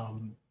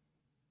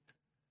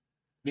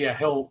 Yeah,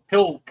 he'll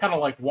kind of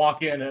like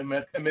walk in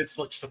amidst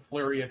like just a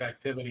flurry of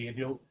activity, and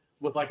he'll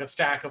with like a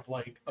stack of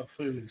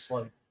foods,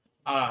 like,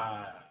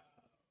 uh,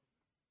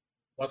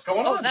 what's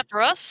going Oh, on? is that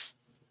for us?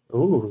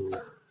 Ooh,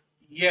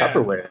 Yeah.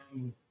 Tupperware.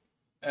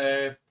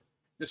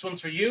 This one's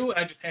for you. And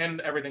I just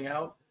hand everything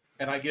out,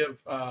 and I give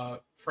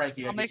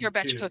Frankie. I'll make her a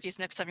batch of cookies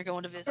next time you're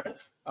going to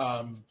visit.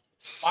 Bottom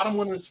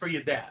one is for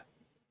your dad.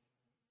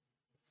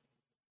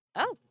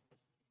 Oh,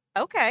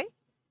 okay.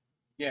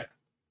 Yeah.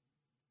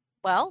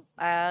 Well,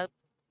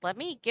 let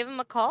me give him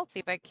a call, see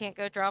if I can't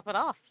go drop it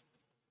off.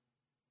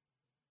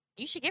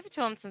 You should give it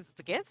to him since it's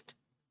a gift.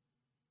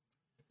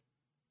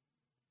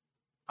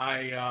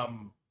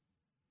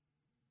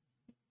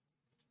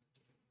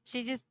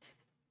 She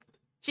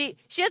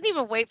doesn't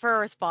even wait for a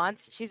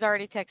response. She's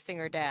already texting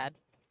her dad.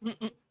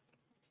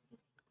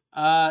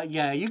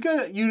 Yeah, you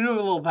do a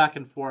little back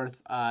and forth.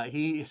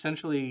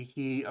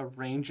 He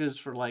arranges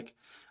for like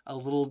a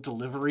little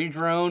delivery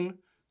drone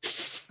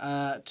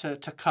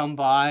to come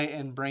by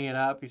and bring it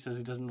up. He says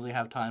he doesn't really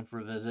have time for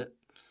a visit.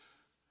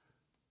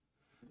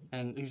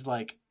 And he's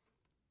like,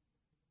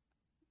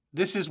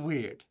 "This is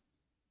weird."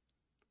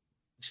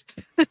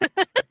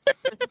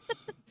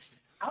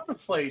 Out of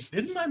place.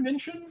 Didn't I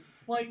mention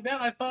like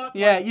that? I thought.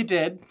 Yeah, you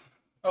did.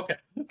 Okay.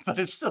 But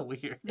it's still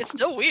weird. It's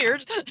still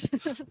weird.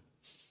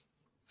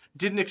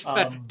 Didn't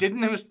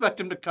expect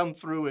him to come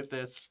through with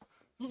this.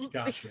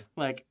 Gotcha.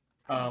 Like,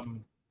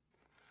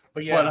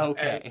 but yeah. But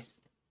okay.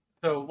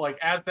 So like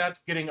as that's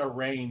getting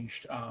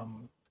arranged,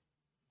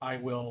 I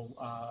will.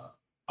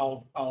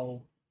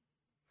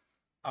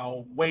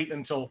 I'll wait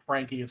until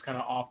Frankie is kind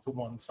of off to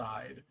one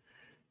side,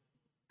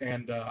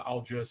 and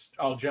I'll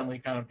gently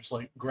kind of just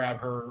like grab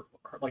her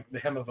like the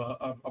hem of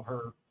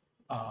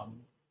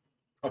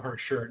her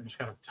shirt and just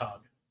kind of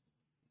tug.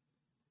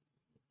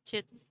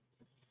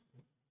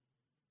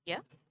 Yeah.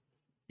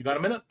 You got a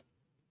minute?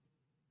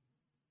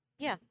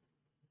 Yeah.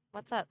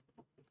 What's up?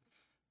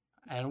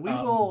 and we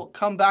will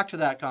come back to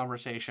that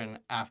conversation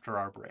after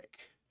our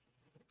break.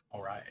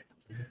 All right.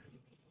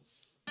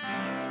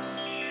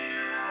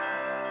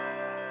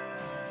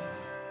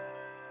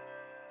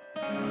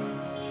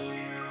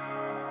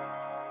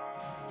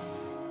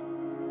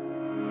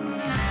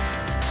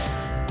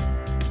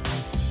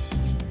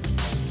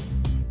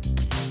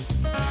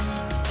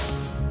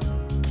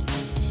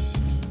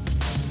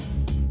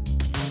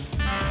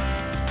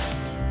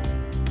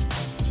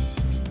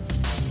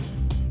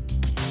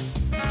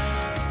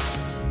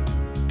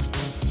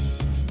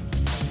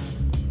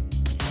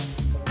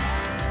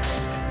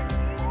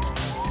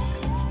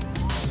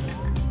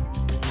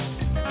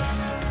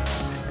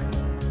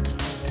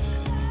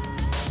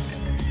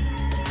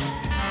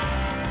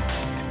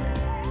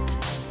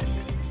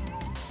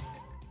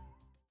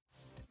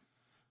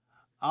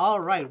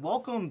 All right,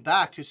 welcome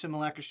back to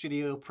Simulacra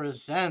Studio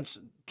presents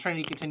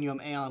Trinity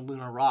Continuum Aeon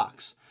Lunar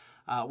Rocks.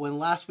 When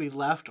last we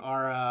left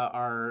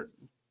our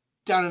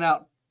down and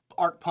out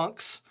art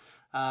punks,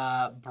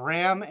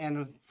 Bram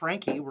and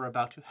Frankie were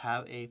about to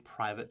have a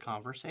private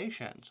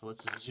conversation. So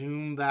let's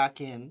zoom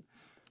back in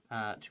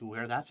to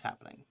where that's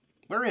happening.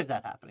 Where is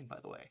that happening, by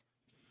the way?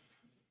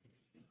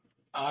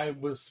 I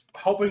was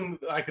hoping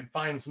I could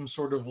find some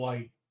sort of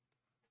like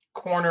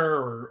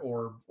corner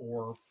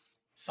or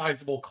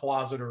sizable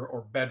closet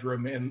or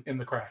bedroom in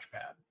the crash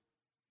pad.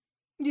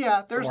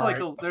 Yeah, there's where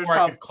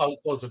I could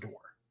close a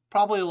door.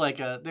 Probably like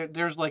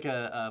there's like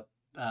a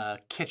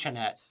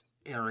kitchenette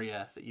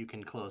area that you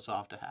can close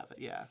off to have it.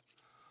 Yeah.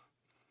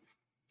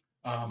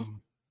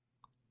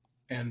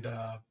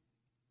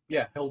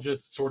 Yeah, he'll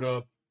just sort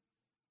of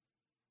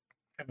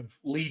kind of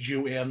lead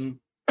you in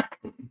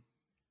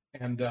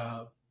and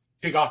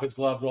take off his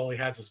glove while he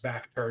has his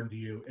back turned to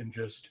you and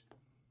just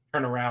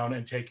turn around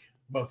and take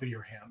both of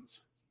your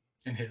hands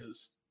in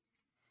his.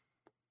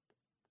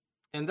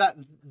 And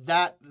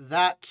that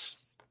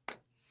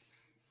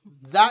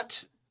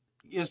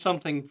is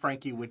something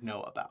Frankie would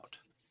know about.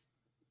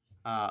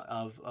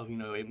 Of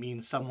it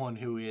means someone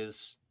who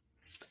is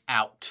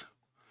out.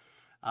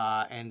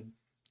 And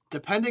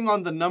depending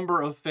on the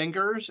number of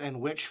fingers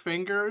and which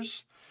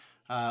fingers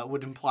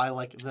would imply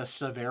like the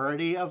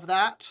severity of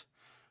that.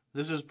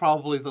 This is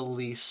probably the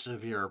least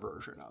severe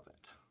version of it.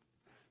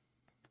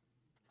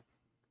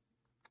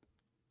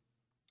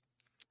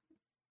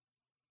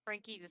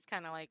 Frankie just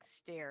kind of like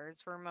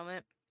stares for a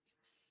moment.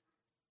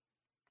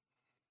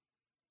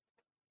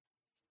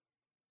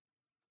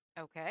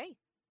 Okay.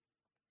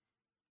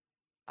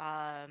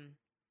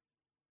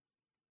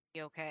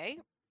 You okay?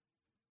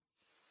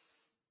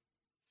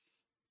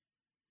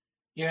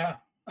 Yeah,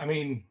 I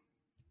mean,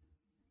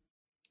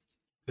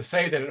 to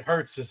say that it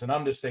hurts is an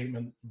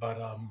understatement,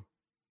 but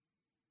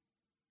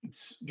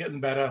it's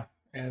getting better,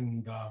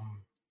 and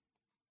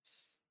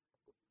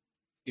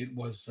it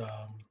was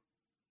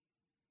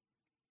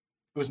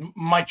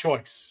my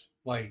choice.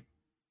 Like,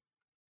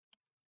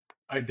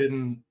 I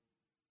didn't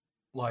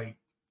like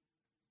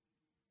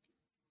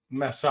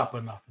mess up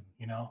or nothing,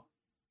 you know.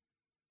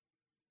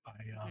 I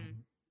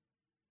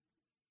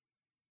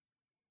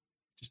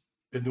just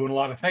been doing a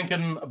lot of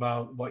thinking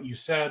about what you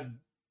said,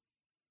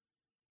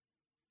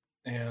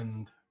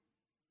 and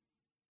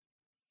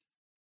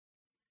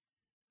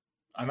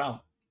I'm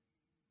out.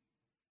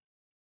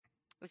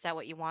 Is that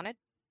what you wanted?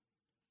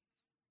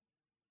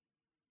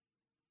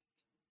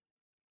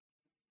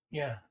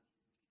 Yeah.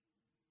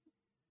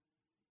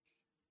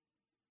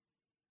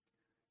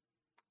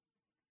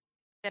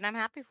 Then I'm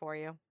happy for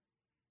you.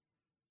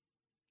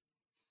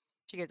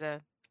 She gives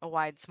a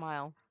wide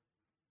smile.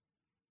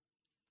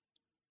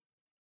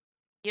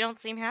 You don't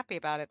seem happy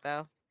about it,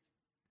 though.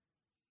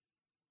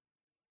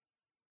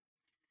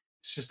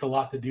 It's just a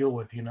lot to deal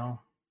with, you know.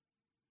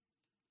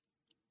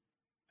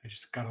 I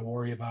just got to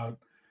worry about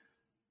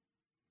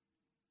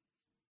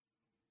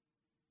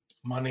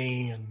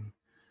money and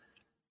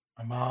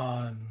my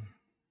mom.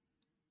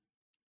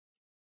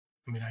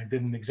 I mean, I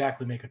didn't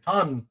exactly make a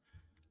ton,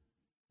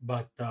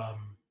 but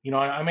you know,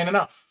 I made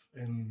enough,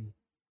 and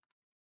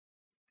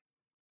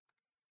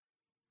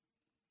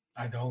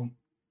I don't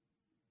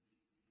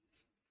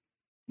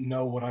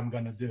know what I'm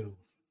gonna do.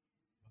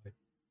 But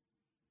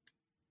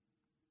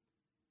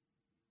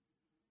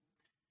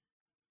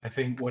I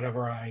think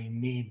whatever I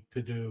need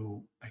to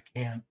do, I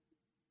can't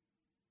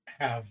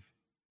have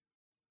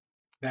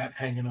that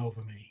hanging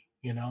over me,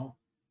 you know?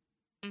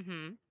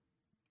 Mm-hmm.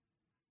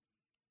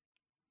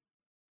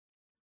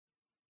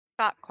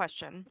 Thought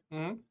question.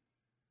 Mhm.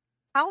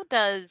 How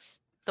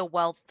does the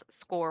wealth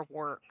score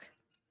work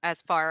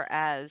as far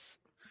as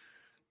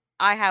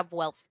I have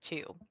wealth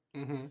 2?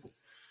 Mhm.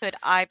 Could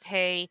I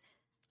pay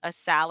a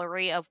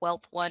salary of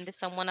wealth 1 to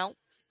someone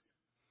else?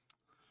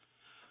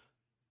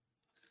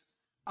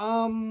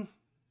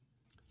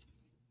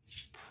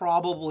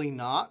 Probably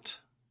not.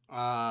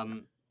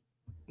 That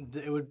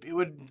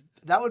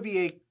would be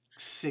a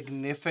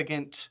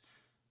significant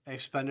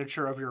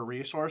expenditure of your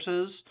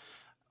resources.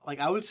 Like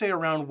I would say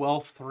around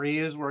wealth 3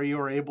 is where you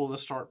are able to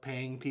start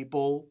paying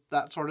people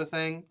that sort of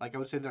thing. Like I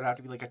would say there'd have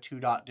to be like a 2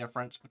 dot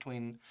difference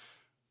between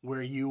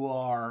where you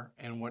are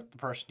and what the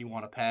person you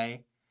want to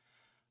pay.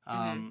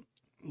 Mhm.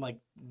 Like,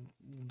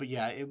 but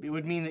yeah, it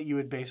would mean that you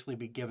would basically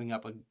be giving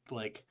up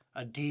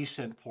a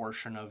decent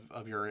portion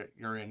of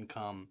your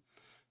income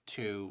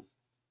to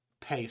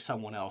pay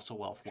someone else a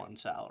wealth 1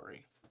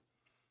 salary.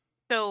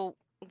 So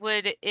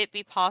would it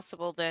be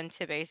possible then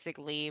to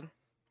basically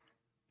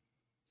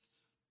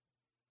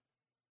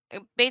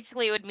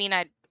it would mean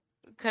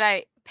could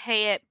I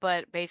pay it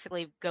but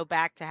basically go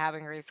back to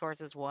having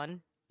resources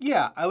 1?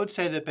 Yeah, I would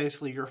say that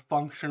basically your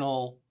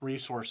functional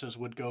resources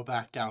would go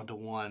back down to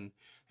 1,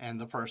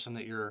 and the person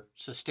that you're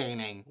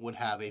sustaining would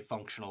have a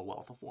functional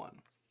wealth of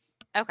 1.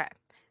 Okay.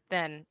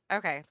 Then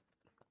okay.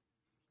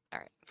 All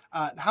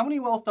right. How many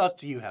wealth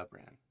dots do you have,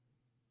 Bran?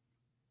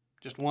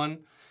 Just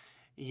 1?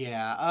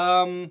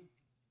 Yeah.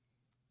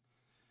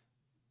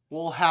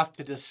 We'll have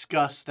to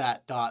discuss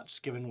that dots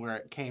given where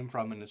it came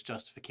from and its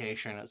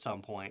justification at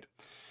some point.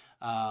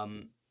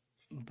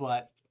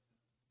 But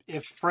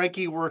if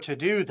Frankie were to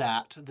do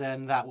that,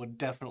 then that would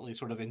definitely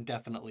sort of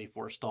indefinitely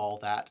forestall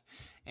that,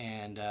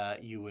 and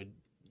you would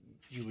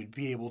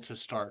be able to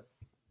start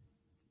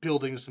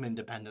building some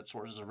independent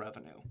sources of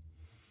revenue.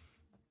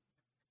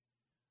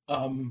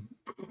 Um,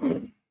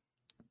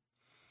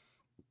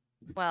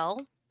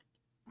 Well,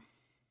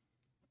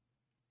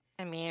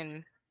 I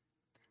mean,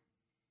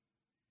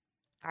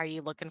 are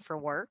you looking for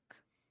work?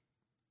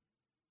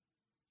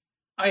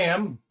 I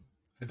am.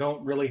 I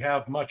don't really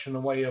have much in the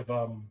way of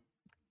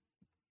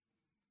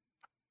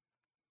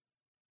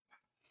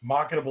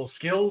marketable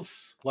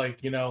skills.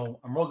 Like, you know,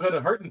 I'm real good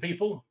at hurting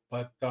people,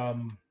 but I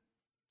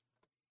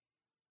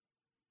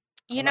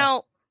You don't know.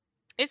 know,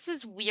 it's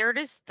this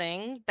weirdest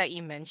thing that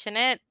you mention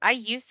it. I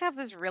used to have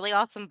this really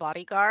awesome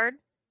bodyguard,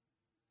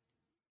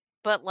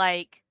 but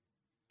like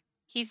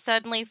he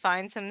suddenly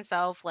finds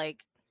himself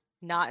like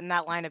not in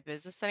that line of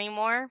business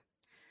anymore.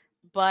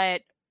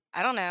 But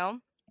I don't know.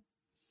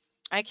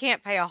 I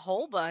can't pay a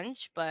whole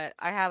bunch, but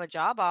I have a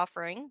job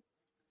offering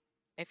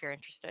if you're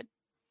interested.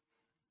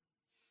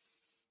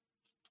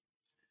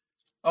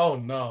 Oh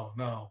no,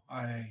 no.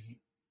 I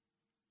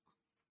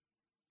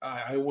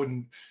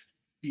wouldn't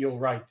feel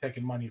right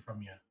taking money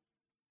from you.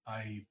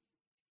 I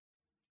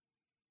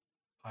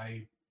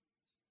I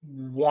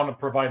want to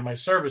provide my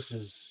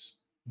services,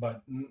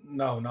 but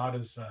no, not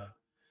as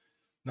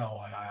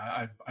no.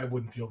 I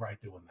wouldn't feel right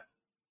doing that.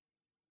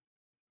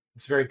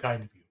 It's very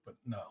kind of you, but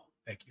no,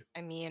 thank you.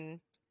 I mean,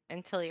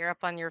 until you're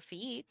up on your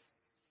feet.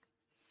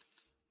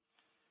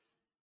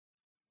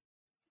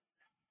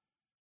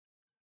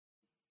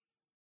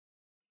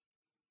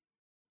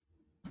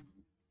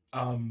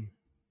 Um,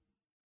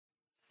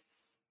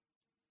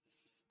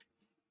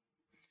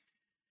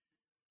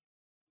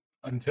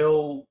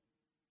 until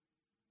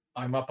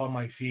I'm up on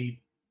my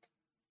feet,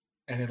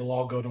 and it'll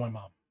all go to my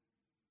mom.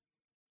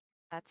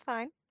 That's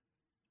fine.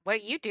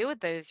 What you do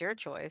with it is your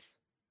choice.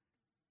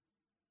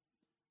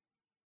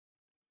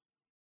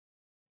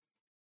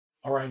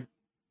 All right,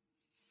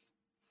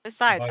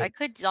 Besides, I but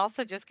could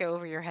also just go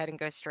over your head and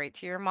go straight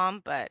to your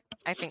mom, but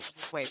I think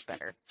this is way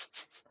better.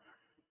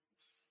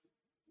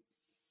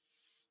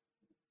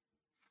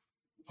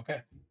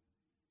 okay.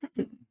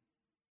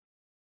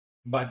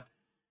 But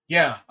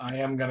yeah, I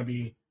am gonna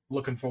be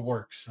looking for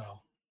work, so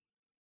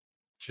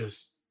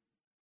just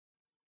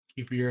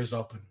keep your ears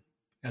open.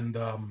 And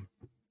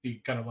he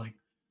kind of like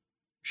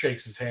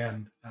shakes his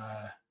hand.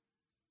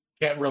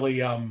 Can't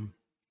really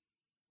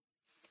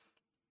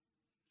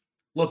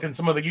look in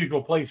some of the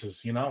usual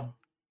places, you know.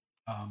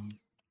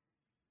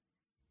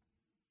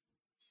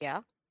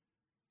 Yeah.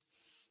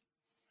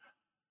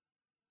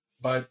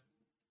 But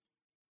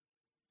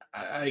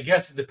I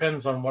guess it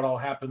depends on what all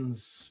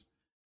happens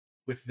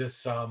with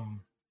this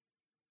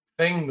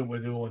thing that we're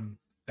doing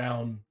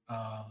down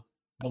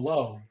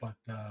below. But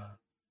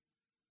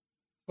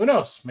who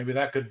knows? Maybe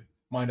that could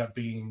wind up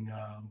being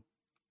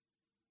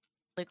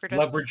Lucrative.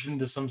 leveraged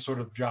into some sort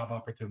of job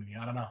opportunity.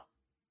 I don't know.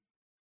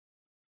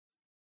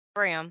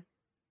 Bram,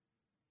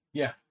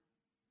 Yeah.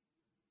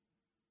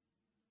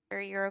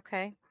 sure you're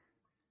okay?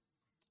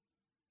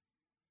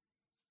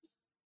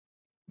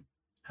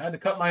 I had to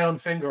cut my own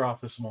finger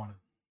off this morning,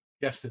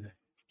 yesterday,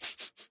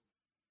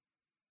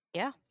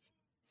 Yeah.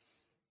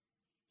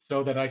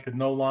 so that I could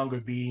no longer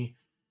be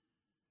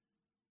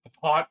a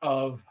part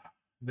of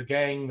the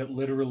gang that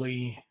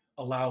literally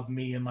allowed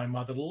me and my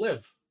mother to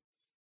live.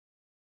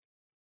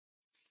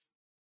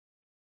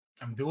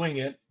 I'm doing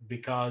it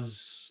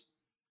because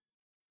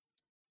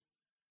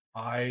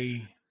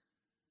I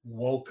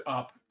woke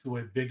up to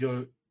a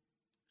bigger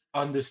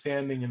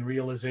understanding and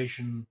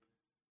realization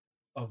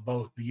of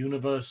both the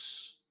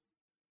universe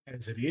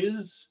as it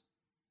is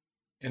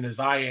and as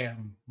I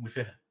am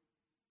within it,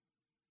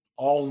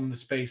 all in the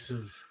space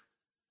of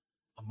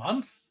a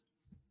month.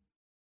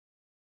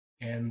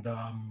 And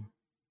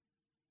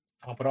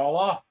top it all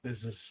off,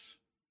 there's this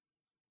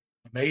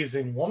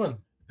amazing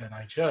woman that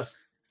I just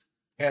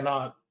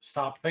cannot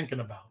stop thinking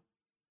about.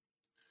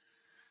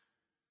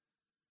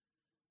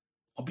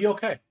 I'll be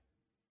okay.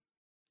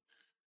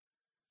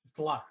 It's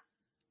a lot.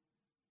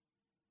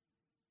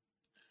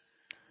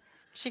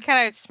 She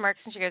kind of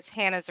smirks and she goes,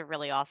 Hannah's a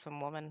really awesome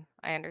woman.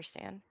 I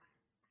understand.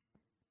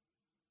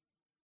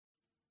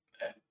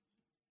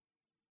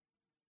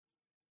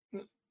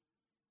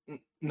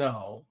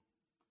 No,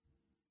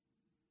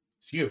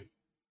 it's you.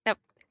 Nope.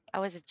 That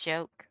was a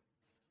joke.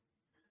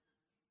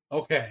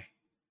 Okay,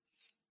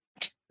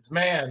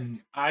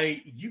 man,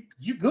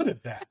 you good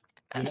at that,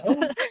 you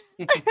know?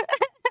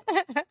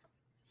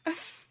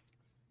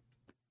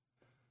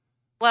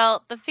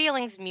 Well, the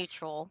feeling's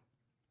mutual.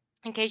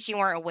 In case you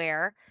weren't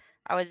aware,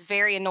 I was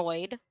very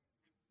annoyed,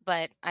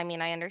 but I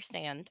mean, I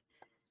understand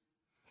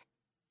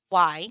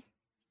why.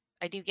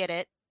 I do get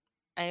it.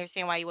 I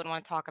understand why you wouldn't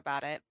want to talk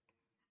about it.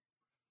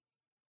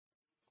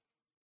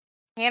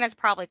 Hannah's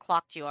probably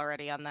clocked you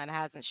already on that,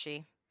 hasn't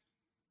she?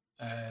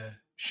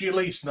 She at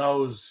least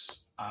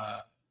knows.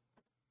 I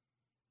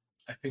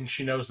think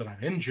she knows that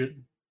I'm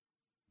injured,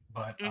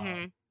 but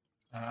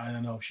I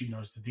don't know if she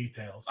knows the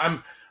details.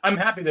 I'm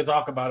happy to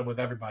talk about it with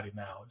everybody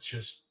now. It's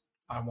just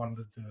I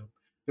wanted to.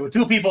 There were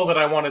two people that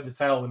I wanted to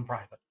tell in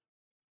private.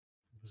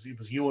 It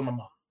was you and my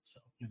mom. So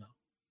you know.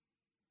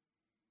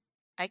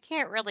 I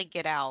can't really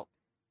get out.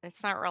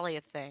 It's not really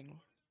a thing. Is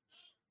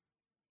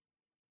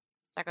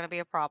that going to be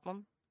a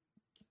problem?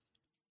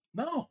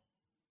 No,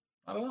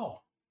 not at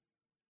all.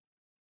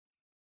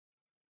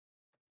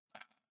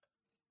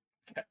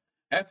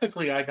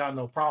 Ethically, I got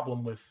no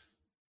problem with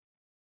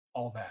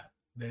all that.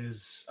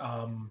 There's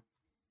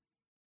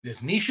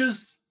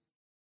niches,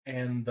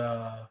 and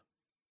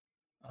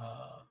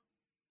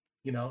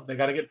you know they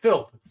got to get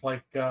filled. It's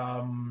like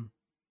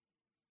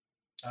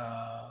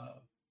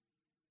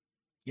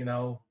you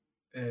know,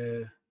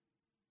 it's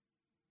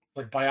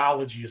like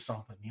biology or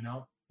something. You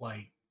know,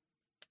 like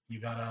you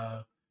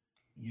gotta,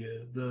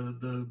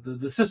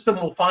 the system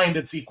will find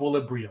its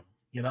equilibrium.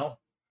 You know,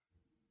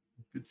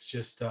 it's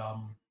just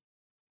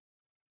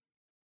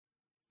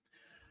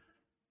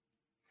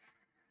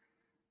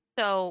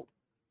So,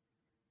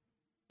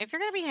 if you're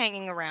going to be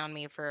hanging around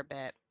me for a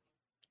bit,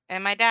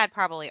 and my dad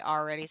probably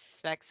already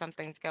suspects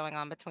something's going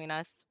on between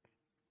us,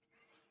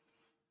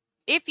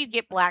 if you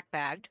get black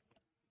bagged,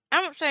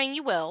 I'm not saying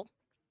you will,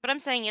 but I'm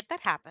saying if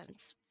that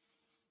happens,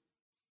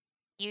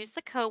 use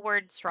the code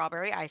word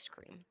strawberry ice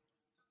cream.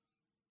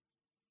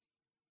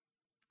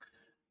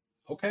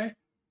 okay.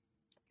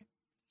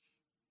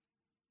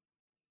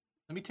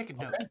 Let me take a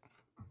note.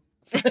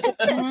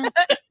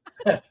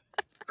 Okay.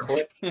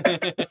 Click.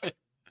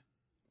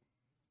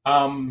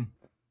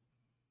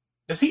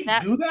 Does he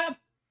do that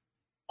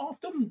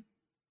often?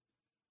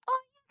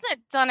 Oh, he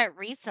hasn't done it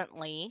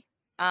recently.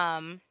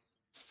 You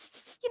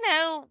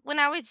know, when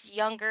I was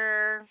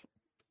younger,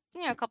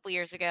 you know, a couple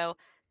years ago,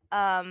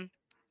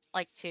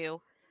 like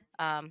 2,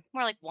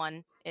 more like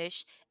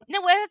 1-ish. No,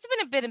 it's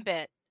been a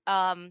bit.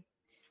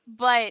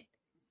 But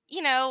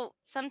you know,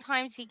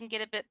 sometimes he can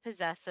get a bit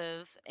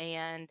possessive,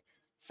 and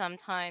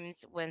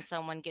sometimes when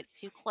someone gets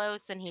too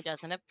close and he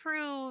doesn't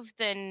approve,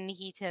 then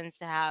he tends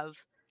to have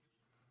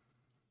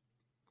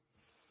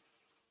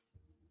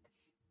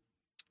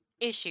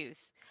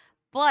issues.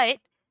 But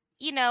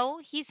you know,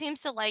 he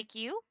seems to like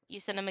you. You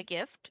sent him a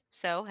gift,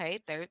 so hey,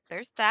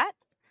 there's that.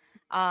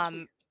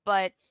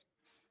 But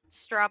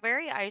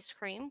strawberry ice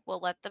cream will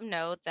let them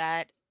know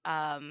that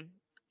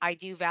I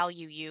do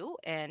value you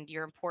and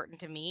you're important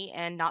to me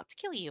and not to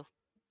kill you.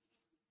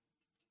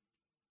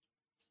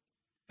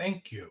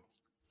 Thank you.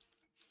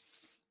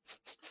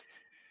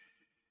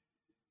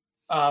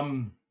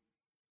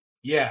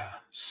 Yeah.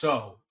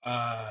 So,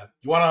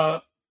 you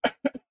want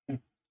to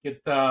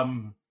get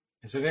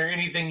is there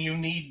anything you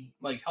need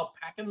like help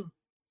packing?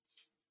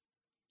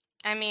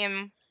 I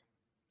mean,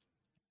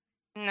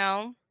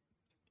 no.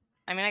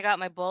 I mean, I got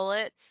my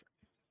bullets.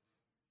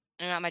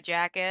 I got my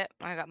jacket.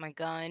 I got my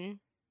gun.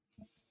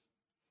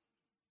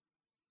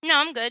 No,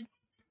 I'm good.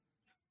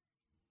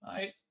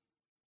 I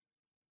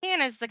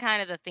Hannah's the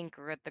kind of the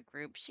thinker at the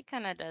group. She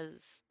kind of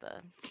does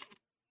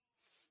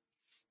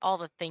all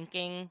the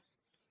thinking.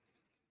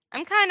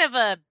 I'm kind of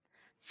a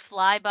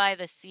fly by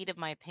the seat of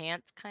my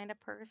pants kind of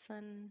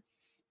person.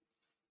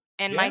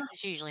 And Yeah. mice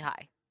is usually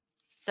high.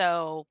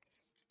 So,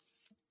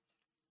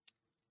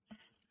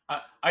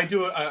 I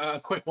do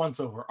a quick once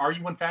over. Are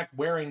you in fact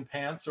wearing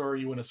pants or are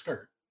you in a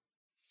skirt?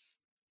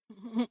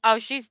 oh,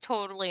 she's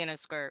totally in a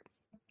skirt.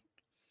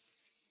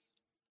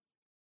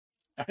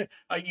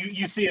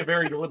 You see a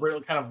very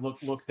deliberate kind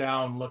of look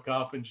down, look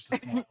up, and just a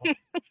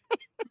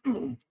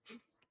smile.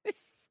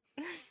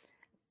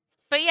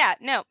 But yeah,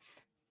 no.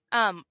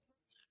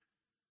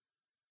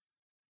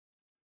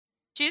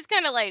 She's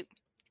kind of like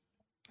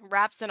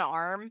wraps an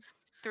arm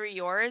through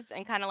yours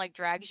and kind of like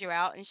drags you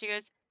out and she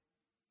goes,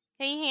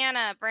 "Hey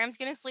Hannah, Bram's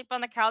gonna sleep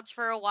on the couch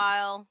for a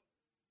while."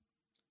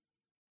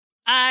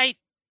 I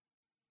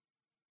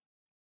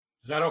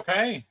Is that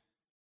okay?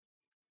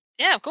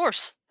 yeah, of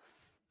course.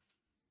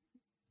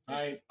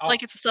 I'll,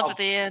 Blankets and stuff I'll, at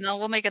the end.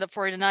 We'll make it up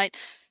for you tonight.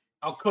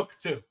 I'll cook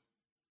too.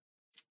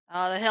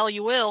 The hell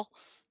you will.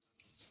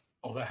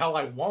 Oh, the hell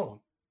I won't.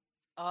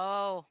 Oh.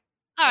 All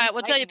right,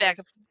 we'll tell you fighting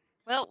back.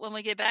 Well, when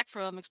we get back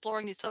from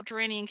exploring these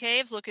subterranean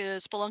caves, looking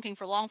at spelunking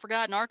for long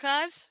forgotten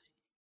archives,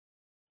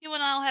 you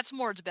and I'll have some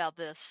words about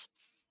this.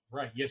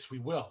 Right. Yes, we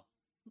will.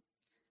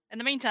 In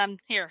the meantime,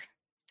 here,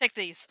 take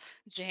these.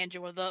 She hands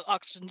you one of the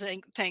oxygen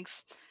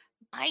tanks.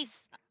 Mice,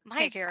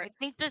 Take care. I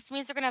think this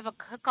means we're gonna have a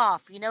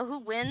cook-off. You know who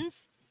wins?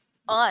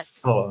 Us.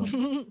 Oh,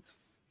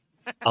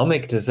 I'll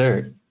make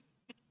dessert.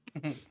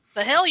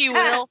 The hell you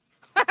will.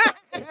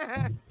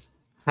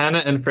 Hannah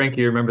and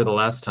Frankie remember the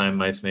last time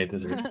mice made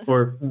dessert,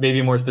 or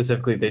maybe more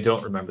specifically, they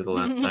don't remember the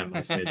last time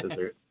mice made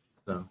dessert.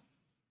 So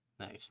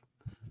Nice.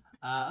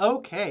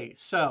 Okay,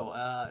 so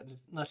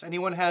unless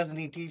anyone has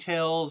any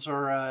details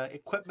or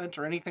equipment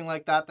or anything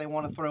like that they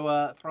want to throw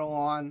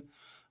on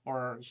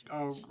or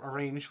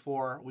arrange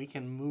for, we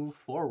can move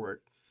forward.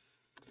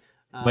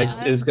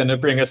 Mice is going to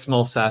bring a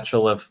small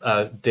satchel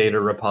of data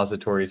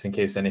repositories in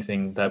case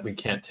anything that we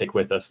can't take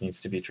with us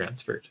needs to be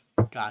transferred.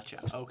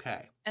 Gotcha.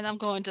 Okay. And I'm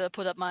going to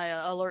put up my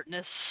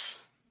alertness.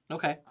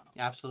 Okay.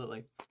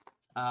 Absolutely.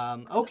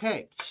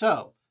 Okay.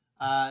 So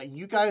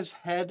you guys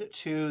head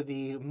to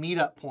the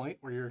meetup point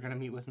where you're going to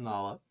meet with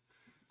Nala.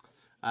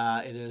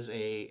 It is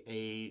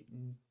a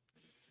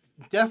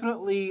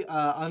definitely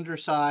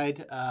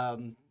underside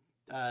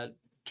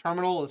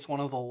terminal. It's one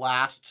of the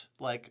last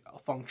like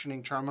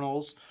functioning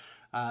terminals.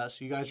 So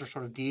you guys are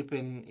sort of deep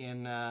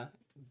in the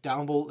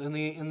down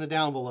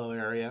below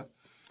area.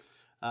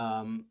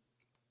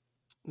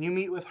 You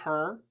meet with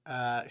her.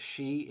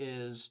 She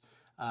is,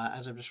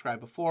 as I've described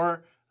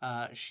before,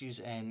 she's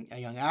a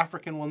young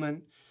African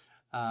woman,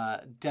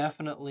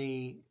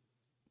 definitely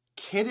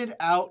kitted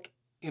out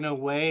in a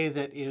way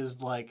that is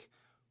like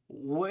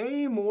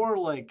way more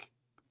like,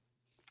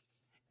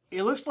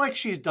 it looks like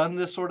she's done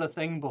this sort of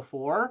thing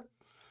before,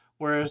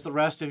 whereas the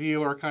rest of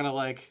you are kind of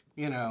like,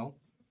 you know,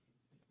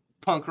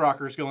 punk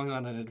rockers going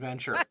on an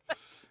adventure.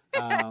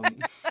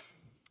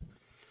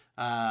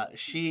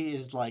 She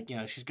is like, you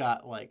know, she's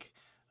got like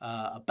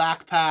a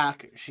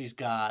backpack. She's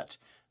got,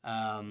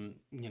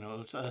 you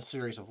know, a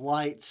series of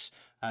lights.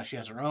 She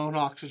has her own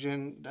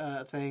oxygen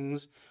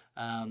things.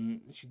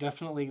 She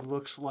definitely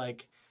looks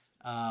like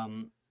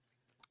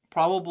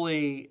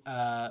probably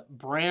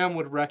Bram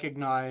would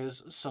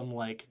recognize some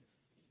like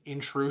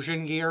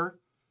intrusion gear,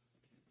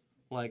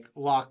 like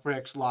lock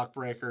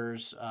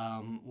breakers,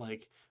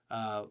 like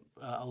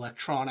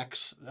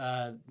electronics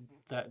that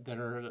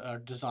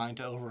are designed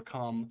to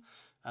overcome,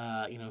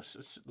 you know,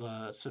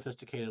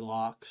 sophisticated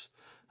locks.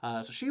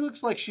 So she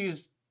looks like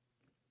she's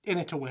in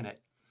it to win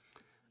it.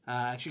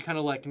 And she kind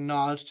of like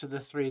nods to the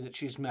three that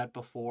she's met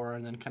before,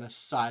 and then kind of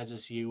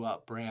sizes you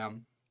up,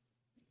 Bram.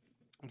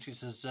 And she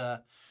says,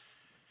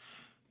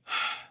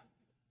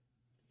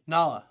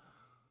 "Nala,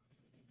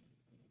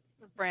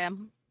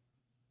 Bram.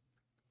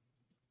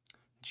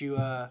 did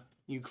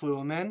you clue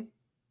him in?"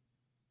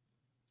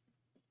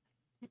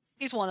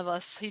 He's one of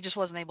us. He just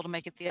wasn't able to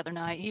make it the other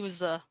night. He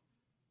was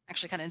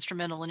actually kind of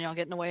instrumental in y'all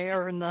getting away,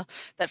 or in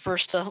that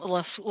first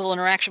little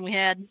interaction we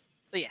had.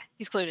 But yeah,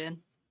 he's clued in.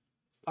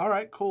 All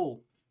right,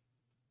 cool.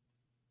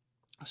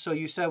 So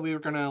you said we were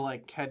gonna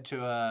like head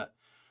to a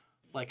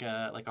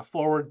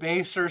forward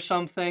base or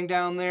something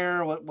down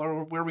there. Where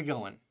are we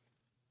going?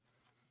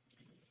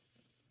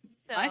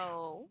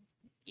 So,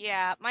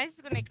 yeah, Mice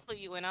is gonna clue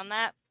you in on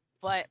that.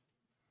 but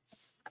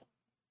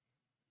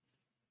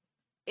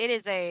it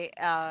is a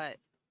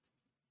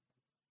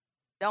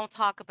don't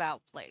talk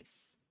about place.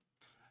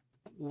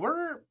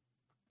 We're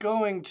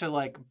going to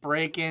like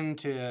break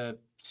into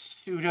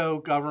pseudo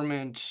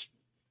government,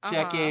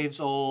 decades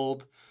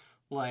old,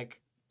 like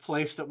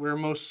place that we're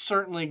most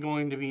certainly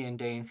going to be in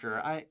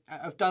danger.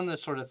 I've done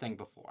this sort of thing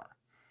before.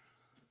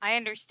 I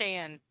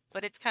understand,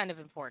 but it's kind of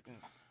important.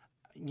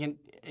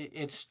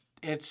 It's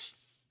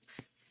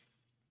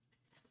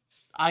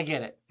I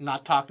get it.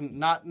 Not talking,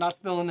 not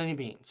spilling any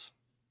beans.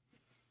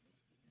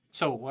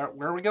 So where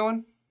are we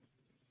going?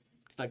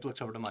 Like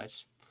looks over to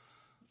Mice.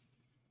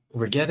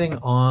 We're getting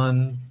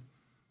on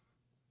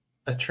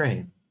a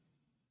train.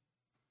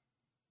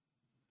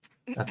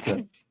 That's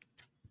it.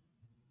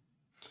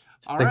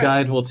 All The right.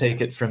 guide will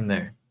take it from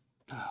there.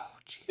 Oh,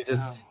 geez. You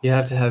just Oh. you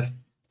have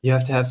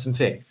to have some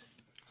faith.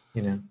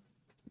 You know,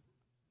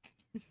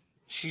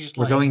 She's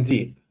we're like, going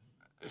deep.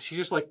 she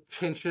just like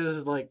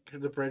pinches like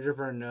the bridge of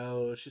her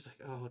nose. She's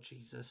like, "Oh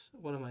Jesus,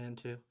 what am I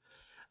into?"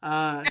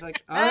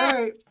 Like, all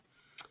right.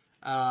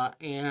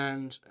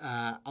 And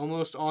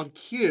almost on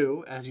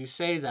cue, as you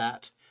say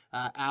that,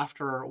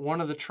 after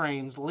one of the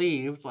trains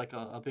leaves, like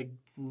a big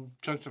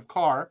junction of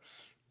car,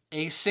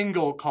 a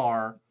single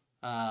car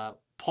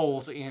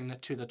pulls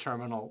into the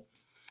terminal.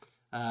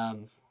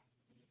 The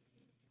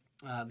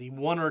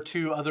one or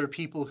two other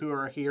people who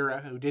are here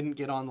who didn't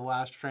get on the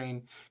last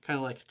train kind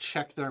of like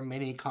check their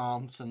mini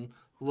comps and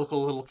look a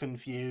little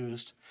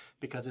confused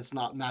because it's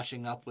not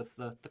matching up with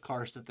the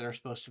cars that they're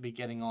supposed to be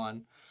getting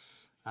on.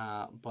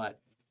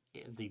 But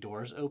the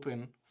doors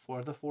open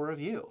for the four of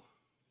you.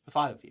 The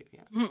five of you,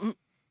 yeah.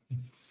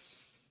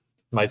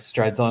 Mice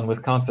strides on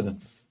with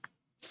confidence.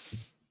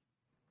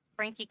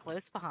 Frankie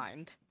close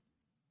behind.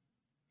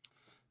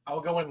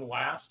 I'll go in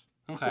last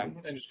Okay,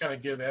 and just kind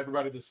of give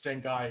everybody the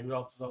stink eye who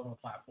else is on the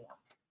platform.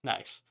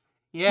 nice.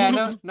 Yeah,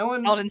 no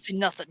one. I didn't see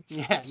nothing.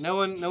 Yeah, no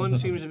one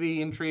seems to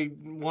be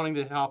intrigued, wanting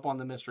to hop on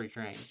the mystery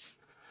train.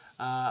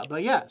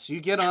 But yeah, so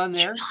you get on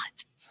there,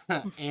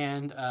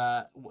 and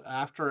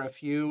after a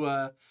few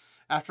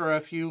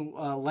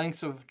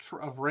lengths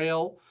of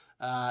rail,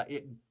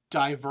 it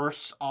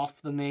diverts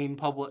off the main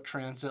public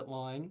transit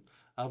line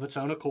of its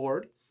own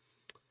accord,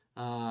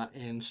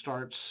 and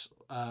starts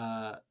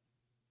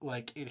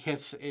like it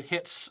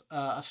hits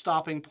a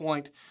stopping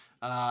point,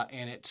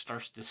 and it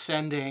starts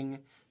descending.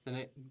 Then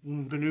it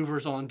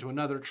maneuvers onto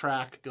another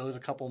track, goes a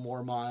couple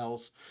more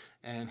miles,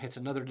 and hits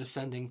another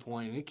descending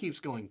point, and it keeps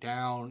going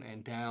down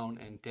and down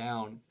and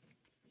down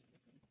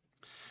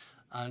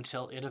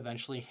until it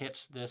eventually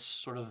hits this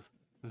sort of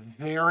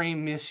very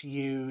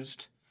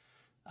misused,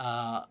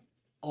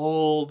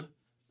 old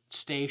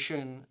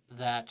station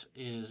that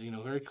is,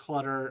 very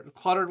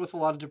cluttered with a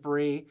lot of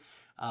debris.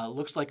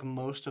 Looks like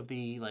most of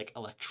the like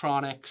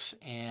electronics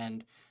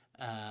and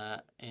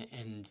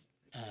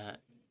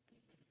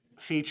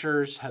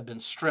features have been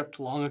stripped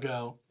long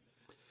ago,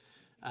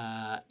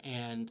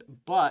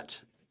 but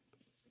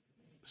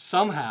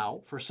somehow,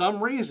 for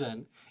some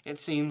reason, it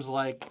seems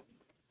like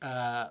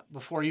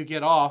before you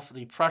get off,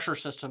 the pressure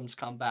systems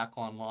come back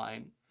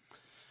online,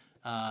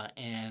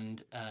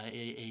 and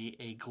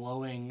a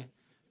glowing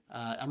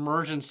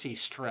emergency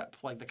strip,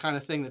 like the kind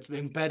of thing that's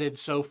embedded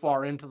so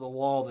far into the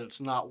wall that it's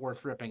not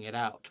worth ripping it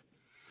out,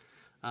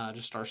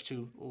 just starts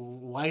to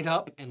light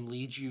up and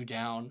lead you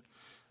down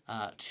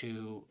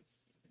to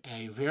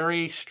a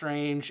very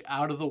strange,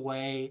 out of the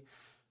way,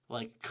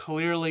 like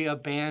clearly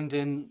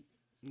abandoned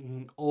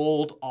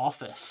old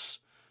office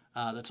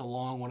that's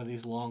along one of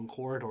these long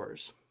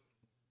corridors.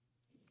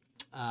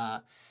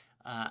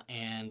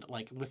 And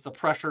like with the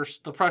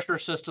pressure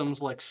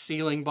systems like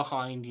sealing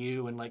behind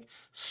you, and like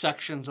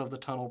sections of the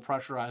tunnel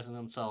pressurizing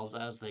themselves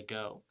as they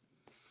go.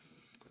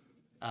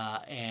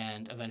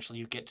 And eventually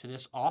you get to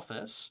this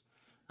office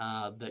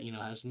that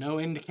has no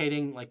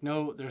indicating, like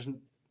there's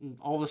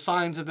all the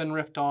signs have been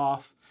ripped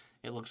off.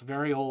 It looks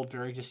very old,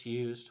 very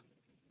disused.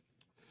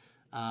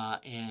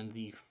 And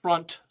the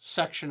front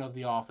section of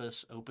the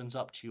office opens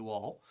up to you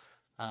all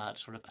to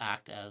sort of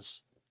act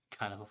as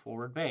kind of a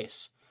forward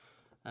base.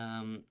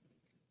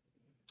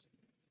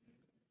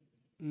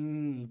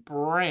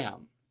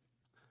 Bram,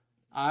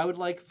 I would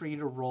like for you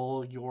to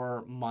roll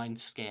your mind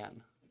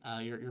scan,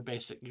 your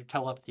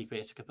telepathy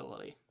basic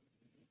ability.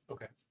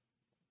 Okay.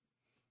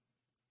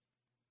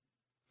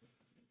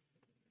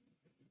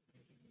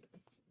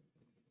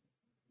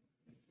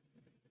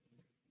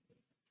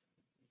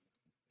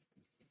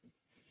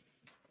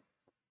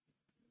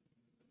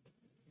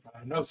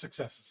 No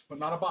successes, but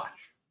not a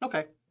botch.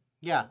 Okay.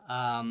 Yeah.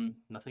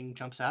 Nothing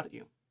jumps out at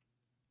you.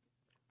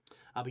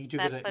 But you do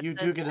That get puts a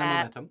us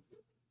momentum. at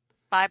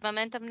 5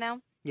 momentum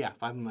now. Yeah,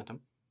 5 momentum.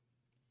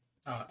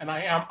 And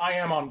I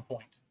am on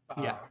point.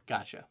 Yeah,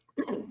 gotcha.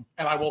 And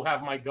I will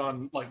have my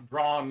gun like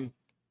drawn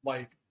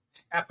like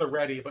at the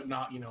ready, but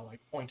not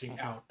like pointing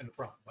out in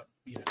front. But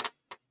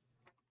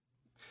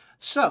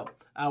So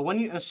when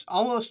you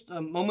almost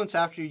moments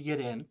after you get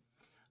in,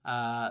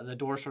 the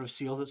door sort of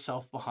seals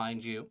itself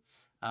behind you,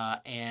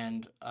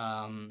 and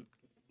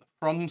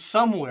from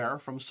somewhere,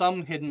 from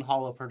some hidden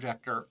hollow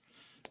projector,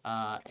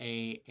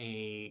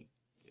 a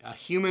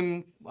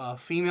human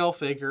female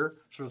figure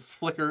sort of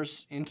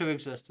flickers into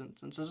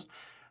existence and says,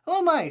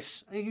 "Hello,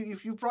 mice.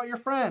 You brought your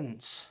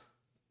friends."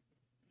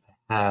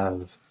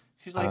 Have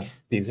She's like,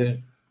 these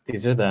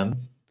are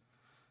them.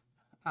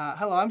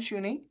 "Hello, I'm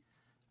Shuni.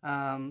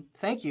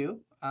 Thank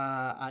you.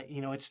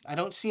 I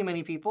don't see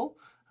many people.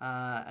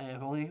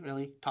 I've only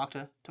really talked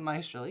to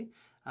mice, really.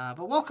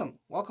 But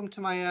welcome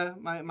to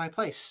my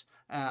place.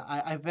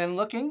 I've been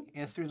looking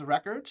through the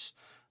records,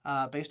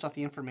 based off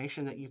the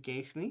information that you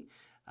gave me.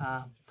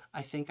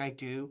 I think I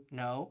do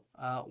know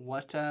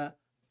what.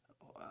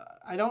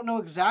 I don't know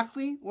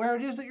exactly where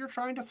it is that you're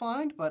trying to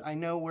find, but I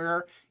know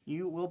where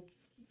you will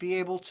be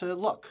able to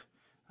look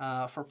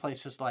for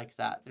places like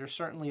that. There's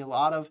certainly a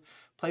lot of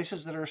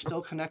places that are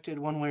still connected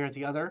one way or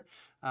the other.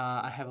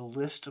 I have a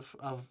list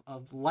of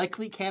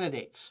likely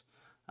candidates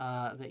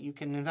that you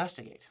can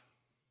investigate."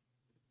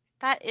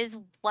 That is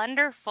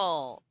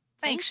wonderful.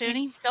 Thanks, Thank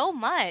you Shuni. so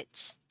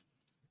much.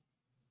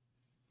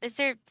 Is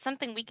there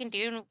something we can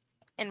do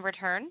in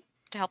return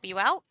to help you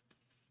out?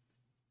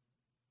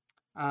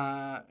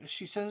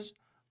 She says,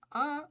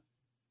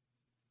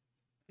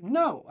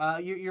 "No.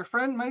 Your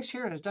friend Mice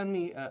here has done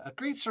me a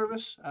great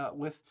service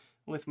with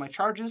my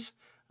charges,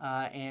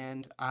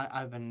 and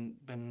I've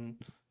been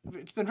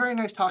it's been very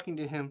nice talking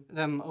to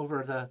them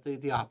over the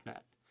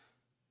OpNet."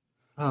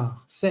 Oh,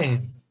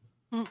 same.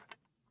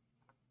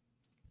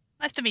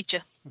 Nice to meet you.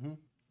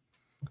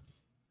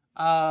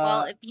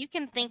 Well, if you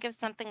can think of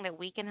something that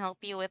we can help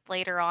you with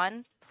later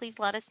on, please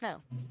let us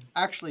know.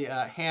 Actually,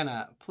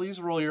 Hannah, please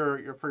roll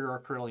your for your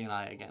Acrylian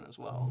Eye again as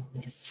well.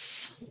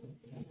 Yes.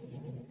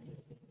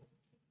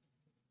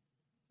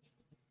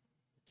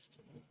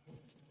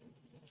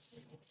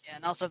 Yeah,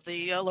 and also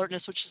the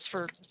alertness, which is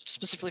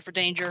specifically for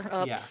danger.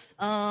 Yeah.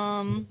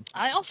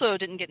 I also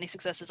didn't get any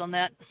successes on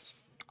that.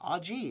 Aw,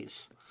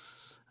 geez.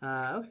 Okay.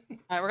 All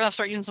right, we're gonna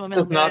start using some Does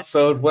momentum, not guys.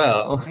 bode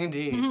well.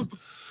 Indeed.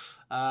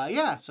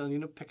 Yeah, so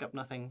you pick up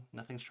nothing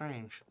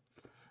strange.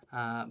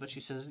 But she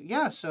says,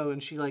 yeah, so,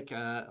 and she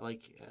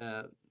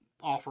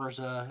offers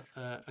a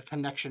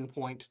connection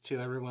point to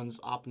everyone's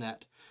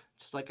OpNet.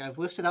 It's like, I've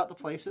listed out the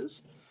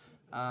places.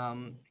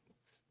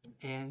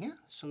 And yeah,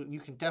 so you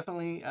can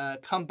definitely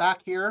come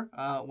back here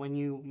when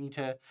you need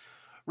to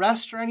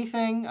rest or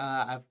anything.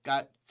 I've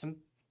got some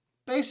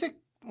basic,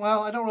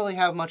 well, I don't really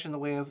have much in the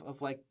way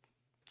of like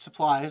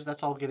supplies.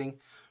 That's all getting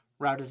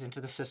routed into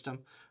the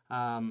system.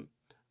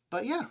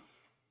 But yeah,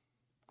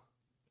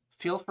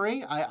 feel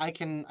free. I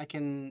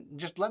can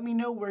just let me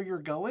know where you're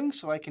going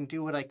so I can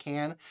do what I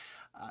can.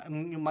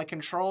 My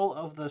control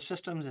of the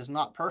systems is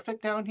not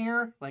perfect down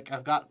here. Like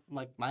I've got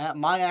like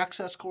my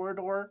access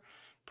corridor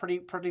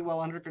pretty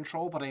well under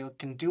control, but I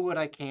can do what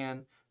I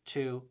can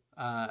to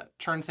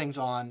turn things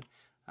on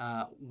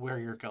where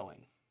you're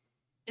going.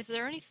 Is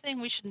there anything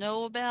we should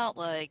know about,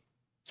 like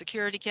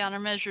security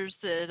countermeasures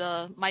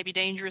that might be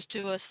dangerous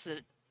to us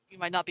that you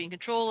might not be in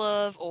control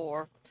of,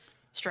 or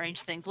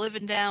strange things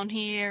living down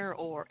here,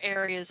 or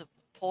areas of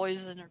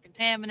poison or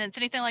contaminants,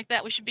 anything like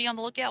that we should be on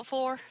the lookout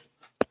for?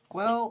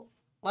 Well,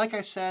 like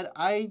I said,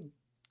 I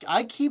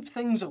keep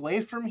things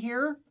away from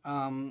here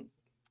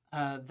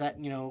that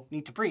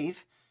need to breathe.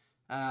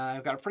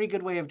 I've got a pretty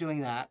good way of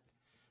doing that.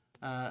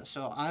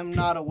 So I'm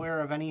not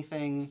aware of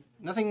anything.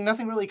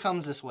 Nothing really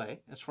comes this way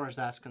as far as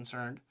that's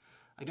concerned.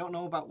 I don't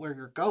know about where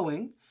you're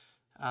going.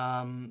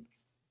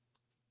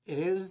 It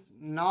is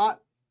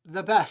not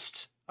the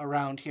best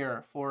around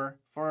here for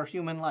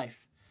human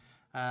life.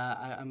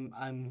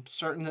 I'm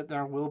certain that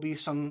there will be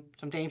some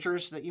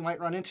dangers that you might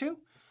run into.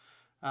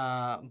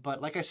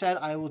 But like I said,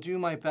 I will do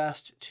my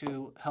best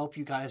to help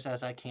you guys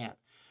as I can.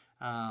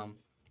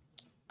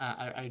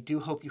 I do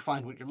hope you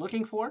find what you're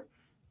looking for.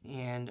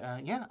 And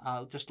yeah,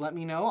 just let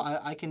me know.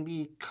 I can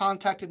be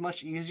contacted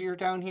much easier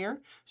down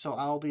here, so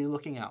I'll be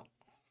looking out.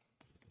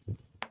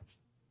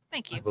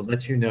 Thank you. I will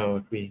let you know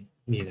if we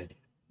need anything.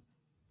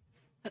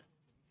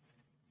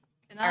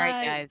 All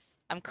right, guys.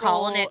 I'm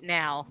calling it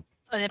now.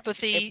 An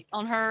empathy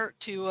on her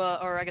to,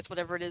 or I guess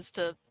whatever it is,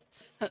 to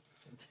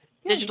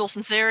digital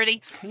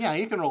sincerity. Yeah,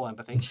 you can roll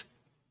empathy.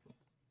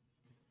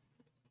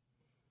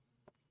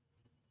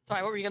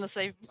 Sorry, what were you gonna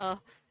say, Dan?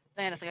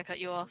 I think I cut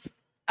you off.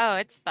 Oh,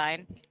 it's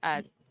fine.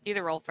 Do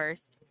the roll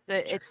first.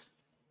 It's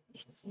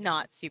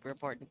not super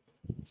important.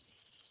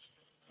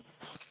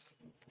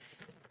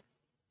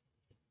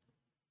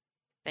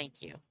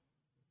 Thank you.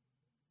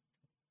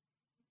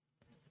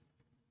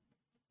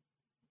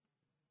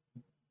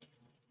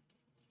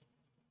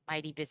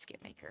 Mighty Biscuit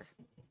Maker.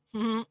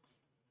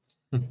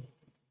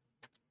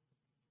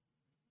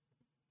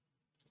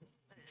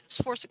 It's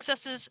 4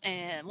 successes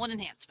and 1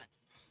 enhancement.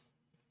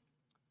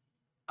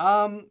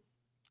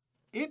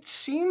 It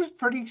seems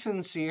pretty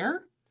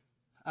sincere.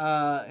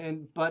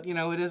 But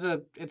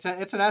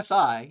it's an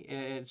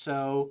SI,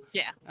 so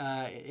yeah.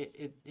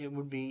 It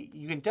would be,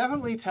 you can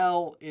definitely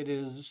tell it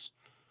is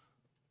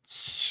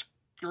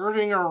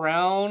skirting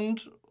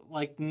around,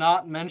 like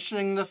not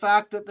mentioning the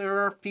fact that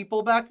there are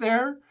people back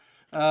there,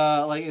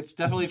 Like it's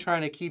definitely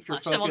trying to keep your I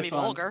just don't want to focus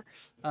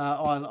be vulgar.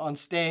 on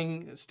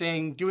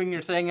staying, doing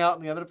your thing out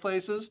in the other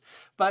places.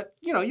 But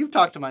you've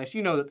talked to mice,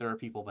 you know that there are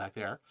people back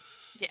there.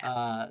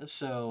 Yeah.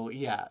 So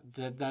yeah,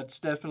 that's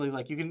definitely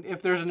like you can.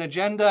 If there's an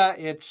agenda,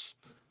 it's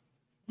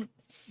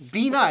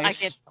be nice,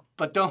 get-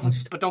 but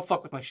don't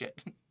fuck with my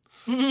shit.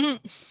 No,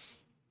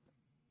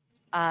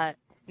 I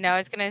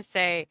was gonna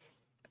say,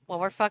 while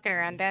we're fucking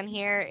around down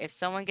here, if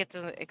someone gets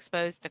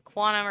exposed to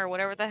quantum or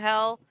whatever the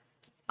hell,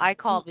 I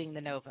call being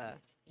the Nova.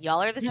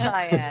 Y'all are the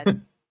Syads.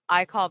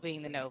 I call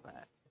being the Nova.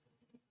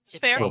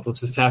 Just Fair. saying. Well, we'll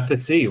just have to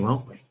see,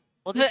 won't we?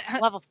 We'll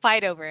have a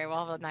fight over it.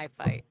 We'll have a knife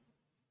fight.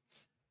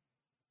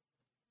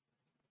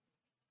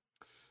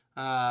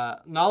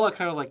 Nala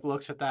kind of like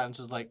looks at that and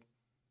says like,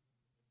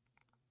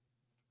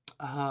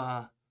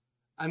 I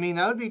mean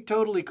that would be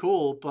totally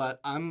cool,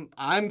 but I'm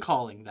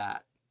calling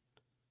that.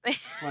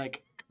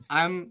 Like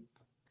I'm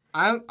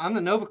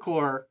the Nova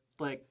Corps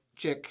like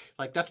chick.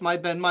 Like that's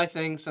been my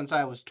thing since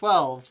I was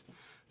 12.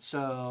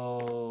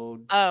 So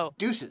Oh,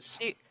 deuces.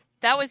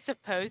 that was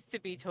supposed to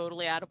be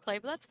totally out of play,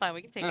 but that's fine.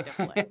 We can take it in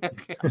play.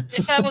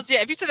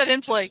 If you said that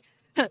in play,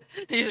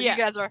 you Yeah.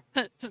 guys are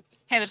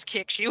Hannah just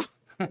kicks you.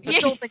 Yeah.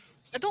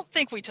 I don't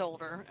think we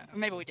told her. Or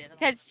maybe we did.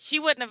 Because she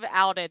wouldn't have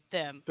outed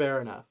them.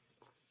 Fair enough.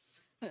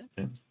 I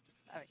mean,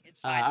 it's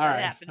fine. All It right.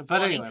 happens. But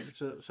Funny. anyway, it's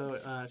just,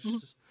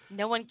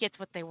 No one gets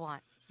what they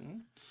want.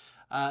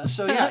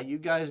 so yeah, you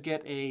guys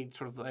get a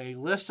sort of a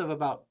list of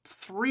about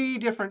 3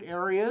 different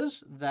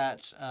areas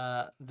that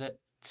that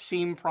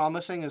seem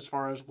promising as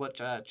far as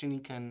what Ginny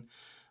can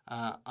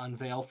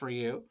unveil for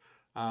you.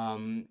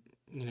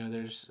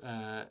 There's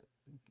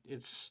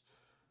it's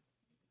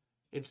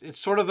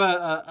sort of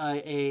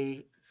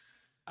an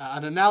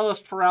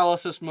analysis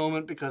paralysis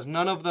moment because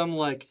none of them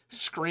like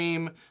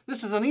scream,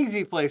 "This is an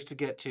easy place to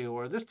get to,"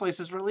 or "This place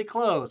is really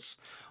close,"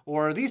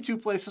 or "These 2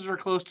 places are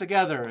close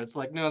together." It's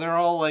like no, they're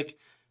all like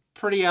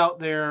pretty out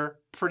there,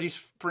 pretty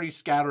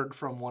scattered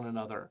from one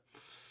another.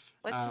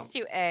 Let's just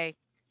do A.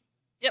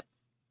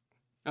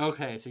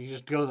 Okay, so you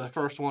just go to the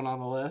first one on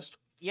the list.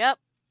 Yep.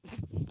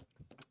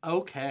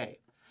 Okay.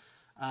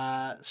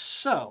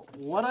 So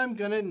what I'm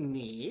gonna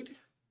need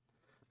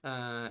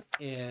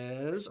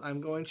is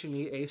I'm going to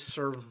need a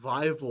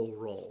survival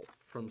roll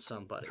from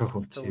somebody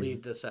Oh, to jeez.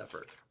 lead this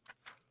effort.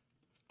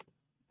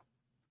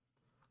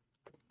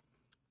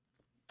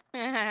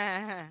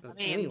 I Does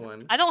mean,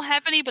 anyone? I don't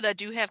have any, but I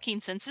do have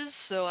keen senses,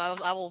 so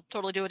I will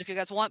totally do it if you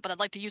guys want. But I'd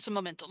like to use some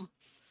momentum.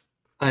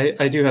 I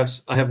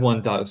have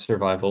 1 dot of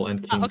survival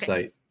and keen okay.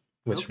 sight,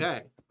 which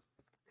Okay.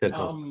 could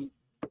help.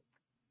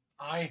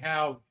 I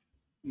have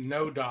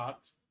no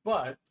dots,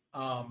 but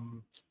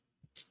no,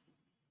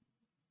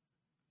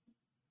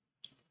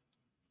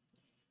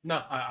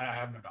 I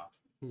have no dots.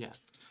 Yeah.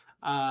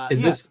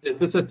 Is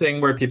this a thing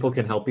where people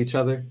can help each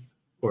other,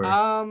 or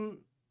I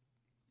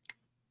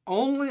would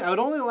only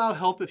allow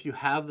help if you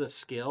have the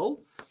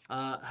skill.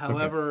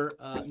 However,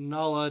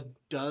 Nala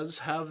does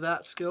have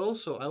that skill,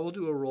 so I will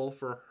do a roll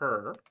for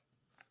her.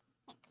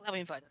 Glad we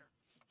invited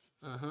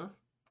her.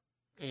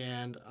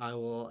 And I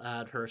will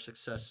add her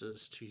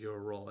successes to your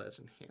roll as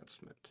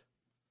enhancement.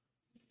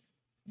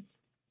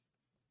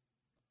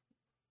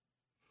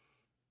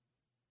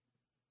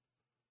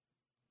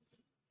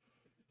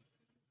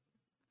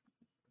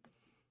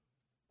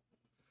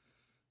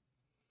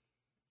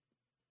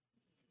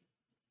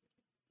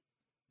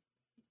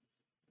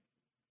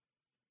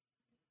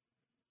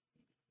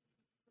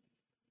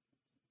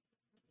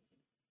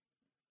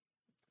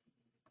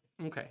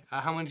 Okay.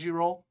 How many did you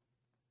roll?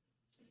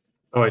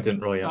 oh, I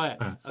didn't roll yet. Oh, yeah.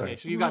 Ah, sorry. Okay,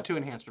 so you got 2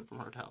 enhancement from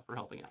her for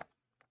helping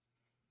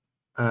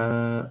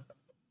out.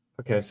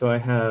 Okay, so I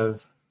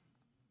have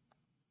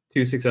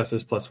 2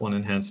 successes plus 1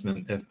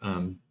 enhancement if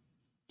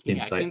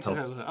insight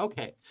helps.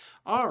 Okay.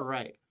 All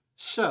right.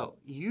 So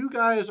you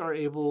guys are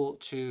able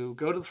to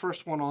go to the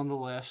first one on the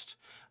list,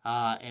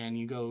 and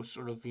you go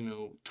sort of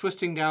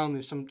twisting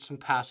down some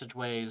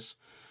passageways,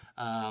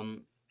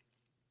 and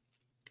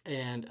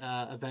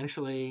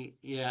eventually,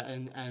 yeah,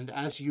 and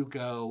as you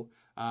go,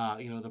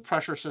 the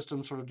pressure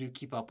systems sort of do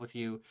keep up with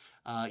you.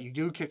 You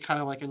do get kind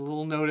of like a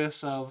little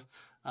notice of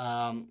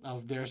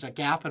there's a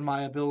gap in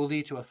my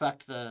ability to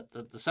affect the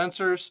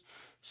sensors.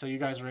 So you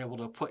guys are able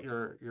to put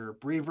your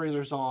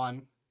rebreathers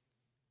on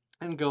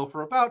and go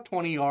for about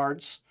 20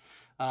 yards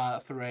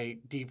through a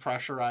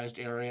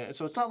depressurized area.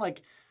 So it's not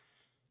like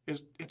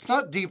it's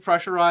not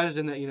depressurized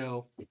in that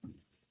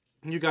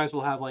you guys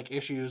will have like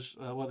issues.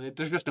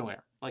 There's just no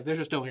air. Like there's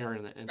just no air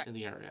in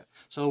the area.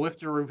 So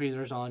with your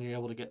rebreathers on, you're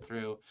able to get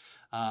through.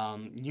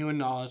 You and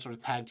Nala sort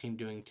of tag team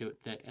doing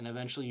it, and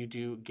eventually you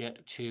do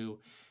get to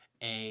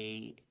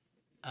a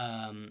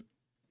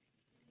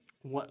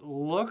what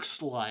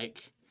looks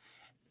like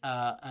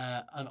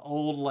an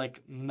old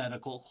like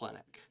medical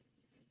clinic,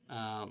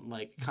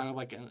 like kind of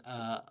like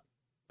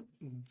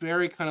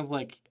very kind of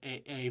like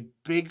a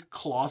big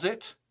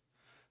closet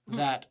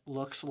that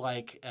looks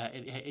like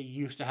it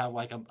used to have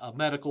like a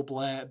medical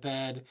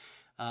bed,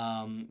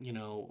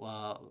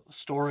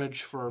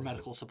 storage for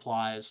medical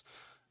supplies.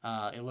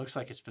 It looks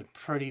like it's been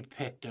pretty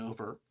picked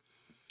over.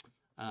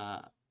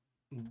 uh,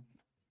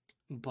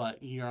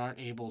 but you aren't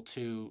able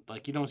to,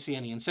 like, you don't see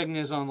any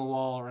insignias on the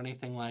wall or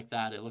anything like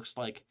that. It looks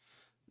like,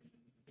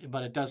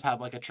 but it does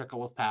have like a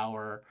trickle of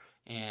power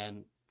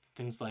and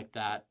things like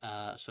that.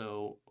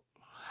 So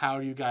how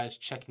are you guys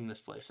checking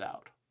this place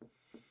out?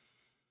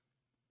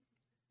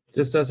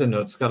 Just as a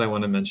note, Scott, I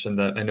want to mention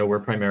that I know we're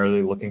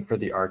primarily looking for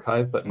the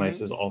archive, but Mhm. Mice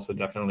is also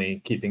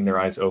definitely keeping their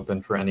eyes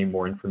open for any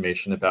more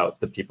information about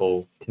the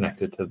people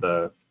connected to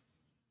the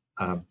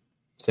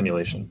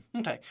simulation.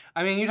 Okay.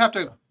 I mean, you'd have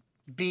to So-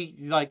 be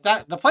like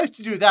that. The place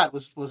to do that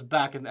was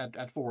back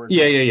at Forward.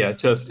 Yeah.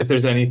 Just if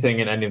there's anything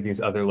in any of these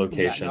other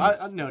locations,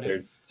 I noted.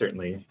 they're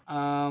certainly.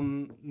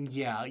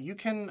 Yeah, you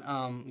can.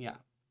 Yeah.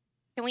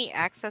 Can we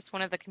access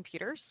one of the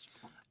computers?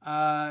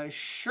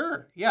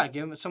 Sure.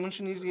 Yeah. Someone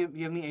should need to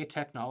give me a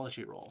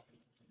technology roll.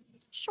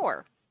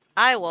 Sure.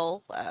 I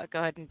will go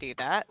ahead and do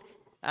that.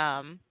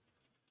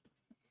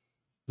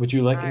 Would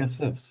you like an Alright.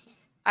 assist?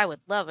 I would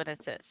love an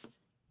assist.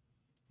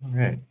 All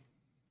right.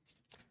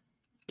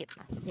 Get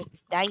my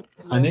 6 dice.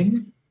 here.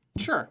 Cunning?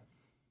 Sure.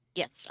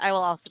 Yes, I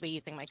will also be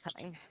using my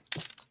cunning.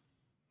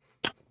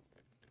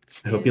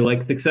 I hope you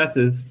like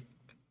successes.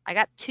 I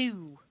got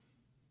 2.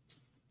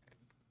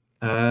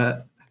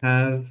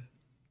 Have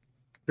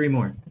 3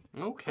 more.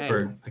 Okay.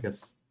 Or I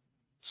guess.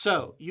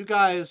 So you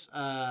guys,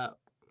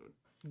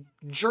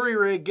 jury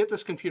rig, get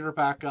this computer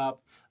back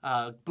up,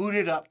 boot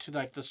it up to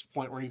like this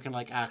point where you can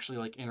like actually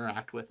like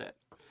interact with it.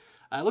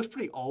 It looks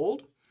pretty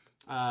old,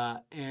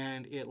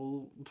 and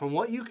from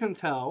what you can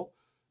tell,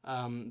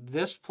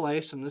 this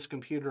place and this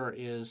computer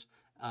is,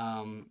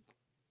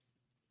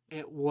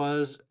 it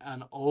was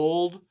an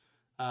old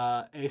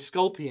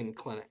Asclepian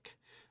clinic,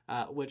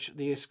 which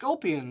the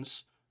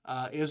Asclepians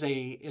is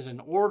an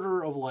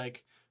order of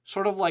like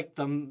sort of like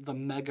the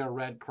Mega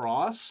Red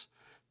Cross.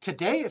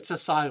 Today it's a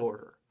psi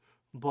order,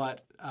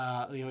 but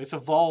it's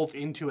evolved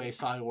into a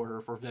psi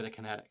order for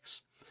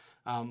Vitakinetics.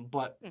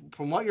 But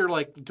from what you're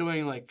like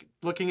doing, like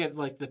looking at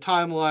like the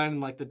timeline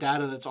and like the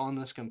data that's on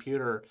this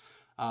computer,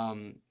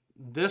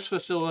 this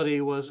facility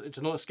it's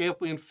an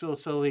Asclepian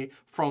facility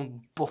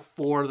from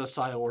before the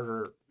psi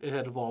order. It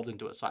had evolved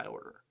into a psi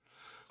order.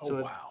 Oh,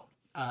 So wow.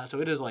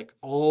 So it is like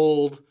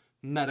old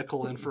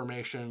medical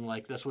information.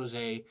 Like this was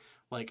a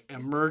like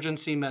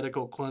emergency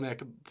medical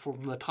clinic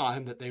from the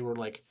time that they were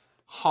like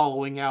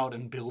hollowing out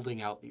and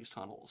building out these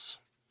tunnels.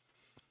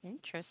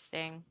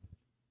 Interesting.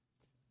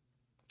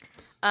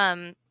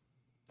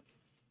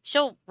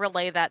 She'll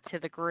relay that to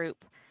the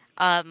group.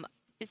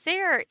 Is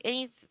there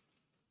any?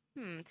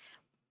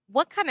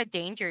 What kind of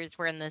dangers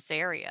were in this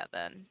area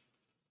then?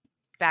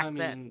 Back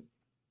then.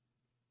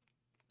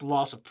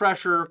 Loss of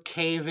pressure,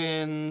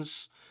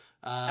 cave-ins.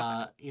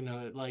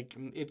 Like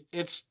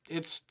it's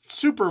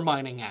super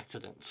mining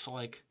accidents.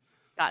 Like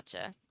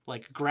Gotcha.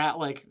 like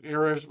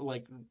errors,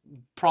 like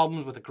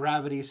problems with the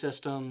gravity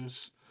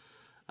systems.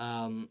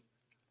 Like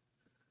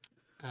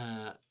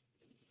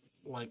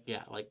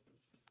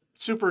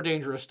super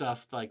dangerous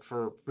stuff, like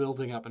for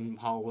building up and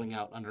hollowing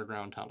out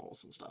underground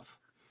tunnels and stuff.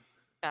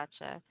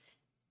 Gotcha.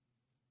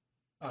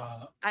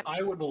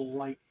 I would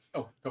like.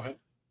 Oh, go ahead.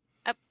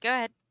 Go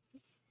ahead.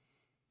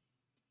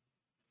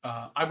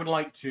 I would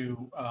like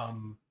to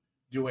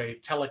do a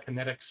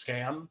telekinetic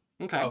scan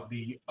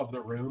Okay. of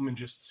the room and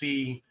just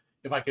see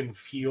if I can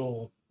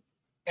feel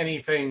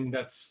anything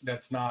that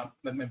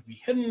may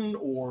be hidden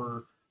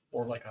or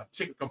like a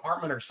secret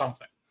compartment or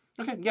something.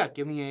 Okay, yeah,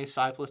 give me a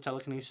psi plus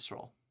telekinesis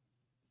roll.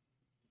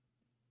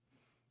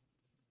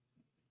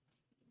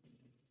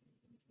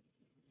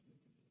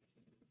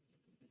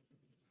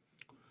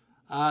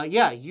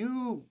 Yeah,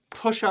 you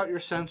push out your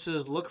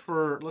senses, look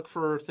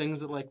for things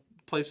that like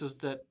places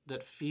that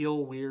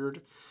feel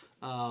weird,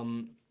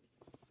 and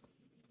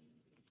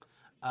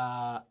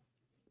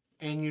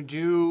you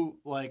do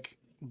like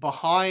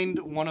behind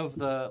one of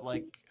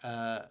the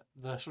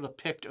the sort of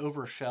picked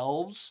over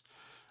shelves.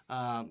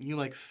 You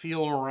like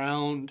feel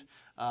around,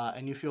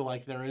 and you feel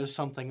like there is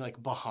something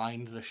like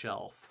behind the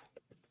shelf,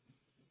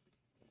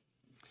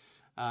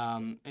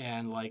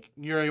 and like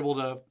you're able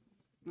to.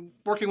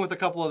 Working with a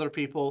couple other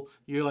people,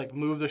 you like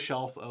move the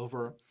shelf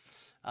over,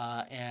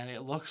 and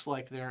it looks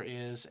like there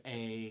is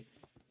a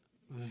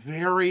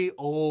very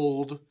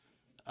old,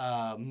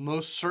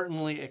 most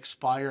certainly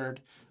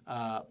expired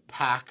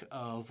pack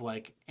of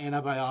like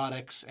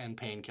antibiotics and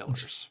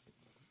painkillers.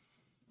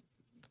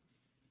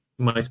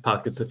 Mice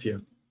pockets a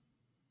few.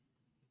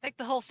 Take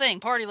the whole thing.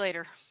 Party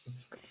later.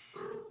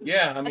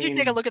 Yeah, I do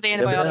take a look at the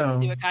antibiotics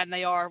and see know. what kind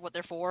they are, what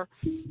they're for.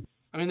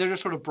 I mean, they're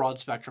just sort of broad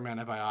spectrum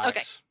antibiotics.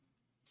 Okay.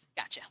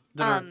 Gotcha.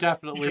 That are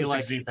definitely Future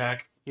like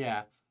Z-Pack.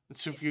 yeah,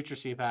 it's a future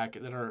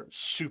CPAC that are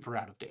super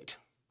out of date.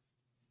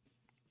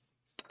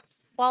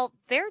 While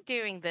they're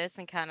doing this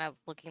and kind of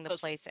looking the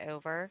place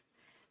over,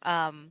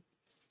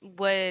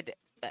 would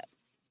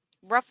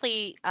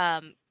roughly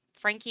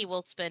Frankie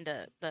will spend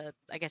the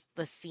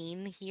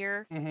scene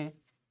here Mm-hmm.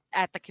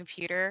 at the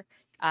computer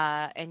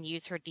and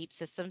use her deep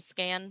system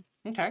scan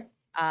Okay.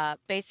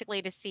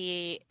 basically to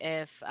see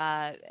if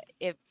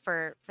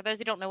for those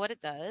who don't know what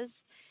it does,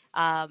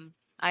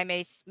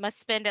 must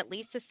spend at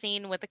least a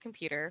scene with a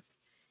computer.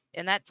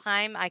 In that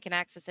time, I can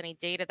access any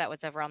data that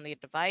was ever on the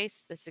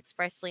device. This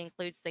expressly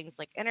includes things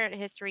like internet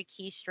history,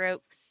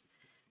 keystrokes,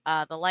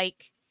 the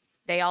like.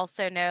 They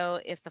also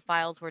know if the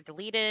files were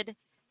deleted,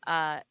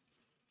 and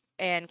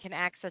can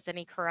access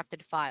any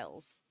corrupted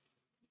files.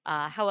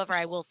 However,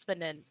 I will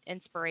spend an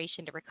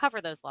inspiration to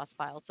recover those lost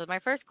files. So my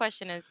first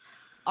question is,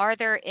 are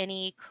there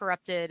any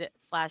corrupted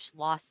 /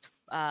 lost,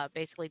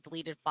 basically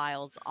deleted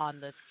files on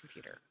this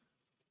computer?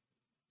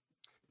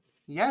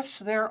 Yes,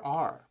 there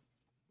are.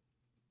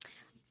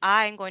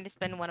 I'm going to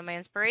spend one of my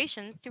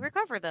inspirations to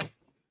recover them.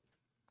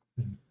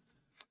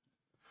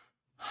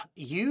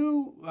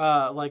 You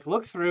like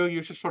look through. You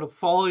just sort of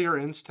follow your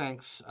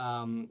instincts,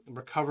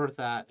 recover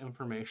that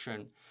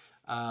information,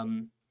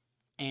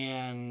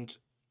 and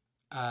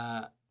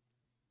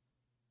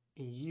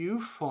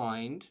you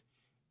find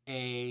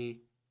a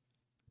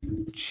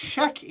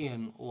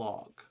check-in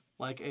log,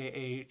 like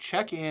a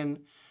check-in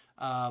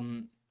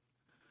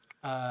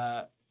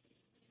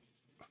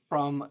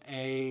from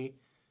a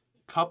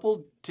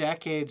couple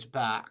decades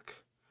back,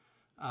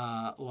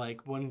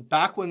 like when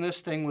this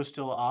thing was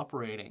still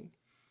operating,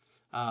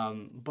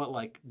 but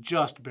like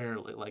just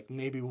barely, like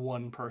maybe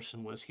one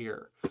person was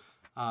here,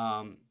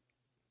 and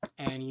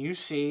you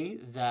see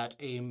that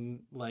a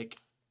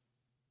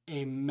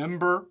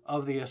member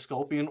of the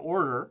Asclepian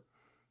Order,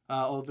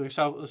 or the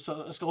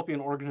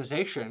Asclepian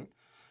organization,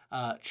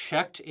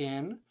 checked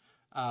in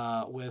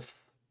with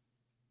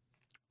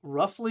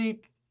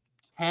roughly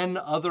 10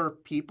 other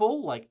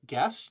people, like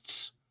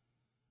guests.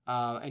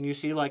 And you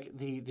see, like,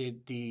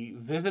 the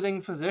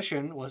visiting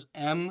physician was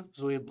M.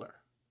 Zweidler,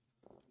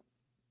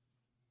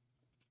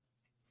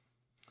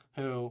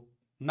 who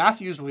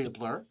Matthew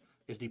Zweidler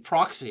is the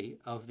proxy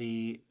of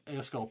the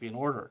Asclepian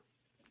Order.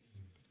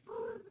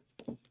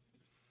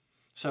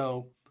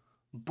 So,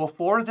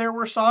 before there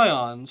were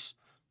scions,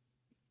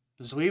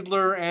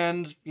 Zweidler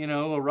and,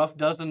 a rough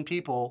dozen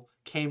people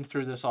came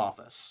through this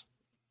office.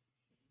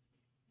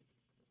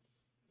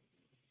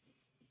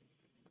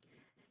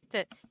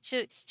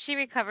 She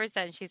recovers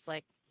that, and she's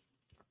like,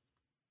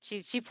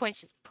 she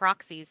points,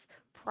 proxies.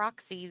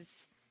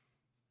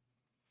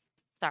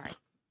 Sorry.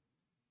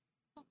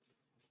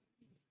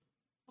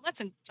 Well,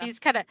 that's She's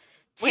kind of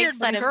weird takes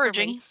but that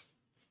encouraging. information.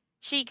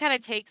 She kind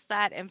of takes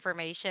that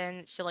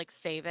information. She'll like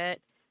save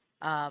it.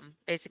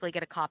 Basically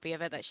get a copy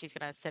of it that she's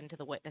gonna send to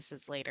the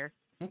witnesses later.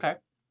 Okay.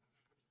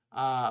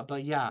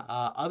 But yeah,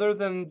 other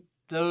than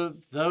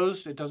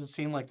those, it doesn't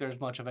seem like there's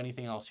much of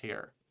anything else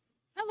here.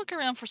 I look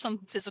around for some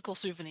physical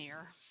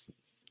souvenir.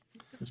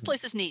 This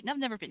place is neat, and I've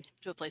never been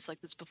to a place like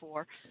this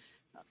before.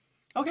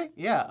 Okay,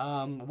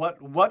 yeah.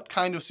 What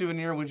kind of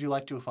souvenir would you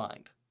like to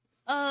find?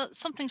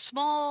 Something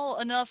small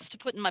enough to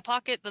put in my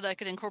pocket that I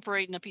could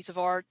incorporate in a piece of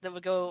art that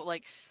would go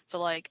like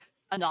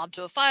a knob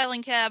to a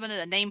filing cabinet,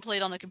 a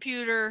nameplate on a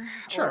computer,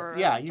 Sure. or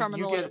Yeah, a terminal,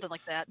 you or get something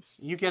like that.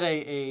 You get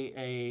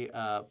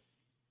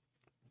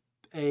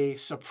a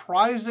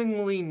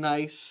surprisingly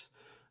nice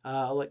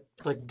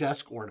like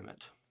desk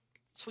ornament.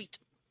 Sweet.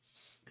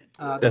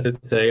 Does it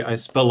say I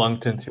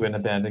spelunked into an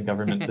abandoned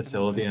government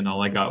facility and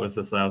all I got was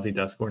this lousy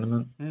desk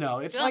ornament? No,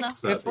 it's Well,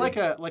 like no. it's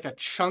like a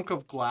chunk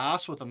of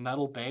glass with a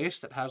metal base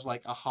that has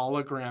like a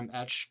hologram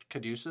etched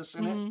caduceus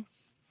in it. Mhm.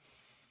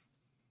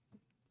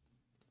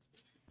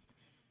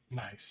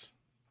 Nice.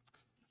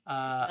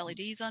 Some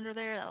LEDs under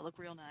there. That'll look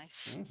real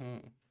nice.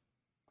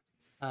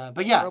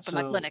 But yeah, Or open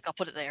my clinic. I'll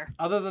put it there.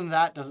 Other than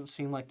that, doesn't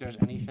seem like there's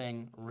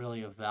anything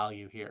really of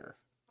value here.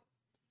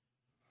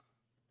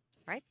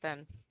 Right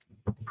then.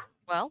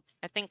 Well,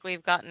 I think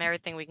we've gotten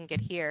everything we can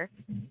get here.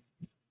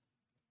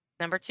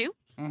 Number 2.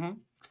 Mm-hmm.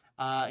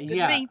 Good to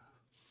Yeah. me.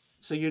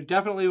 So you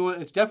definitely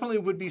would. It definitely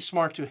would be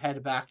smart to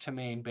head back to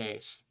main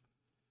base.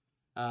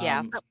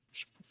 Yeah.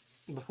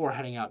 Before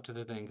heading out to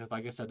the thing, because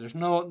like I said,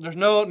 none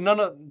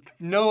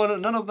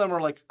of them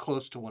are like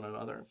close to one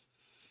another.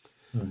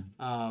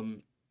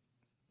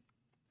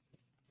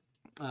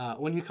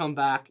 When you come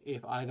back,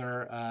 if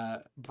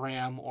either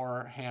Bram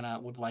or Hannah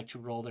would like to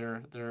roll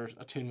their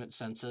attunement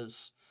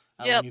senses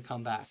when you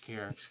come back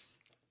here.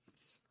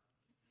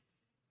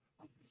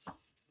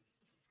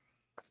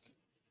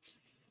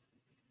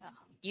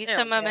 Use There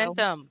some we go.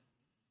 momentum.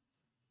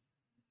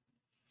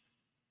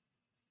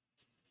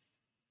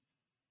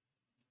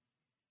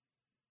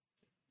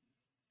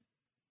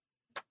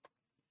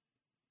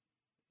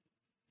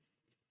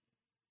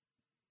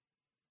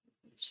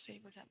 What's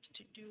favorite have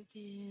to do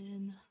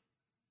again?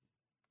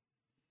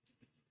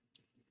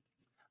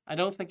 I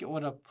don't think it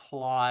would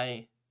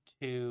apply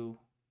to.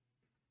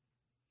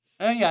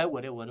 Oh yeah, it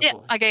would. It would. Yeah,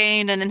 Apply. I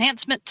gained an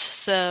enhancement.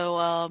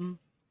 So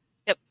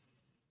yep.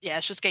 Yeah,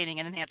 it's just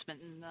gaining an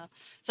enhancement, and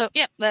so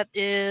yeah, that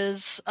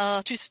is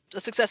a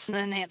success and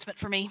an enhancement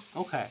for me.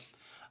 Okay.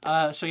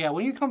 So yeah,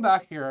 when you come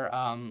back here,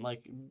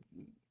 like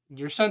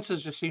your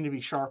senses just seem to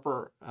be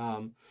sharper.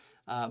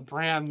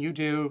 Bram, you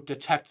do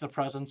detect the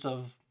presence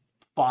of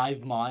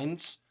 5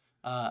 mines,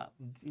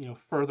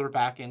 further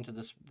back into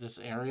this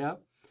area.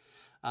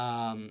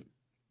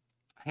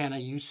 Hannah,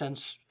 you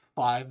sense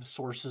 5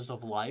 sources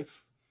of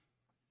life.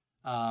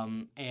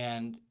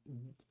 And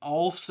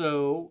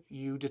also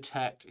you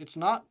detect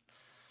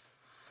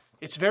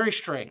it's very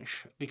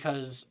strange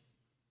because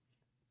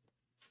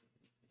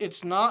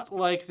it's not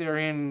like they're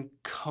in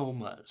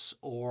comas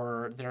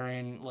or they're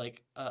in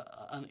like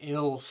an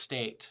ill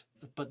state,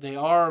 but they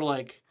are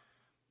like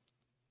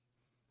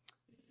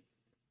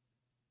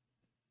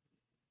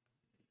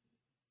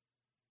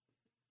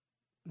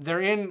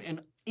they're in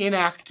an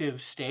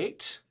inactive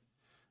state.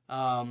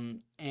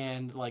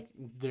 And like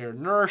their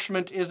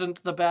nourishment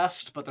isn't the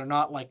best, but they're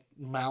not like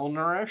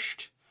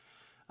malnourished.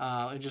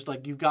 It's just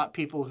like you've got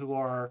people who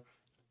are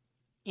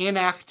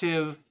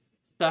inactive,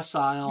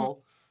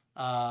 sessile,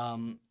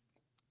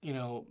 you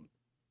know,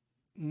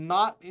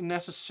 not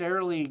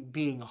necessarily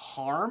being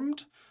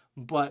harmed,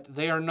 but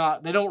they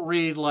don't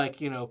read like,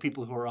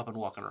 people who are up and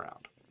walking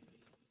around.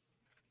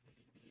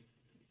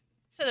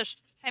 So there's,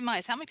 hey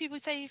Mice, how many people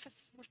say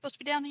we're supposed to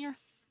be down here?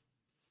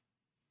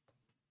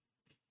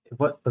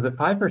 What was it,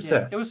 5 or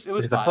Yeah, 6? it was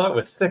Because 5. I thought it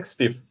was 6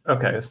 people.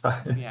 Okay, it was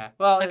 5. Yeah.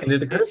 Well, Okay. And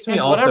it occurs to me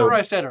it's also. whatever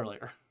I said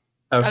earlier.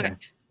 Okay.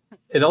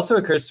 It also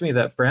occurs to me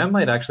that Bram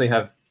might actually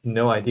have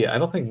no idea. I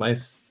don't think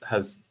Mice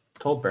has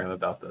told Bram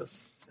about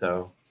this.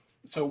 So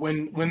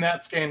when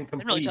that scan Didn't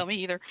really completes, tell me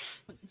either.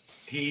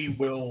 he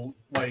will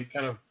like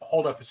kind of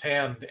hold up his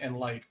hand and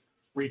like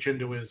reach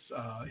into his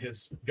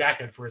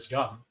jacket for his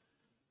gun.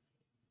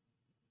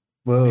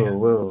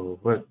 whoa,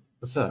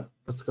 what's up?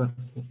 What's going?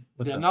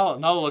 What's Yeah, up?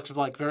 Nala looks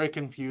like very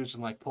confused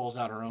and like pulls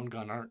out her own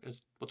gun.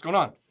 What's going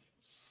on?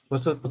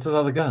 What's with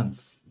all the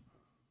guns?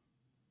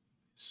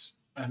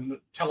 And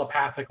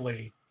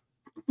telepathically,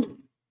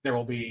 there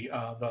will be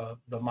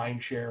the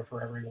mind share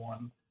for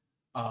everyone.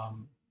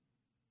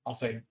 I'll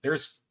say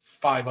there's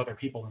 5 other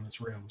people in this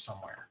room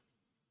somewhere.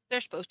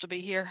 They're supposed to be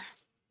here.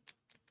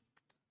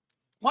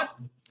 What?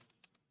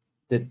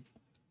 Did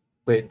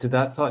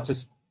that thought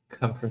just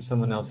come from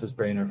someone else's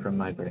brain or from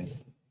my brain?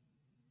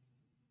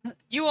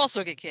 You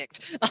also get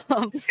kicked.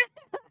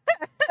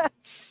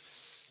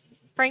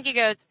 Frankie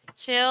goes,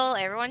 chill,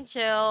 everyone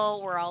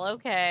chill. We're all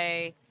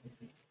okay.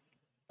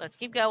 Let's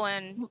keep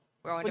going.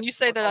 When you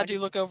say that, I do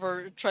look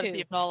over, try to see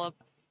if Nala,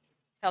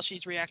 how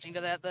she's reacting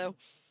to that, though.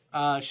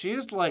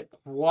 She's like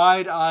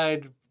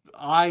wide-eyed,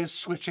 eyes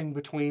switching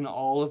between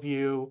all of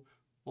you,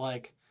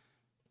 like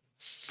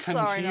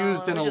Sorry,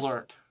 confused Nala, and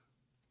alert.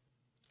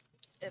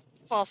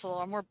 False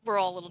alarm. We're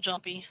all a little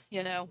jumpy,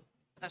 you know.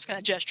 That's kind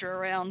of gesture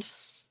around.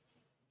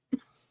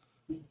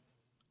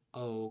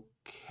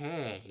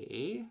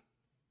 Okay.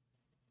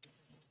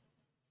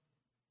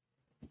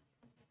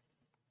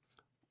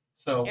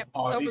 So Yep.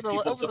 are these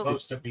people over the-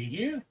 supposed to be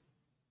here?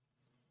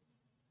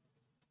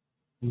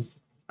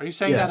 Are you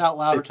saying Yeah, that out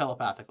loud or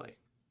telepathically?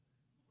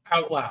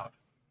 Out loud.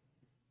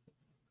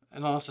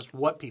 And also,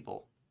 what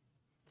people?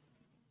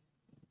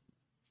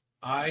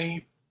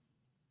 I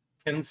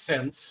can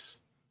sense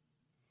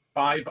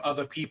 5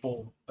 other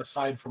people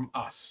aside from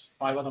us,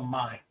 5 other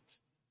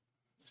minds.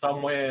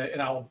 Somewhere,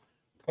 and I'll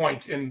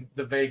point in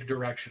the vague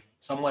direction.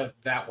 Somewhere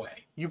that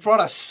way. You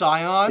brought a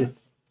scion?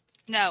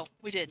 No,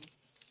 we didn't.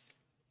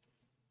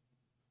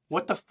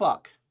 What the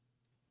fuck?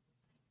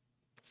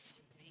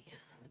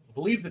 I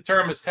believe the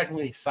term is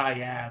technically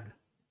Syad.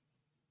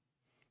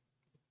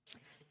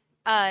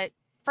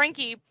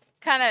 Frankie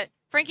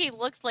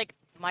looks like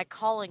my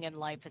calling in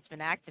life has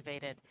been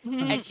activated.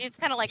 And she just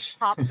kind of like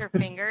pops her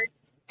finger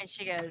and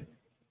she goes,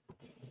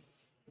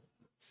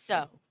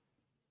 so,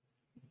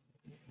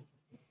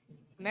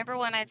 remember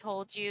when I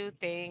told you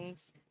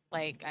things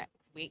like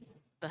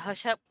the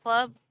Hush Up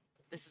Club?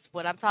 This is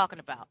what I'm talking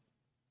about.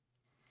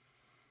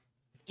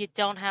 You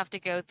don't have to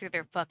go through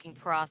their fucking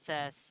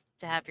process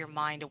to have your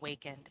mind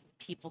awakened.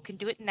 People can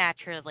do it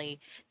naturally.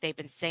 They've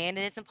been saying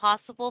it is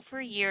impossible for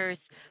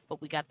years,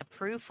 but we got the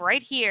proof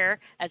right here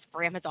as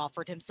Bram has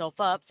offered himself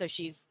up, so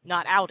she's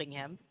not outing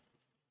him.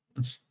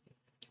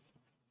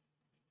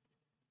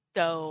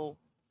 So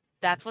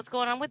that's what's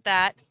going on with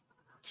that.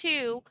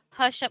 2,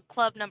 Hush Up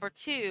Club number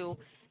 2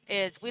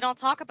 is we don't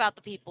talk about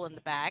the people in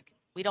the back.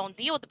 We don't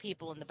deal with the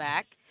people in the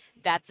back.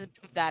 That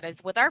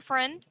is with our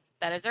friend.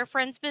 That is our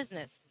friend's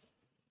business.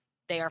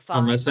 They are fine.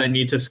 Unless I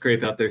need to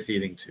scrape out their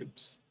feeding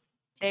tubes.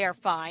 They are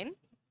fine.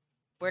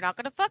 We're not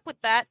going to fuck with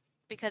that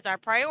because our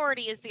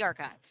priority is the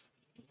archive.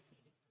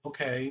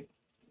 Okay,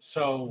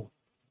 so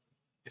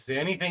is there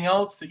anything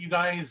else that you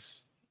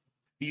guys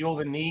feel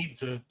the need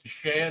to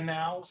share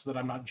now so that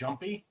I'm not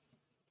jumpy?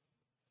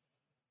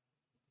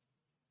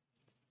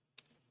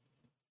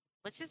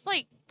 Let's just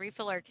like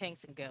refill our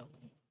tanks and go.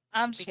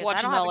 I'm just Because I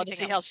watching don't have Nala to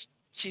anything see how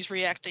she's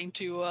reacting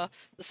to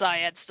the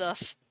Syad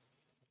stuff.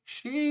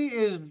 She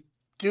is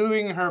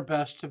doing her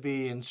best to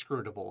be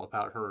inscrutable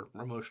about her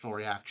emotional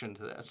reaction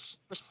to this.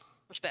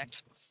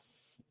 Respect.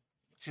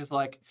 She's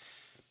like,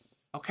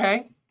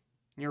 okay,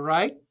 you're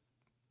right.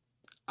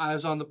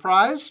 Eyes on the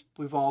prize.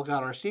 We've all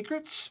got our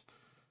secrets.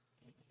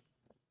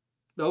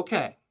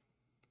 Okay.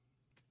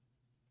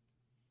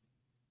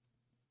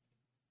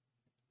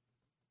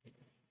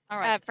 All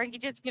right. Frankie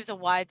just gives a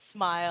wide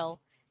smile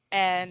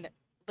and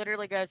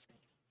literally goes,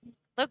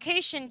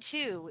 location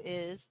 2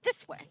 is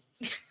this way.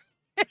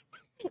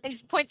 and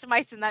just point some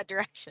ice in that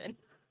direction.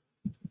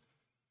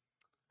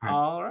 Alright.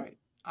 All right.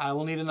 I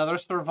will need another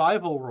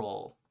survival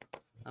roll.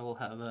 I will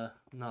have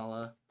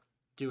Nala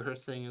do her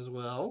thing as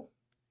well.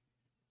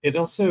 It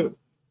also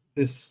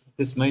this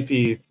might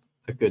be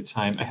a good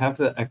time. I have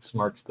the X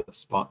marks the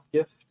spot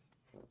gift,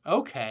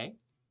 Okay.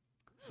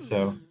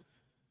 so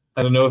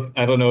I don't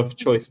know if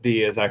choice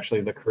B is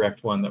actually the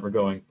correct one that we're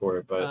going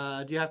for,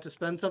 but Do you have to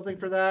spend something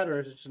for that,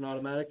 or is it just an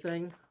automatic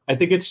thing? I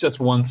think it's just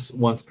once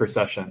per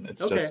session.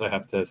 It's Okay. just I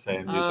have to say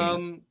I'm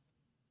using it.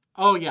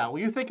 Oh yeah.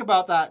 Well, you think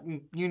about that,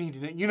 and you need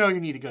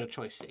to go to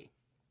choice C.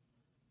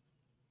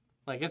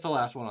 Like it's the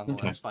last one on the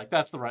Okay. list. Like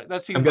that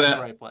seems I'm like gonna-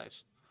 the right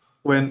place.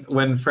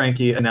 When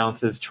Frankie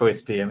announces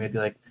choice B, I'm gonna be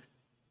like,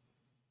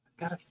 I've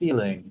got a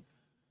feeling,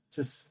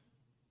 just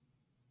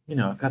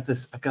I've got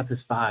this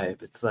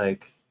vibe. It's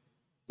like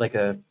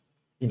a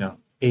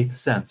eighth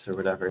sense or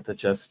whatever that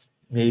just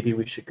maybe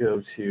we should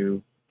go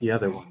to the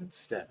other one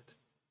instead.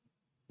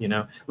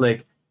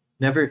 Like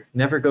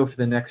never go for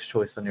the next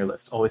choice on your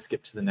list. Always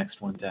skip to the next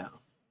one down.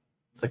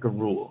 It's like a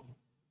rule.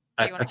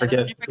 You I want to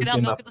forget break who it down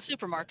came milk up. at the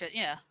supermarket,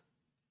 yeah.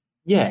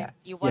 Yeah.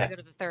 You want yeah. to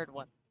go to the third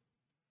one.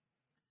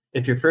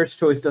 If your first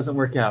choice doesn't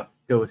work out,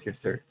 go with your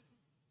third.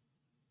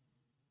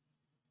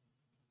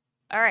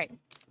 All right.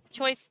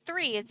 Choice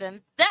 3 is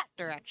in that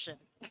direction.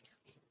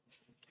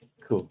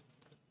 Cool.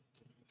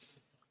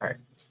 All right.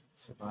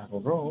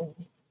 Survival roll.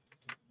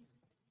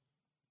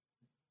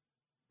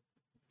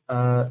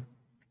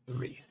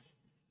 3.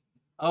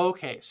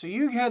 Okay, so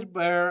you head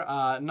where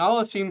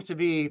Nala seems to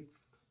be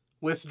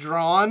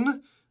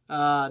withdrawn,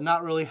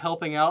 not really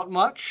helping out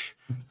much.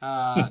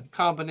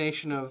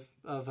 Combination of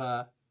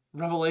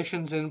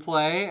revelations in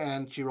play,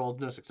 and she rolled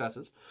no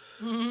successes.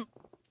 Mhm.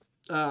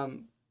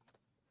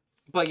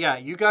 But yeah,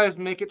 you guys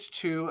make it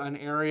to an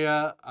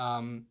area.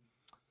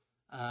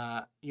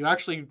 You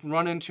actually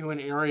run into an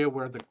area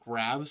where the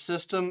grav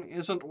system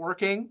isn't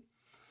working.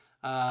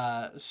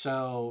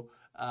 So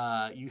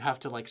you have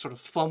to like sort of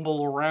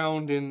fumble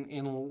around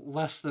in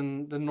less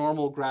than the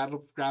normal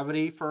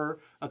gravity for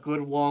a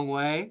good long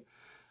way.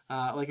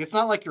 Like it's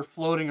not like you're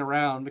floating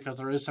around because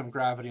there is some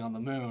gravity on the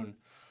moon,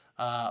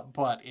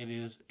 but it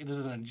is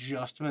an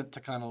adjustment to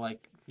kind of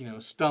like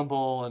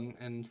stumble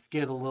and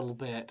skid a little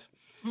bit.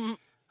 Mhm.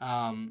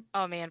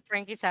 Oh man,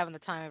 Frankie's having the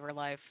time of her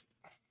life.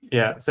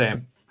 Yeah,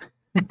 same.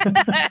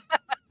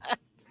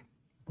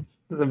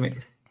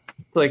 It's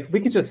like we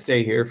could just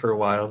stay here for a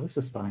while. This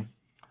is fine.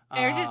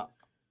 There's just-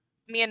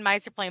 Me and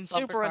Mice are playing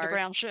bumper Super cars.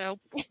 underground show.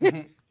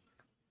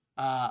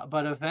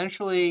 But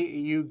eventually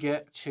you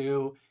get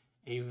to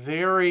a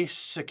very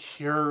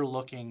secure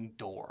looking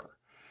door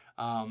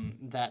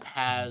that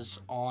has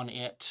on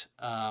it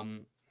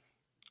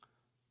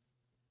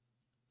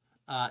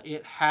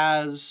it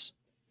has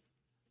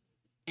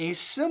a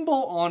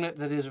symbol on it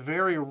that is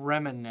very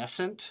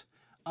reminiscent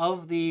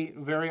of the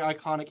very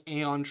iconic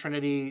Aeon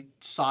Trinity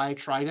Psi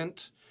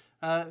Trident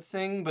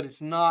thing, but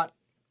it's not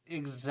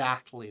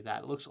exactly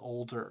that. It looks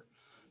older.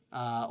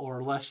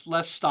 Or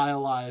less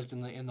stylized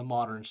in the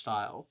modern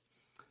style,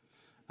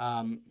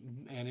 and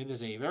it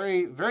is a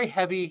very very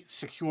heavy,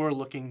 secure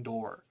looking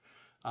door.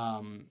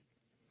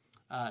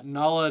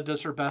 Nala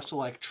does her best to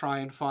like try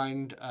and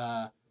find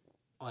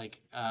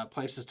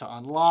places to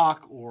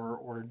unlock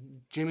or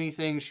Jimmy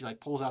things. She like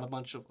pulls out a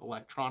bunch of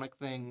electronic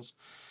things,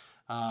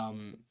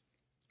 and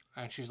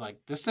she's like,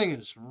 "This thing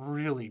is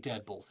really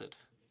dead bolted."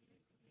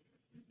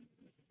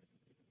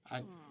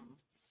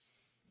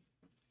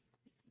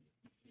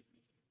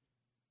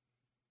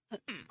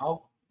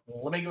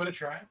 Let me give it a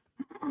try.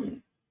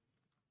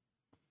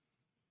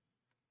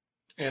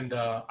 And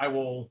I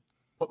will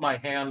put my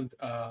hand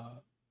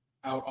out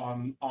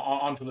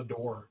onto the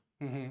door,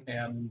 Mm-hmm.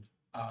 and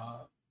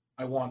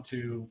I want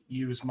to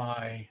use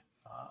my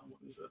what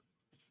is it?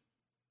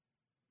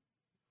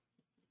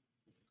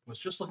 I was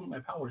just looking at my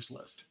powers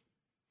list.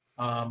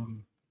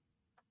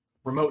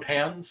 Remote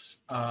hands,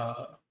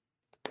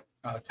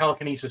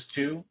 telekinesis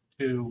 2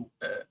 to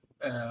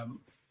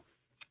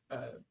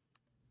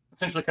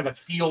essentially kind of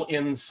feel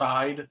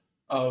inside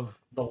of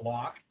the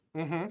lock,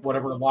 Mm-hmm.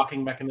 whatever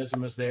locking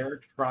mechanism is there,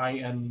 to try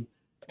and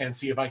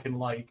see if I can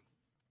like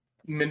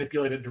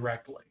manipulate it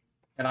directly.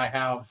 And I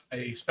have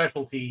a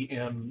specialty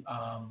in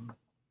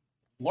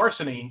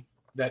larceny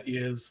that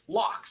is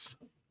locks.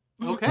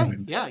 Okay,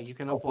 yeah, you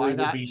can Hopefully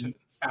apply will that. be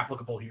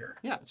applicable here.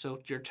 Yeah, so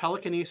your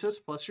telekinesis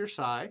plus your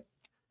psi,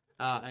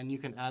 and you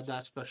can add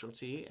that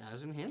specialty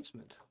as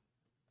enhancement.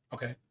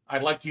 Okay.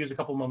 I'd like to use a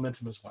couple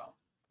momentum as well.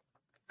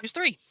 Use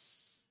 3.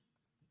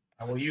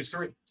 I will use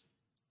 3.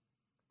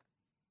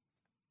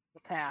 The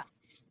path.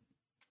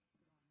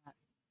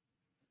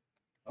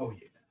 Oh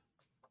yeah.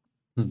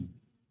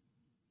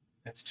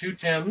 That's 2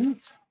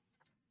 10s.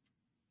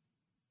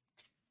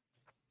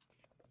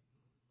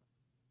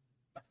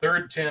 A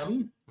third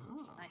 10.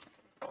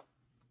 Nice.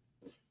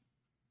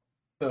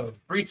 So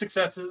 3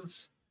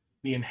 successes.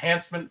 The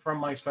enhancement from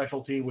my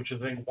specialty, which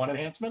is I think 1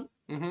 enhancement.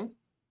 Mm-hmm.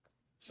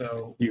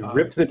 So You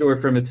rip the door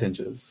from its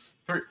hinges.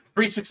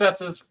 3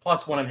 successes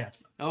plus 1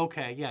 enhancement.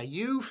 Okay, yeah,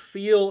 you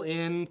feel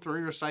in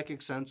through your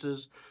psychic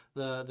senses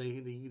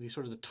the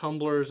sort of the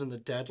tumblers and the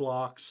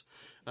deadlocks,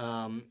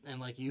 and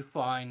like you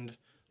find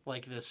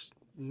like this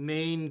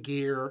main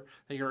gear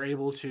that you're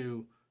able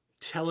to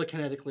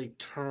telekinetically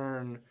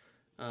turn,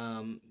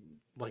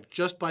 like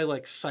just by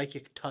like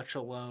psychic touch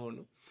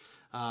alone.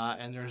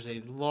 And there's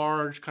a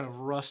large kind of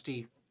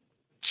rusty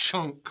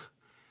chunk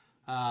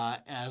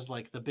as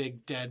like the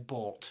big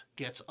deadbolt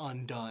gets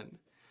undone.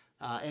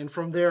 And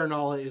from there,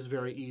 Nala is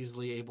very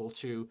easily able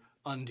to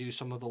undo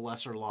some of the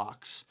lesser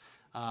locks.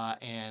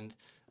 And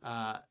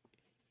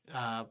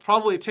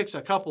probably it takes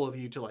a couple of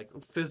you to like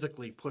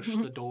physically push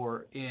the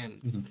door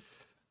in.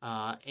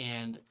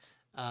 And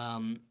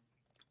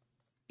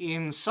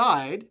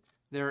inside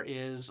there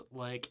is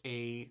like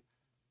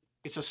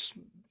it's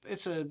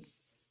a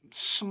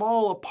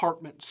small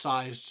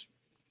apartment-sized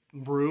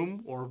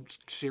room or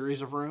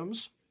series of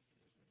rooms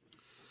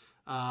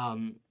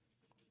that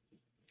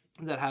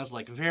has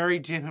like very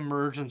dim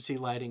emergency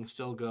lighting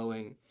still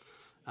going.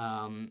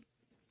 And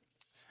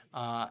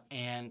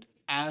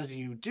as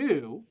you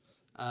do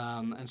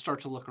and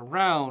start to look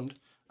around,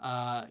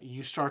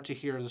 you start to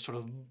hear the sort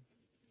of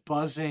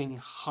buzzing,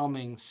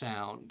 humming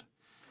sound.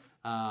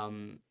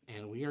 And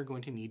we are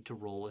going to need to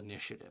roll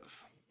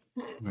initiative.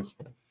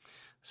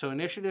 So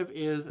initiative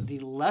is the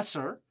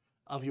lesser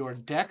of your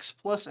dex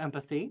plus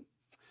empathy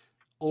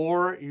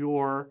or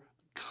your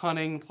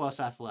cunning plus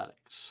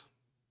athletics.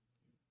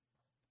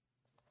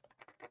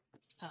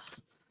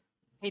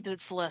 Hate that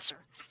it's the lesser.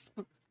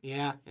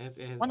 Yeah.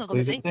 It One of them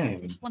is the 8 same.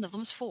 points. One of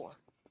them is 4.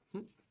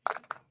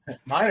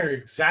 Mine are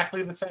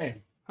exactly the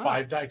same. Huh.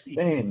 5 dice each.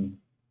 Same.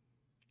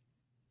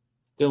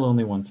 Still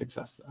only one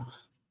success though.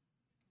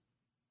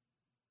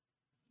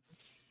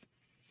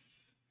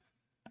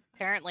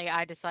 Apparently,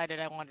 I decided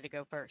I wanted to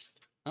go first.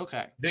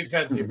 Okay. Big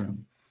fat zero.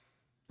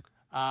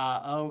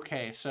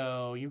 Okay,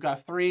 so you've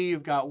got 3,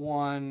 you've got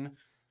 1,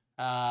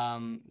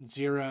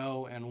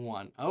 0, and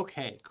 1.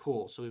 Okay,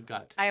 cool. So we've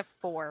got I have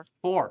 4.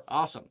 4.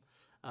 Awesome.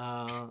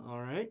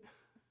 All right.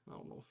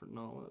 I'll roll for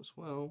Nala as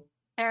well.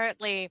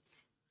 Apparently,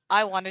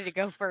 I wanted to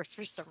go first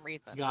for some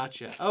reason.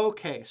 Gotcha.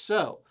 Okay,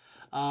 so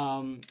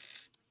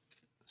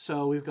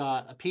we've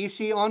got a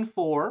PC on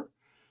 4,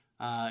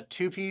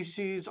 2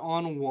 PCs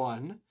on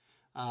 1.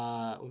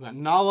 We've got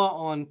Nala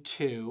on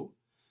 2,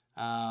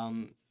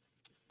 and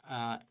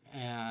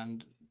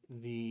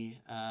the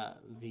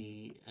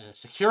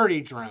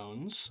security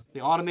drones,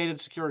 the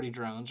automated security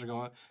drones, are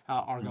going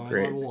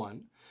Great. on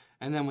 1,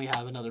 and then we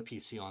have another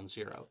PC on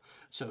 0.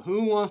 So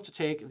who wants to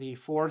take the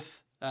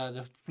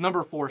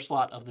number 4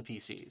 slot of the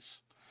PCs?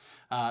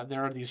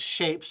 There are these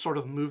shapes sort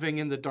of moving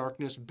in the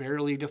darkness,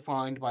 barely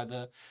defined by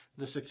the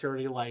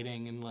security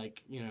lighting, and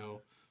like, you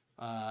know,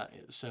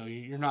 so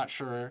you're not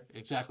sure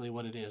exactly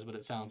what it is, but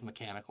it sounds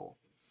mechanical.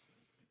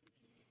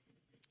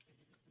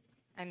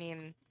 I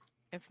mean,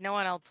 if no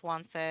one else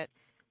wants it,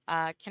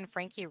 can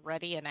Frankie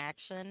ready an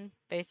action?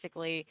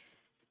 Basically,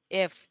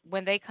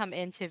 when they come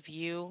into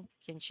view,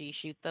 can she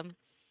shoot them?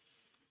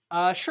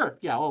 Sure.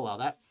 Yeah, I'll allow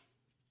that.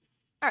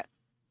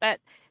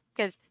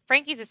 Because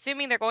Frankie's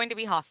assuming they're going to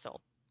be hostile.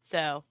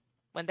 So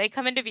when they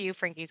come into view,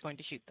 Frankie's going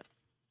to shoot them.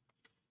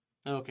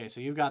 Okay, so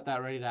you've got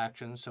that ready to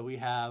action. So we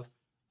have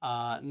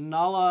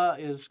Nala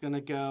is going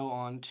to go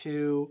on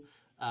 2.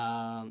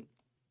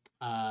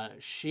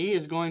 She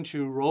is going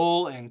to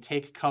roll and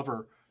take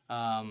cover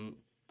back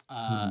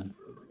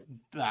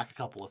a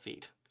couple of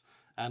feet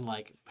and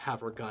like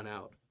have her gun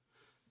out.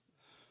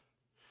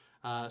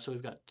 So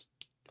we've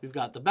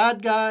got the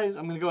bad guy. I'm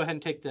going to go ahead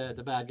and take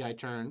the bad guy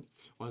turn,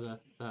 or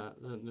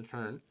the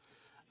turn.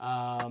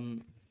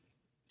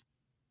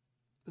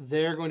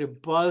 They're going to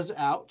buzz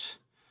out,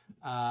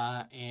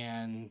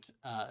 and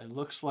it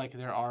looks like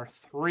there are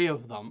 3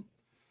 of them.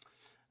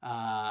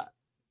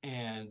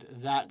 And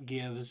that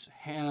gives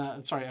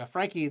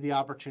Frankie the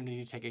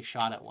opportunity to take a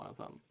shot at one of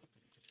them.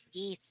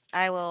 Yes,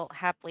 I will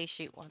happily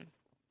shoot one.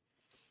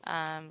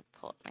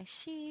 Pull up my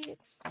sheet.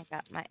 I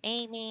got my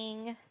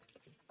aiming.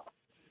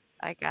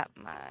 I got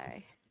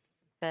my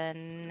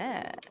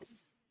finesse.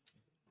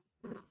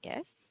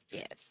 Yes.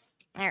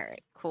 All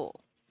right, cool.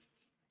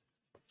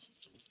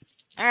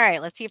 All right,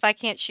 let's see if I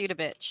can't shoot a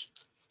bitch.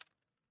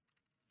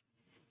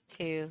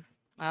 2.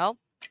 Well,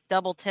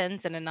 double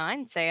 10s and a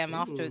 9 say I'm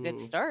off to a good Ooh.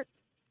 start.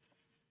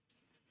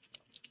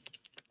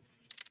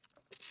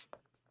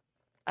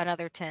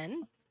 Another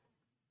 10.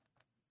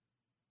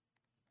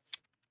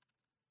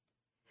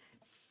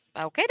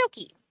 Okay,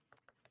 dokie.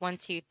 1,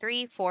 2,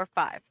 3, 4,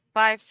 5.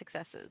 5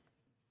 successes.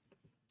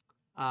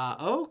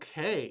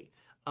 Okay.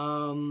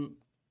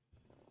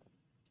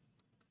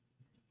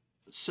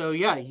 So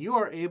yeah, you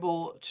are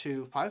able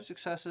to 5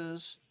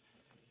 successes.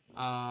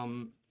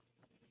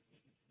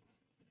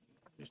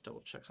 Just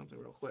double check something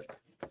real quick.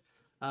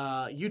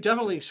 You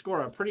definitely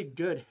score a pretty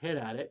good hit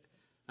at it.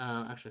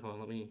 Actually, hold on,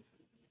 let me.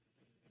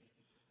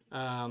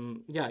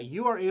 Yeah,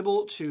 you are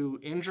able to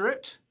injure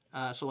it.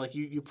 So like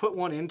you put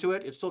one into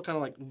it, it still kind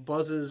of like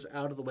buzzes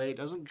out of the way. It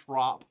doesn't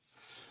drop.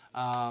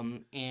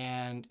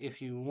 And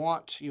if you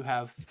want, you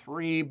have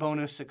 3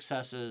 bonus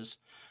successes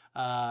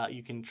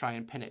You can try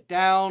and pin it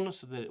down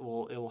so that it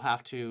will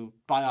have to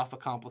buy off a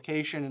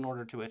complication in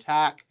order to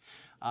attack.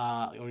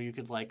 Or you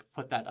could like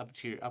put that up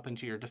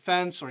into your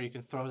defense, or you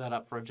can throw that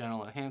up for a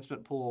general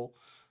enhancement pool.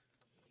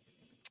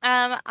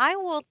 I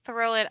will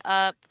throw it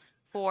up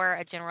for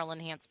a general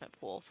enhancement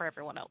pool for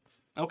everyone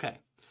else. Okay.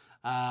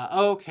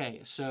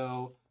 Okay,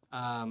 so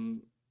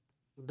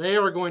they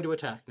are going to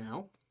attack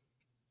now.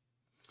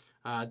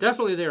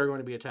 Definitely they are going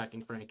to be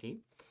attacking Frankie.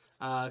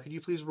 Could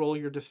you please roll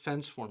your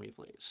defense for me,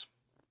 please?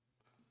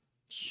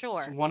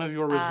 Sure. It's one of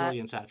your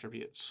resilience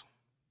attributes.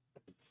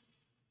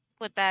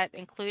 Would that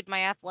include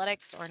my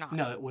athletics or not?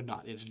 No, it would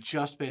not. It's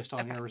just based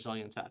on Okay. your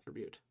resilience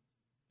attribute.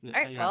 All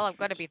right, well, I'm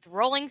going to be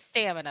rolling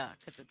stamina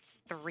because it's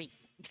 3.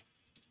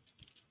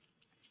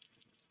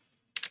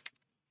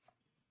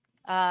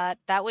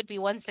 That would be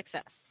 1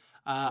 success.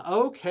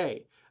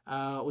 Okay.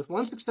 With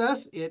 1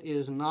 success, it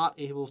is not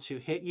able to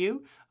hit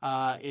you.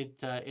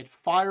 It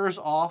fires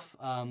off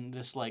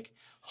this like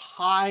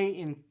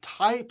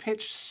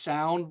high-pitched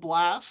sound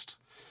blast,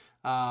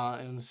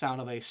 and the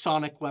sound of a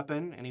sonic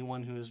weapon.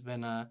 Anyone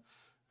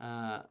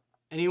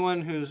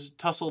who's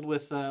tussled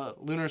with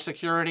lunar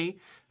security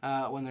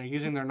when they're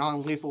using their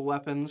non-lethal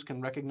weapons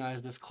can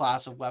recognize this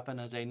class of weapon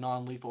as a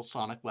non-lethal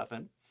sonic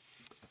weapon.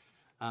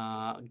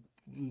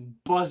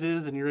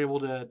 Buzzes, and you're able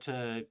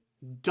to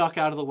duck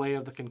out of the way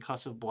of the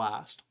concussive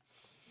blast.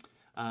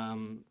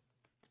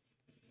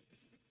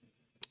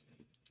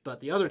 But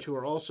the other two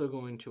are also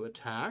going to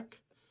attack.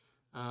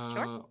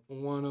 Sure.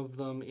 One of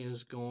them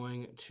is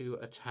going to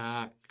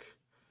attack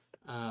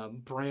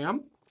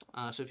Bram.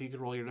 So if you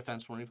could roll your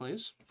defense for me,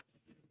 please.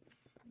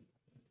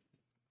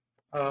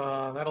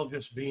 That'll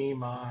just be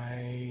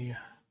my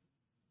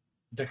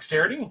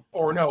dexterity,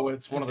 or no,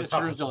 it's one of the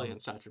toughest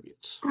resilience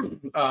attributes.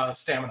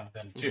 Stamina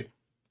then too.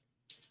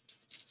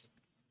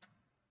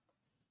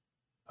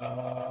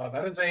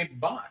 That is a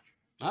botch.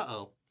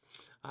 Uh-oh.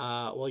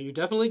 Well, you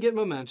definitely get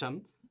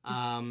momentum.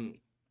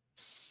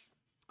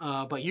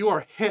 But you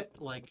are hit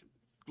like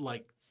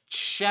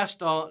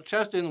chest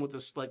in with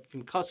this like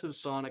concussive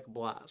sonic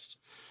blast.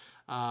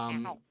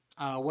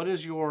 What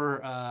is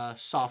your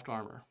soft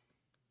armor?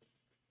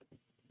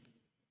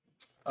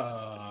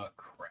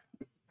 Crap.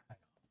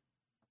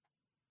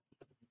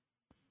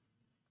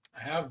 I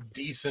have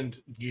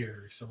decent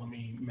gear, so let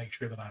me make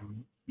sure that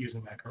I'm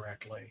using that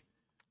correctly.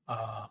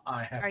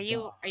 I have. Are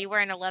you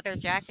wearing a leather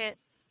jacket?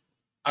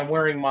 I'm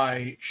wearing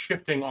my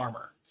shifting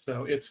armor,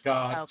 so it's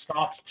got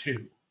soft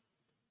 2.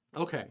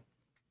 Okay.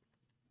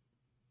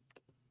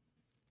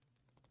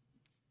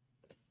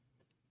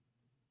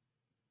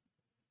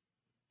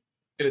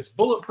 It is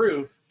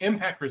bulletproof,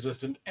 impact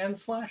resistant, and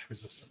slash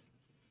resistant.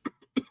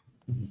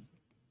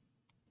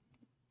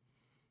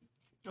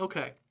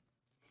 Okay.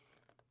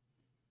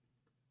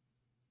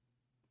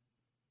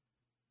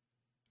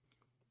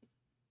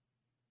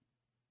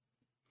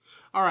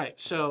 All right.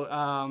 So,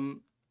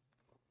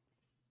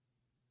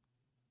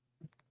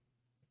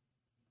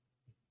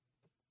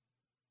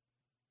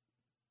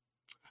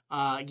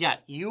 yeah,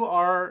 you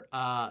are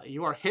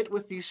hit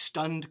with the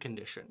stunned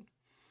condition,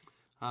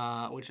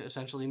 which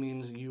essentially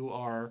means you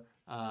are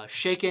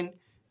shaken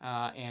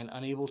and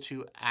unable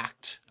to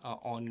act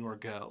on your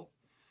go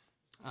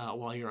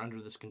while you're under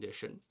this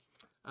condition.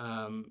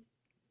 And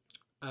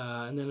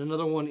then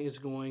another one is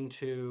going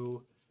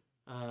to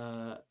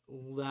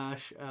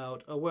lash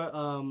out.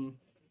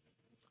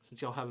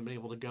 Since y'all haven't been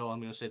able to go,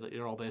 I'm going to say that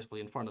you're all basically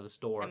in front of this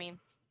door. I mean,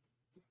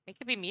 it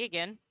could be me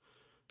again.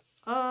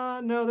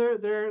 No,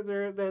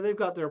 they've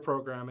got their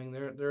programming.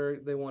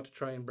 They want to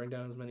try and bring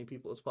down as many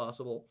people as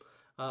possible.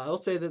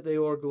 I'll say that they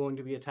are going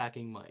to be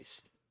attacking mice.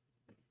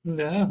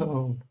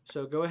 No.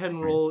 So go ahead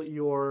and roll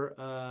your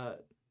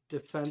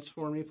defense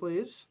for me,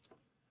 please.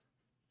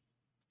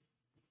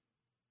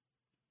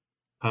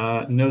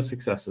 No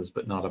successes,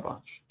 but not a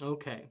botch.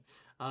 Okay.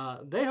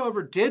 They,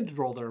 however, did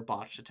roll their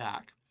botched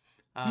attack.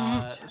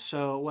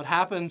 So what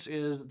happens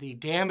is the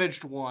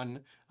damaged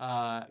one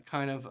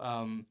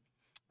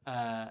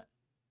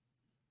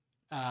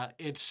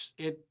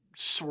it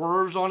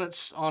swerves on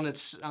its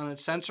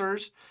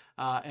sensors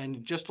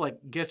and just like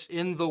gets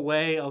in the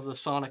way of the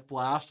sonic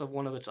blast of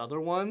one of its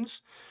other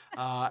ones,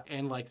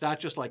 and like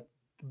that just like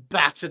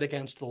bats it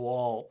against the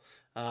wall,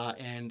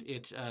 and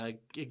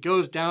it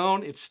goes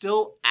down. It's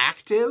still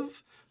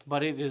active,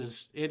 but it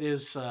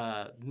is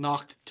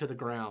knocked to the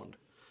ground.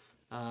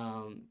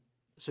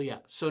 So yeah.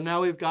 So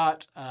now we've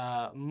got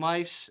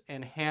Mice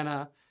and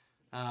Hannah,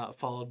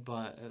 followed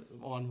by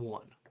on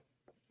 1.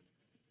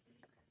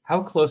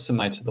 How close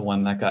am I to the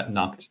one that got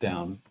knocked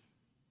down?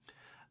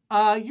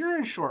 You're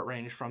in short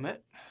range from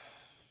it.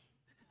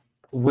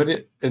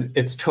 Would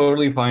it's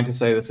totally fine to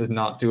say this is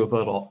not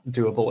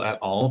doable at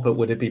all, but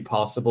would it be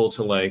possible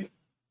to like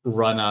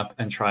run up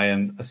and try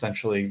and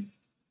essentially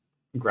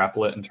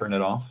grapple it and turn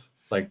it off?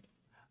 Like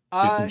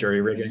do some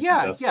jury rigging?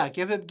 Yeah.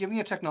 Give me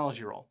a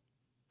technology roll.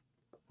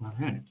 All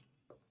right.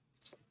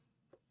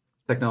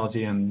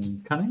 Technology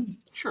and cunning?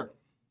 Sure.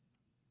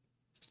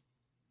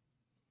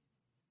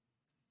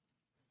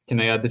 Can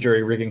I add the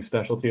jury rigging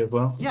specialty as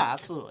well? Yeah,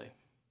 absolutely.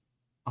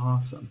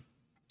 Awesome.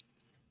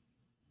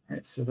 All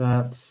right, so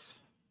that's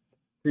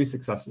 3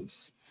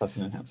 successes plus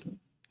an enhancement.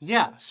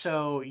 Yeah,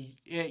 so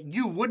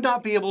you would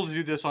not be able to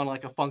do this on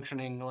like a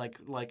functioning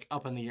like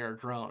up in the air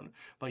drone,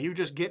 but you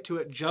just get to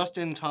it just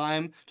in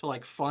time to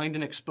like find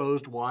an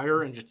exposed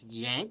wire and just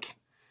yank,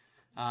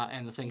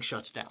 and the thing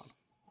shuts down.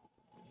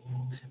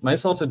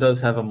 Mice also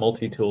does have a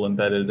multi-tool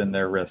embedded in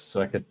their wrist,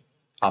 so I could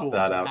pop Cool.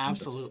 that out. and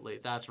just Absolutely,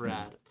 that's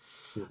rad.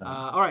 do that.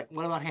 All right,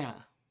 what about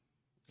Hannah?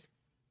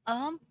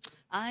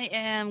 I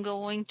am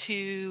going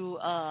to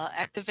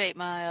activate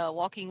my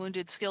walking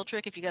wounded skill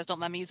trick. If you guys don't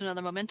mind me using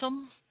another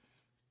momentum,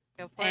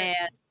 Go for it.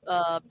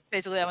 and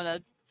basically I'm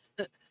gonna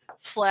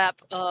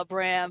slap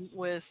Bram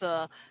with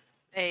a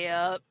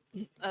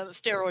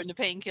steroid and a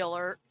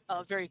painkiller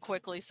very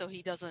quickly, so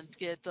he doesn't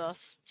get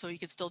so he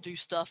can still do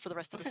stuff for the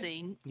rest of the Okay.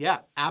 scene.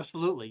 Yeah,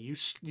 absolutely.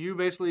 You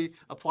basically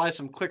apply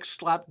some quick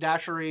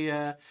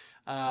slapdashery.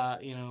 I'll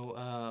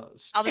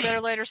do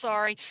better later.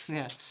 Sorry.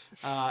 Yeah,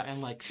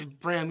 and like so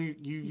Bram,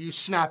 you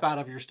snap out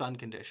of your stun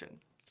condition.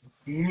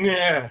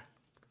 Yeah.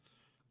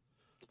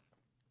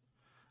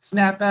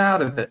 Snap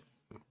out of it.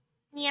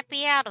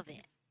 Yappy out of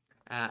it.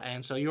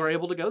 And so you are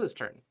able to go this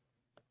turn.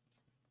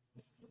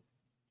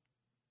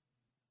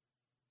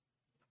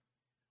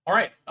 All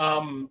right.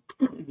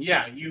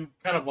 Yeah, you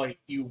kind of like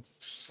you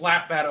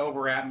slap that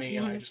over at me,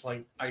 and I just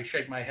like I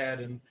shake my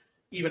head, and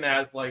even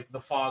as like the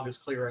fog is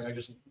clearing, I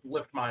just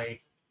lift my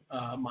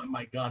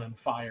my gun and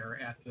fire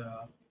at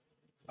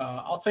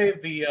I'll say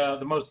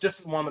the most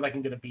distant one that I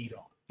can get a bead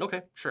on.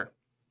 Okay, sure.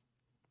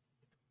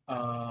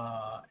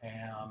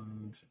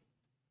 And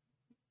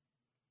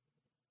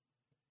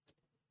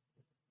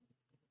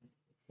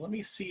let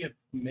me see if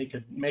make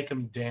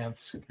him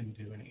dance can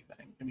do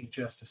anything. Give me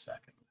just a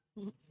second.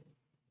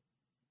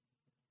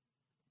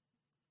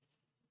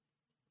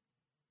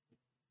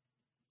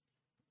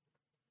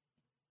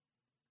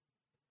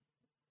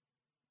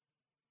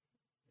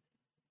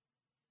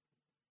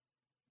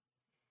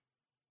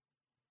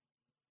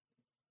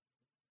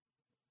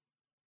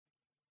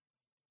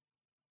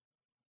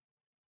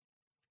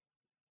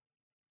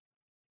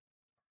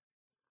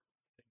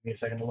 Give me a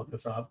second to look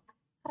this up.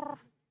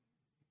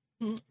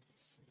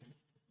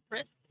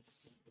 Crit.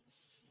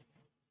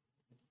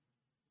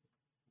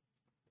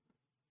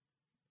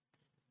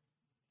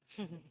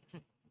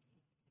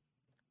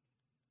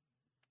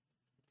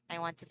 I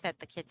want to pet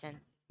the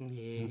kitten.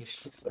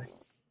 Yes. It's like,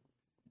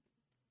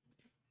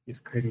 he's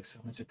creating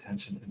so much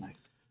attention tonight.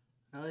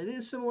 It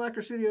is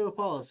Simulacra Studio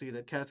policy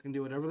that cats can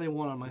do whatever they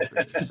want on my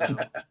screen. So.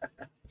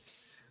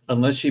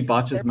 Unless she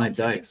botches my Everyone's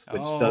a dice,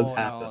 which does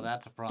happen. No,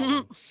 that's a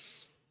problem.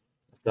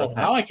 Does Well,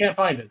 now I can't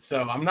find it,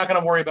 so I'm not going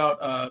to worry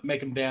about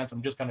make him dance.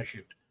 I'm just going to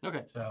shoot.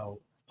 Okay. So,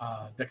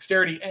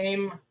 dexterity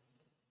aim.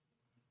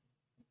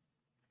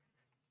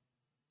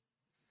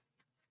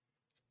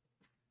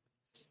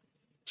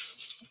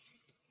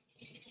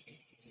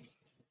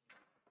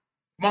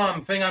 Come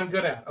on, thing I'm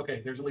good at.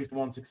 Okay, there's at least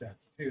one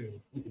success. 2,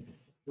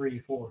 3,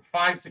 4,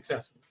 5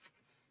 successes.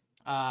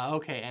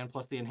 Okay, and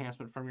plus the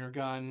enhancement from your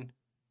gun.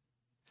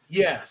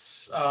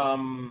 Yes.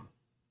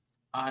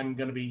 I'm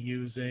going to be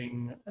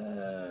using.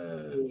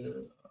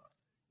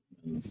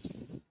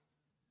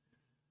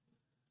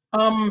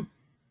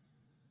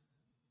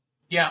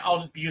 Yeah, I'll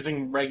just be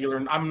using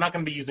regular. I'm not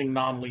going to be using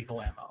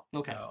non-lethal ammo.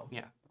 Okay. So,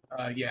 Yeah.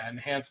 yeah,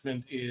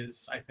 enhancement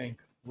is I think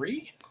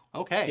 3.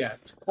 Okay. Yeah,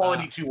 it's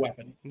quality 2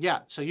 weapon. Yeah,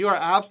 so you are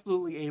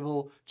absolutely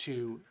able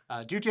to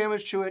do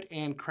damage to it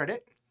and crit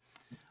it,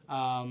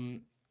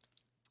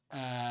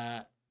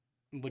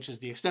 which is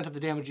the extent of the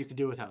damage you can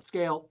do without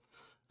scale.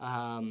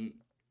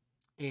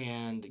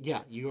 And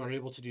yeah, you are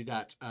able to do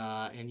that,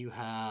 and you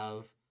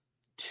have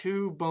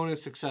 2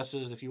 bonus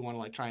successes if you want to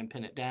like try and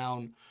pin it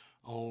down,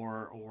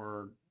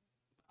 or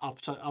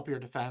up your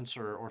defense,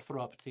 or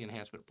throw up to the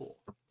enhancement pool.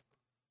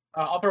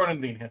 I'll throw it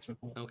in the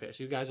enhancement pool. Okay,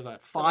 so you guys have got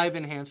 5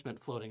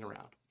 enhancement floating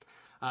around.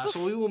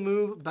 So we will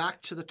move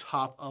back to the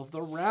top of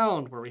the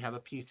round where we have a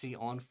PC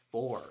on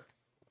 4.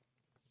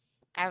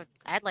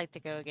 I'd like to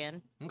go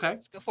again. Okay.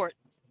 Go for it.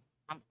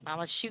 I'm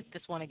gonna shoot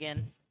this one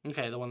again.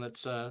 Okay, the one that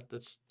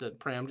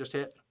Pram just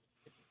hit.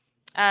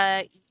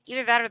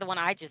 Either that or the one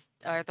I just,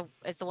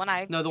 it's the one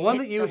I. No, the one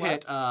that you so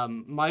hit,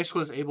 Mice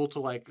was able to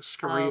like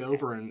scurry okay.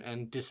 over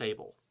and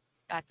disable.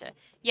 Gotcha.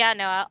 Yeah,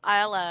 no,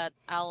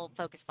 I'll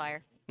focus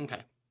fire.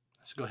 Okay,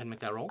 so go ahead and make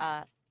that roll.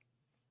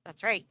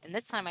 That's right. And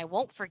this time I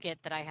won't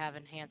forget that I have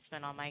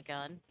enhancement on my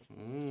gun,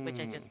 which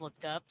I just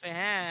looked up. All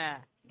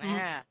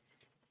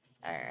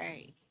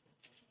right.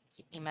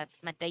 Keep me my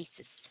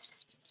dices.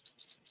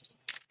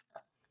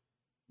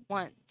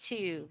 1,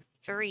 2,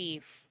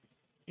 3.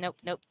 Nope,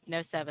 no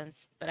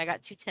 7s, but I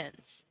got 2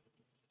 10s.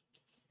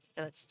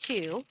 So it's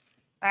 2.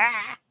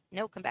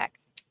 No, come back.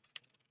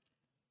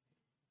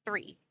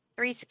 3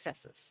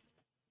 successes.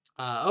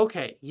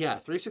 Okay, yeah,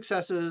 3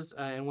 successes.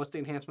 And what's the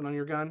enhancement on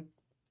your gun?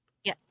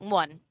 Yeah,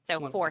 1.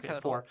 So 4 okay,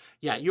 total. 4.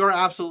 Yeah, you are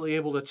absolutely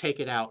able to take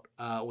it out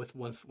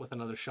with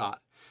another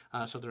shot.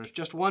 So there's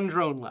just 1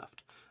 drone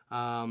left.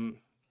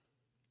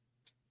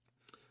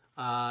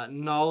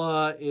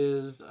 Nala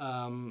is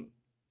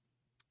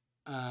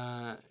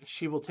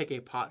she will take a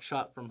pot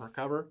shot from her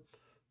cover.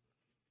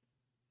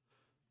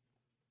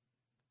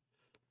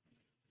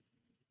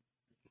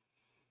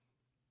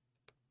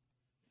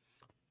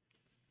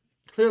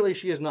 Clearly,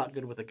 she is not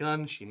good with a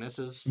gun. She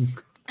misses.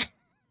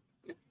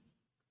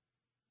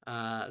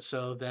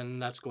 So then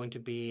that's going to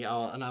be,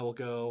 and I will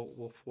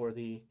go for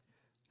the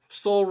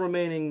sole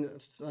remaining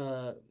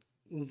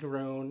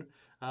drone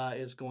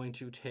is going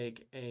to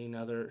take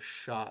another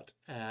shot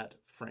at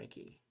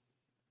Frankie.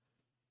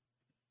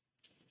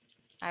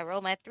 I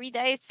roll my 3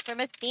 dice for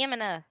my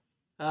stamina.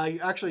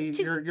 Actually,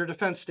 Two. your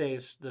defense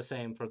stays the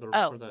same for the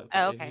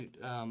okay.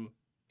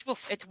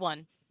 Oof. It's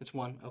 1. It's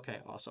 1. Okay,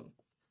 awesome.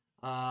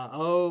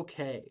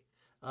 Okay,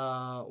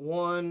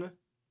 1.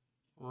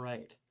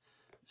 Right.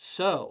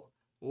 So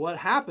what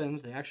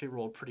happens? They actually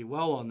rolled pretty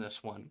well on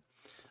this one.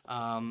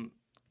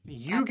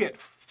 You get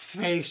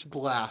face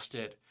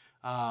blasted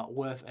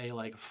with a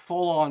like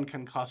full-on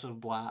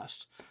concussive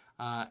blast,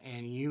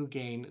 and you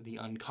gain the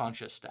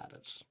unconscious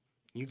status.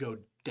 You go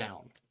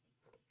down.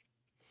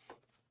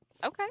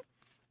 Okay.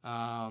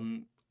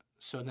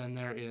 So then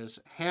there is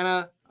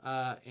Hannah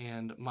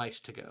and Mice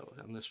to go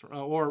on this,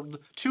 or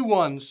 2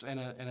 1s and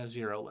a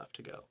 0 left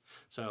to go.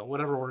 So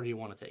whatever order you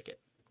want to take it.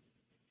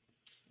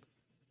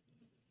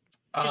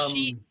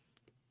 I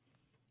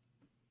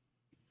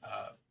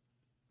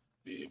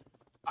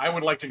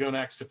would like to go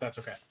next if that's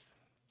okay.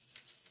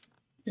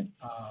 Yeah.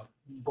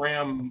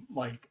 Bram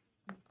like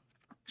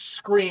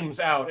screams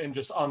out and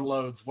just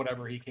unloads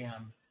whatever he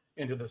can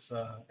into this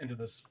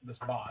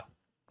bot.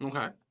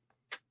 Okay.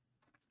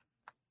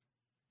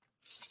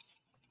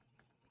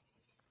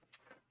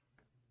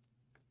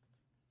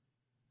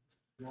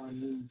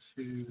 One,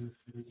 2,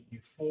 3,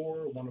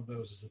 4. One of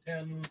those is a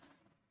 10.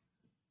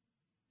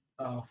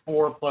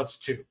 4 plus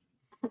 2.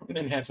 An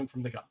enhancement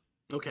from the gun.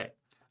 Okay.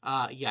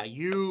 Yeah,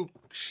 you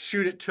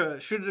shoot it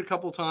a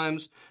couple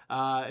times.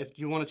 If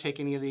you want to take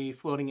any of the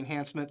floating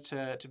enhancement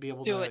to be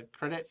able to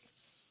crit it.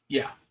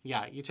 Yeah.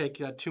 Yeah, you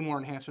take 2 more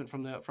enhancement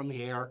from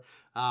the air,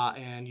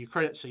 and you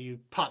crit it. So you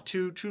pop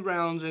two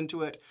rounds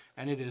into it,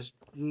 and it is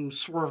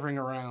swerving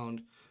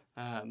around,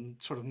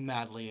 sort of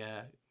madly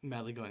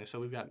going. So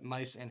we've got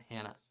Mice and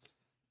Hannah.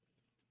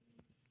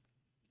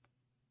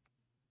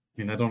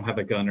 I mean, I don't have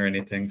a gun or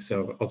anything,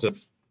 so I'll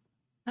just.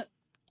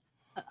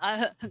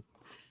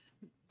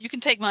 You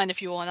can take mine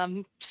if you want.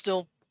 I'm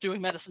still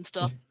doing medicine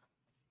stuff.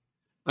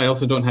 I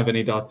also don't have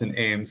any dots in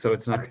aim, so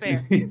it's not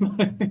Fair.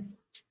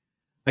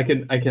 I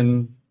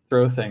can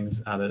throw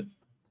things at it.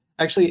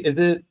 Actually,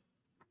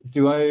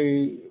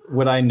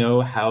 would I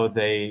know how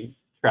they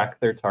track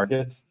their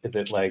targets? Is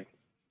it like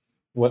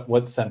what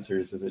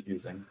sensors is it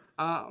using?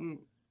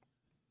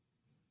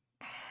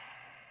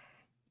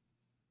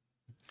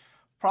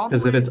 Probably.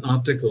 Because if it's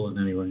optical in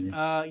any way.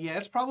 Yeah,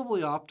 it's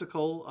probably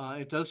optical.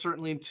 It does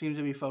certainly seem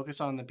to be focused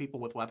on the people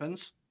with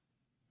weapons.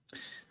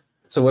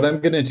 So what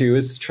I'm gonna do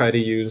is try to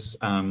use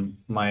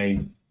my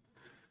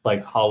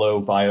like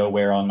hollow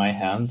BioWare on my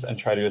hands and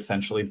try to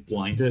essentially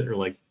blind it or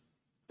like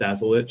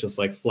dazzle it, just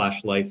like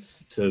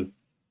flashlights to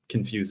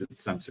confuse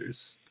its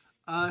sensors.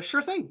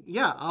 Sure thing.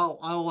 Yeah, I'll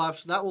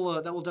that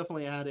will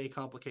definitely add a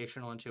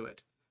complication onto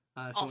it. If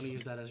you want to Awesome.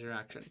 use that as your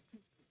action.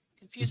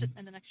 Confuse it,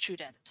 and then I can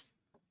shoot at it.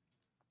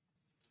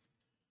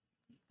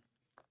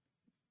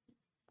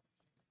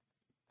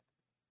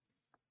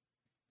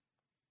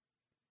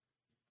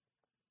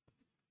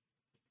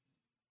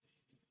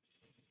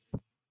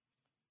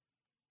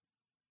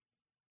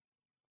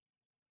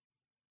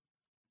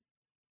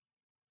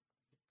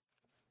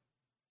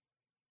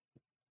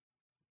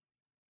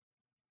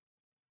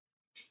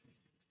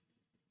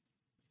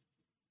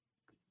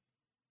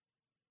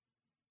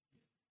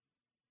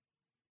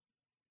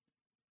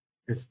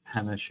 Is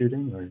Hannah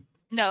shooting or?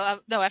 No,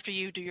 no. After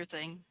you do your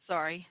thing.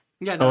 Sorry.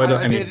 Yeah, Oh, no,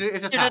 I mean-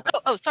 it just happened.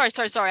 Sorry.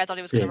 I thought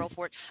he was going to Yeah. roll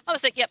for it. I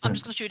was like, yep, I'm Yeah.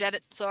 just going to shoot at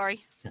it. Sorry.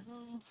 Yeah.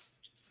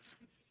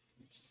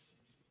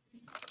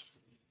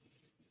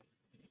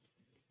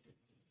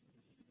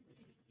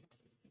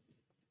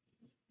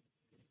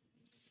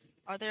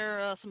 Are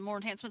there some more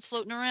enhancements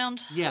floating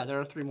around? Yeah, there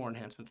are 3 more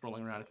enhancements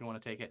rolling around if you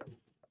want to take it.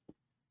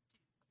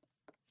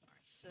 Sorry.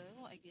 So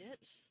I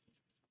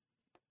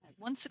have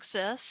 1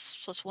 success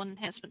plus 1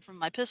 enhancement from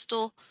my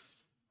pistol.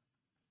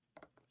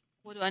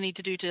 What do I need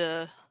to do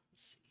to? Let's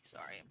see.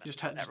 Sorry, I'm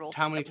Just that roll.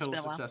 how many It's been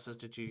total a while. successes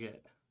did you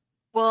get?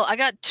 Well, I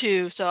got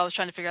 2, so I was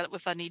trying to figure out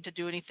if I need to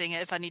do anything,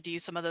 if I need to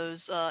use some of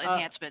those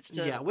enhancements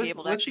to yeah, be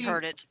able to actually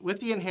hurt it. With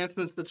the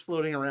enhancements that's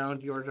floating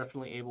around, you're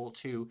definitely able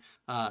to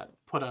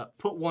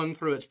put one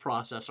through its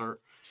processor.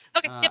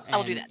 Okay, yep,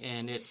 I'll do that.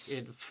 And it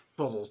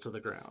falls to the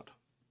ground.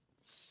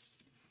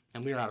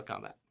 And we are out of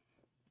combat.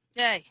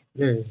 Yay.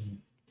 Yay.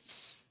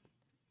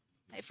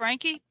 Hey,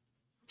 Frankie.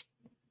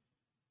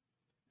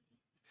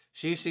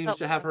 She seems Oh.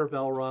 to have her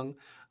bell rung.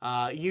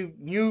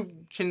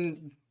 You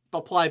can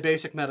apply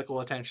basic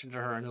medical attention to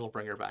her, and it'll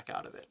bring her back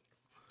out of it.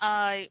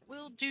 I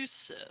will do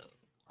so.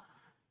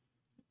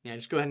 Yeah,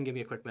 just go ahead and give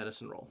me a quick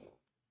medicine roll.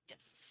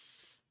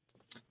 Yes.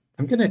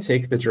 I'm gonna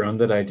take the drone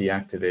that I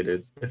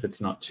deactivated if it's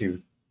not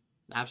too.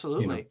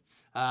 Absolutely.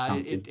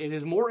 It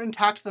is more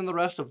intact than the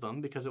rest of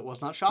them because it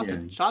was not shot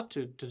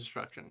to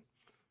destruction.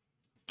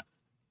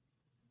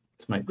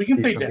 This might We can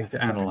be say something that.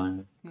 to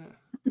analyze.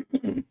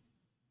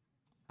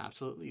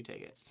 Absolutely, you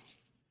take it.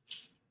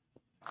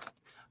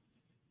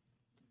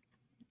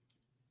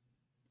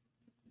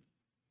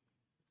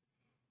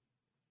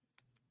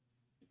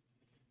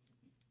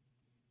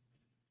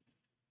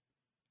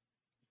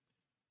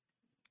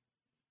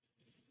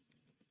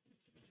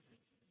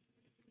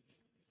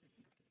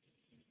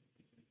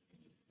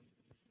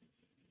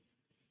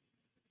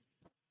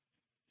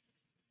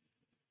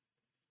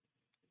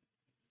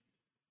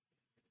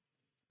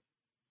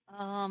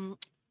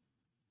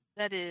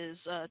 That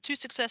is 2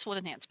 success, 1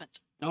 enhancement.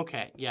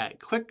 Okay, yeah,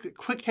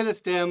 quick hit of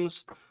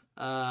stems,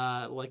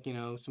 like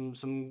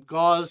some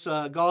gauze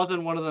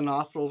in one of the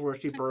nostrils where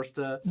she burst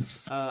a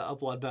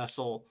blood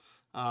vessel,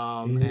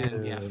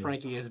 and yeah, Ew.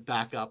 Frankie is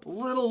back up,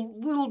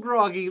 little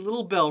groggy,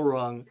 little bell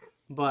rung,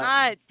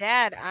 but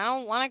Dad, I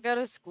don't want to go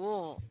to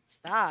school.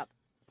 Stop.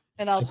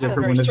 And I'll A just kind of different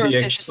very one of the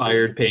surreptitiously.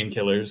 expired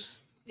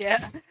painkillers.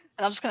 Yeah, and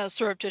I'm just kind of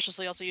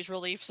surreptitiously also use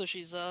relief, so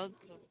she's to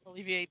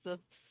alleviate the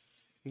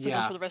symptoms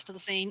yeah, for the rest of the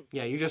scene.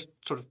 yeah, you just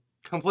sort of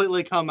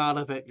completely come out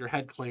of it, your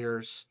head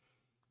clears,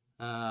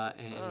 and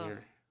Ugh.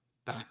 you're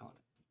back on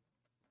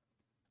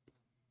it.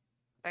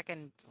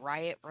 Fucking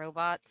riot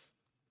robots.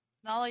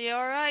 Nala, you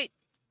all right?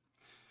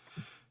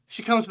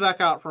 She comes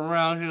back out from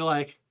around, and you're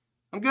like,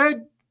 I'm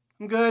good.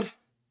 At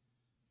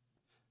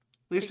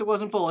least it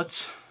wasn't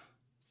bullets.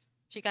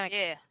 She kind of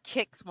Yeah.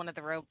 kicks one of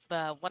the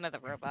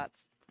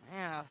robots.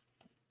 Yeah.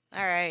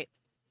 All right.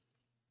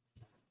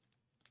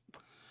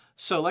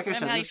 So, like I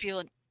said, How you this-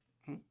 feeling?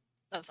 Hmm?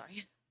 Oh,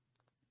 sorry.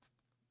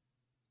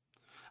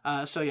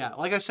 So yeah,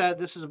 like I said,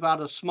 this is about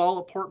a small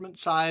apartment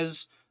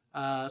size,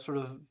 sort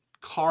of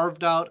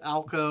carved out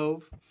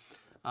alcove.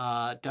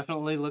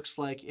 Definitely looks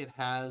like it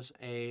has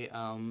a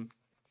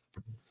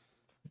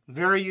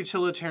very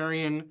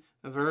utilitarian,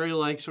 a very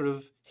like sort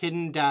of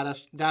hidden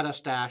data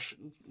stash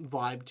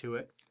vibe to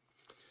it.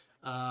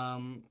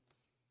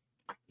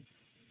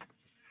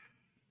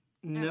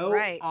 No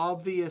Right.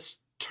 obvious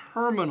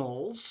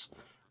terminals,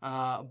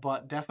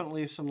 but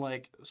definitely some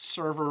like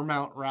server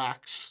mount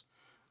racks.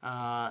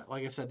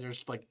 Like I said,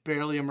 there's like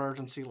barely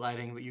emergency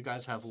lighting, but you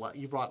guys have light.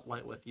 You brought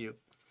light with you.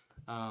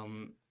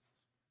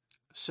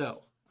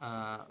 So,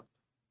 how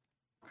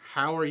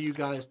are you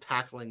guys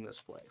tackling this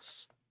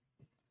place?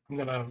 I'm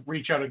gonna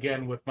reach out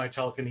again with my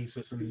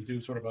telekinesis and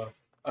do sort of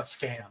a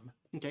scan.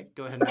 Okay,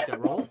 go ahead and make that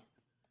roll.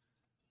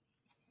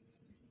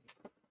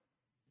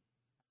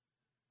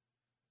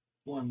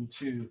 1,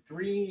 2,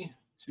 3,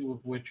 2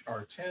 of which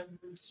are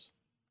 10s.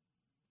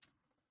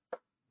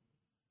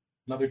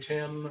 Another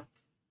 10.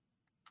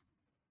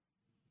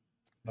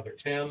 Another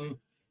 10.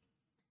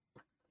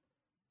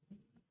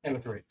 And a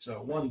 3.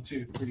 So 1,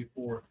 2, 3,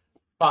 4,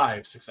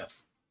 5 successes.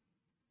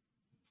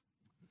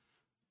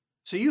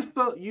 So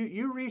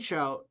you reach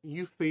out,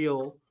 you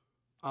feel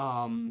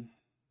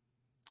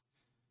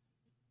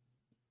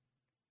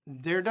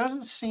there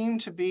doesn't seem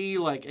to be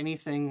like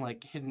anything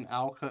like hidden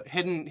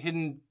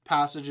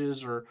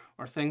passages or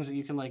things that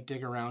you can like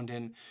dig around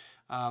in.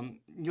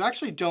 You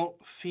actually don't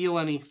feel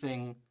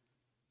anything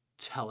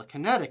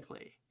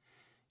telekinetically.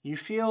 You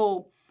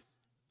feel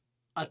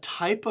a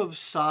type of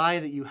psi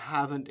that you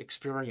haven't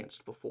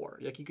experienced before.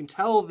 Like you can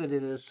tell that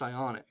it is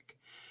psionic,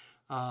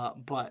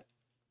 but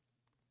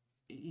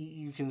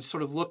you can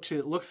sort of look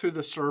through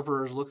the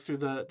servers, look through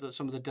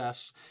some of the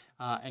desks,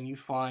 and you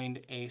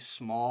find a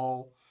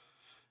small.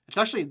 It's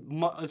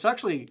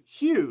actually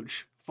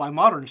huge by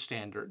modern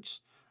standards.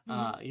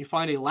 You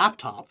find a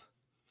laptop,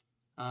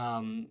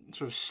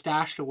 sort of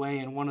stashed away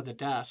in one of the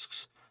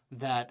desks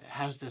that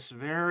has this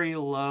very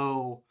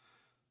low,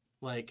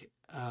 like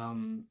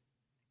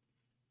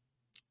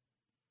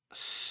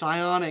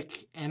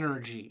psionic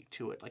energy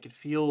to it. Like it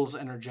feels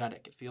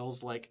energetic. It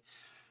feels like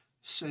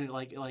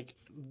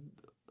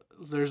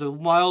there's a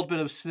mild bit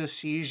of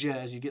synesthesia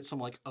as you get some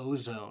like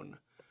ozone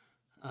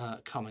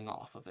coming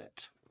off of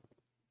it.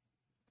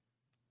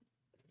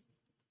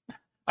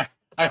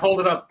 I hold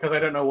it up because I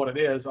don't know what it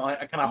is. I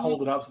kind of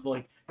hold it up so the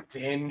like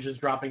tinge is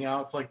dropping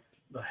out. It's like,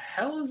 the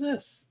hell is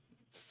this?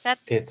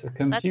 It's a That's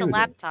computer. a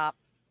laptop.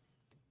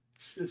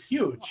 It's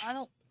huge. Well, I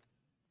don't.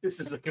 This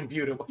is a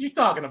computer. What are you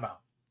talking about?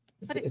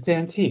 It's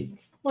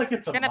antique. Like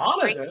it's a Gonna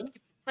monitor.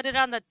 Put it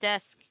on the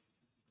desk.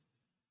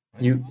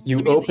 You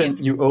It's a open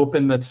museum. you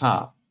open the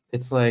top.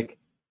 It's like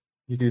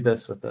you do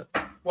this with it.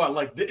 Well,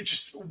 like it's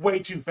just way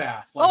too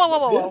fast. Whoa, Like, whoa,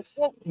 whoa, whoa, this?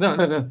 whoa!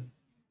 No.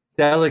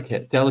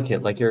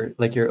 Delicate. Like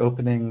you're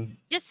opening.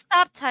 Just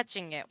stop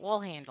touching it. We'll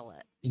handle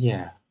it.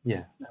 Yeah.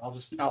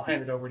 I'll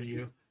hand it over to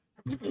you.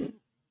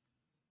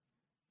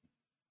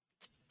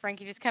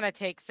 Frankie just kind of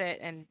takes it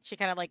and she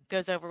kind of like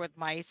goes over with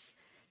Mice.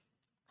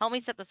 Help me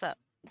set this up.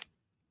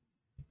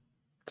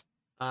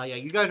 Yeah,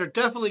 you guys are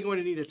definitely going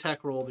to need a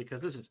tech roll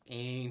because this is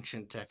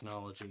ancient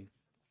technology.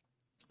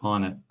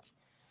 On it.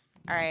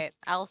 All right,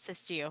 I'll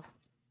assist you.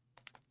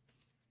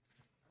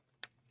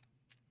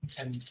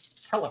 And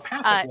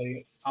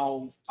telepathically,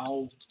 I'll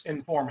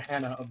inform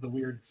Hannah of the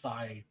weird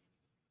psi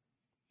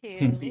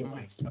 2,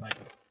 feelings, but I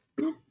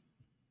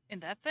In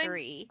that thing?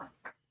 3.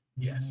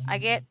 yes. I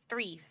get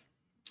 3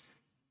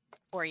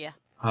 for you.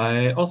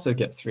 I also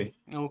get 3.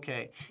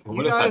 Okay. I You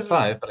would have had guys-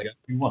 5, but I got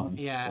 2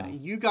 ones. Yeah, So.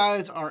 you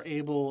guys are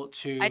able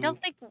to. I don't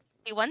think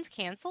the ones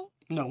cancel.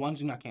 No, ones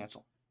do not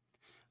cancel.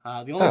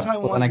 The only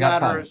time well, ones then I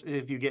got matter 5. is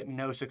if you get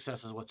no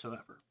successes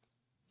whatsoever.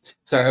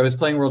 Sorry, I was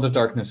playing World of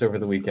Darkness over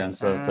the weekend,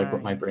 so it's like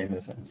what my yeah. brain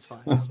is in. It's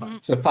fine. It's fine.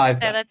 So 5.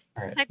 So then. that's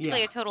All right. technically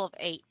Yeah. a total of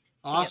 8.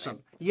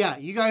 Awesome. Yeah,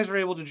 you guys are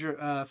able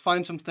to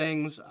find some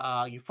things.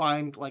 You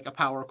find like a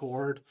power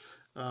cord.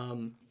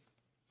 You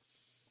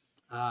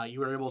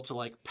were able to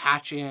like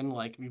patch in,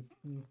 like you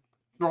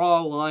draw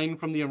a line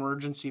from the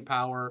emergency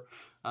power,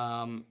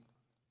 and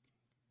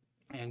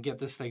get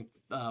this thing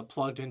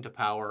plugged into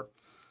power.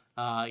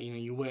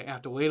 You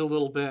have to wait a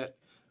little bit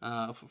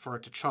for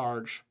it to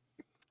charge,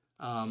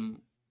 and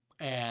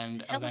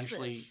Hell is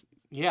eventually, this?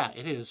 yeah,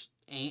 it is.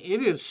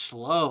 It is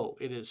slow.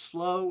 It is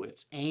slow.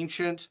 It's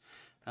ancient.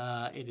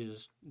 It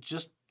is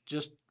just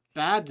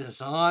bad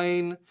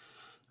design.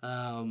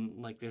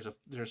 Like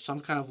there's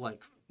some kind of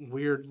like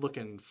weird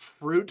looking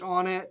fruit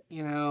on it.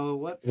 You know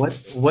what?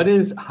 What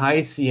is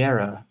High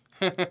Sierra?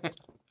 I don't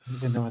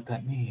even know what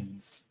that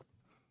means.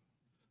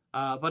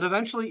 But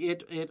eventually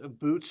it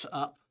boots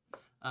up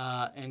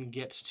and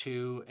gets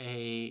to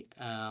a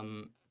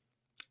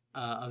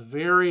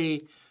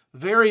very,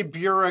 very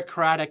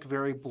bureaucratic,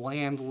 very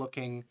bland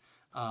looking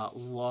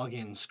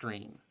login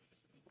screen.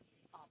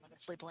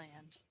 Ominously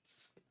bland.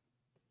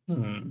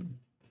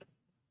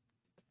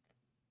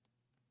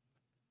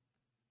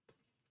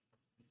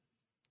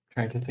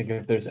 Trying to think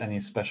if there's any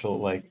special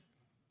like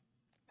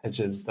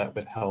edges that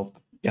would help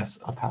guess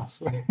a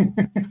password.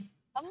 I'm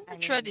gonna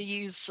try to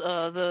use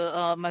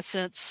my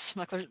sense,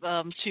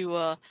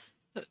 to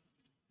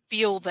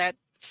feel that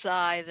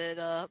sigh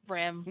that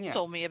Bram Yeah.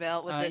 told me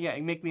about with it. Yeah,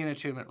 you make me an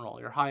attunement roll.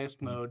 Your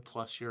highest mode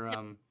plus your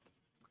I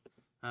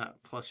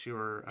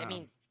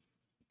mean,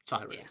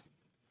 side rate. yeah.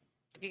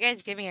 if you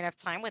guys give me enough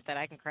time with it,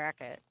 I can crack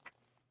it.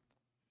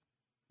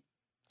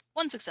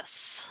 1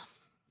 success.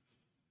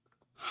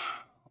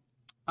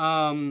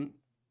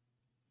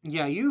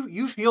 Yeah,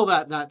 you feel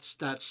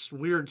that's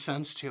weird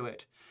sense to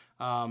it.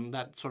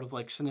 That sort of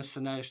like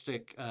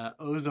synesthetic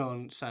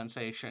ozone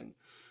sensation.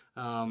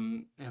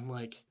 And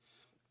like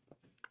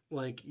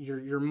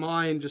your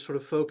mind just sort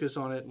of focus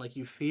on it, like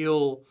you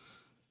feel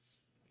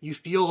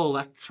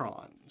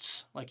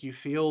electrons, like you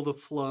feel the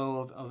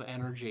flow of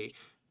energy,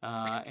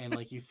 and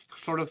like you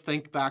sort of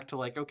think back to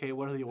like, okay,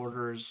 what are the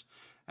orders?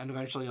 And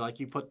eventually, like,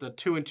 you put the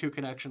 2 and 2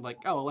 connection, like,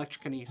 oh,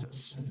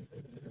 electrokinesis.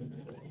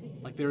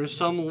 Like, there is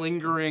some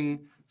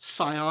lingering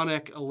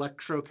psionic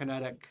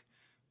electrokinetic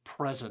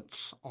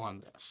presence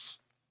on this.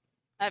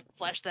 I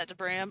flashed that to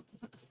Bram.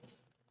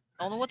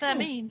 Don't know what that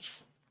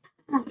means.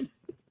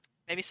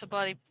 Maybe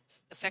somebody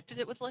affected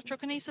it with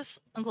electrokinesis?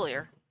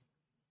 Unclear.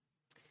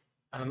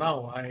 I don't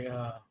know.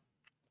 I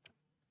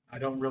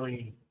don't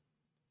really.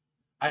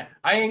 I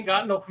ain't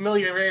got no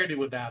familiarity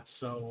with that,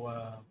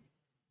 so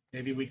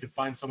maybe we could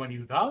find someone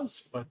who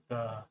does. But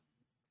I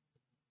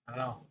don't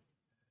know.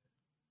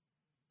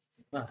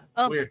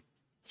 It's weird.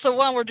 So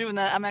while we're doing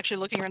that, I'm actually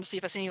looking around to see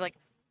if I see any like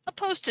a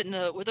post-it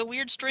note with a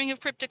weird string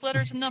of cryptic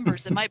letters and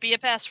numbers that might be a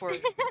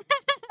password.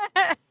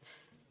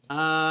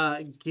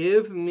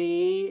 Give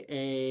me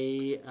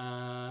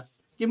an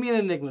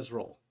Enigmas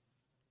roll.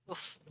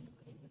 Oof.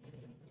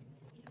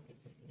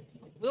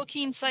 Will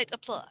keen sight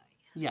apply?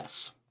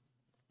 Yes.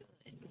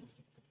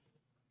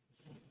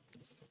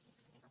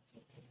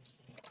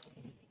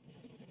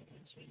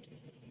 Sweet.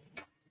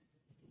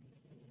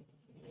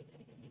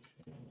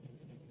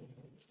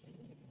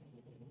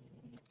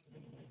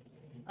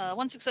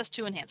 One success,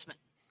 2 enhancement.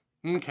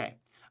 Okay.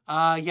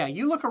 Yeah,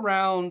 you look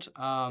around.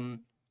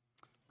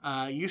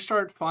 You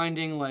start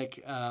finding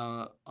like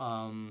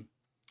some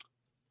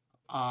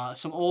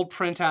old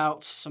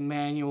printouts, some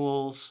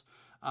manuals,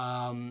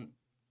 and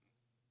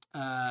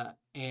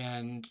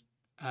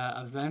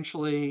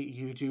eventually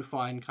you do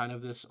find kind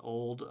of this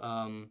old.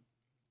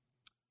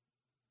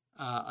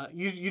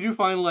 You do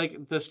find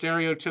like the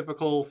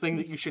stereotypical thing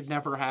that you should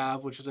never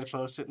have, which is a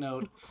post-it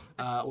note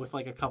with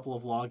like a couple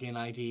of login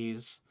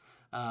IDs.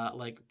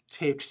 Like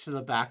taped to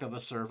the back of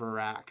a server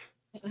rack.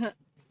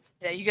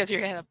 Yeah, you guys are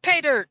your hand up. Pay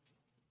dirt!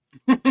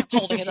 I'm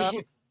holding it up.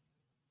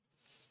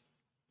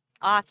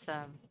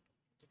 Awesome.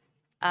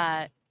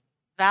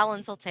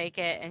 Valens will take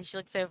it, and she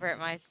looks over at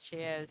Mice. She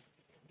goes,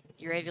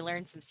 "You ready to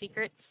learn some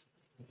secrets?"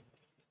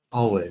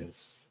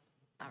 Always.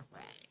 All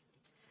right.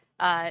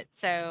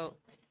 So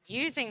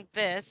using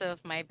this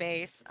as my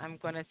base, I'm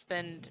going to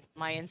spend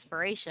my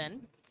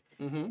inspiration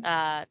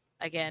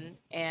again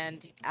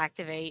and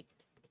activate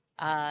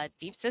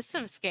deep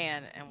system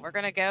scan, and we're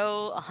gonna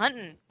go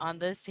hunting on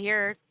this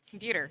here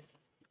computer.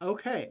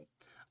 Okay.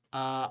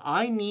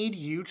 I need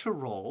you to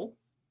roll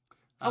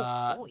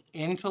Boy.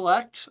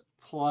 intellect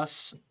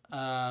plus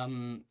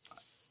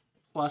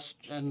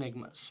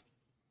enigmas.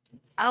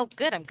 Oh,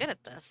 good. I'm good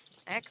at this.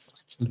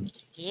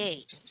 Excellent.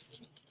 Yay.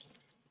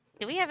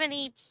 Do we have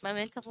any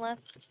momentum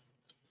left?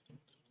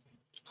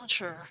 Not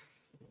sure.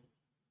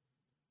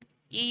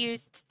 You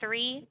used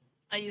 3.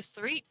 I used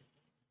 3.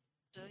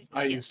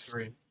 I Yes. used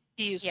 3.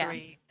 He used Yeah.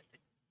 3.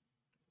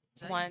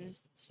 Did I 1.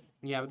 use-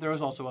 Yeah, but there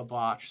was also a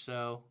botch,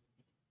 so.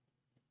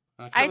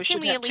 Okay. So I we assume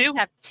should we have at least 2?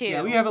 have 2.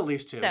 Yeah, we have at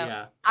least 2. So-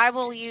 Yeah. I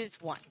will use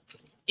 1.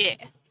 Yeah.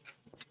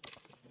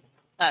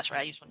 That's right.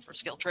 I used 1 for a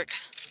skill trick.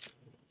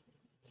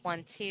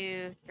 1,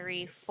 2,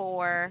 3,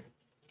 4,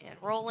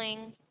 and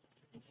rolling.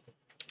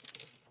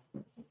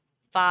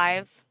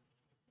 5.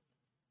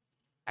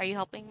 Are you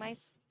helping, Mice?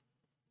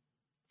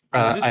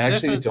 This- I this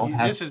actually is- don't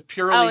have. This is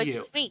purely Oh, it's you.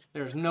 just me.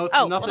 There's no Oh,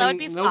 well, nothing. that would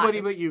be Nobody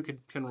 5. but you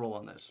can roll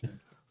on this.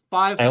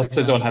 5. I also don't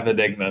successful. have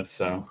enigmas,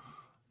 so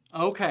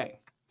Okay.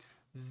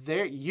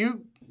 There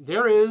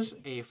is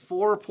a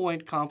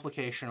 4-point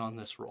complication on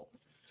this roll.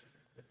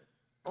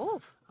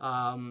 Oh,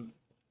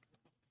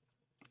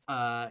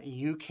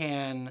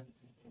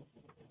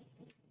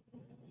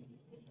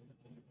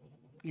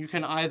 You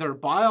can either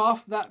buy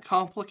off that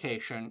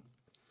complication,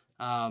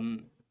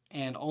 and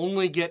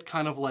only get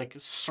kind of like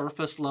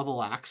surface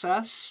level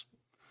access,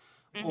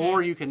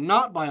 or you can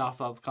not buy off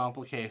of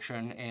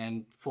complication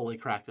and fully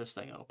crack this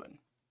thing open.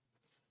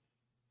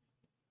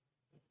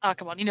 Oh,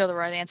 come on. You know the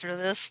right answer to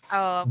this.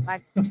 oh,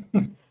 I'm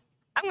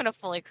gonna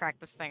fully crack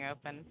this thing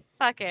open.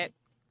 Fuck it.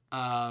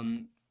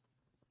 Um,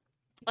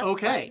 Let's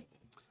okay.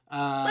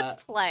 Play.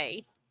 Let's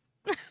play.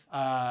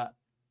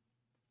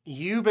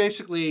 You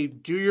basically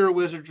do your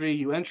wizardry.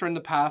 You enter in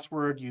the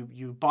password.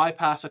 You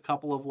bypass a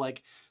couple of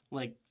like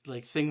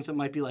things that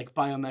might be like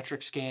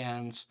biometric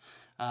scans.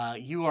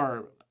 You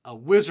are a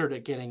wizard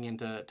at getting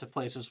into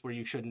places where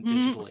you shouldn't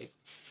digitally.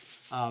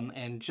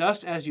 And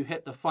just as you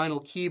hit the final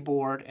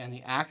keyboard and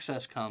the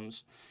access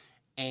comes,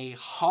 a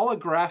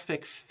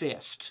holographic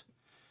fist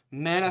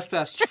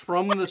manifests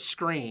from the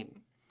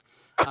screen,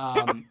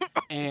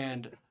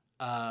 and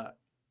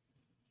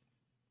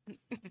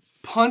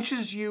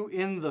punches you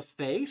in the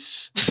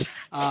face.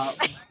 But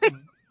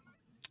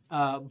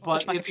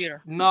touch my it's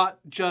computer. not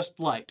just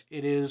light;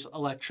 it is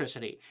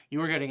electricity.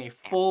 You are getting a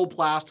full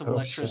blast of Oh, shit.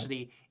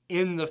 electricity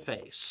in the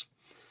face.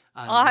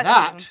 And Awesome.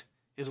 that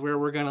is where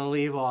we're going to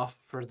leave off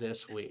for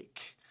this week.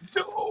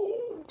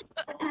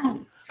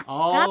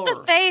 Not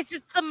the face.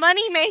 It's the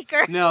money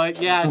maker. No,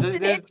 yeah,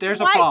 It's there's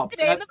a white problem.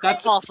 today in the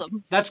That's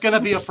Awesome. going to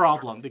be a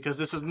problem because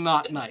this is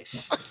not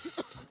nice.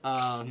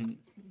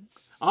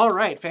 All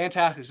right,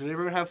 fantastic. So did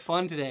everyone have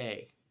fun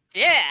today?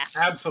 Yeah.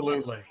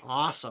 Absolutely.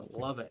 Awesome,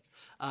 love it.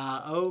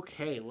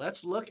 Okay,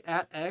 let's look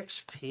at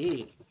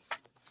XP.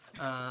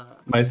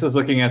 Mice is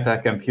looking at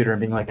that computer and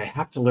being like, I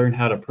have to learn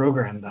how to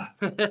program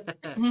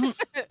that.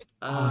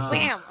 Awesome.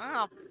 Damn.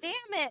 Oh,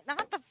 damn it.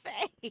 Not the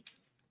face.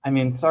 I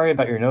mean, sorry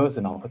about your nose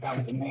and all, but that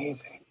was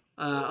amazing.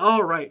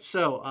 All right,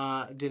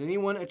 so did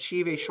anyone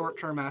achieve a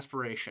short-term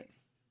aspiration?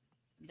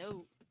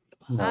 No.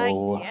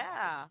 No.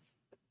 Yeah.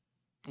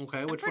 Okay,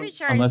 I'm which pretty one?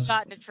 sure Unless- he's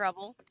got into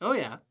trouble. Oh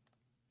yeah,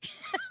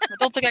 I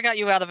don't think I got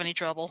you out of any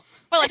trouble.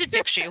 Well, I did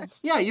fix you.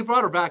 yeah. You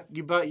brought her back.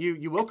 You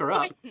woke her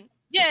up.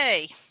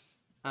 Yay.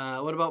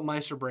 What about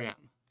Meister Bram?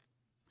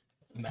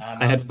 Nah,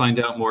 I had to find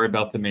out more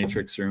about the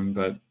Matrix room,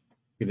 but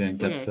we didn't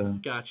get Okay, to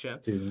gotcha.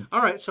 do that.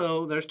 All right,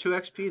 so there's 2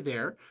 XP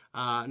there.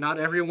 Not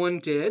everyone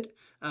did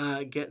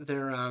get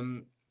their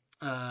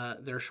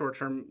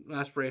short-term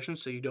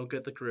aspirations, so you don't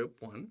get the group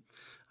one.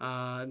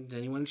 Did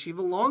anyone achieve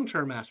a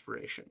long-term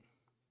aspiration?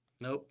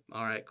 Nope.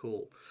 All right,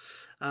 cool.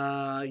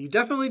 You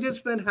definitely did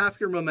spend half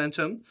your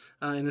momentum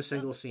in a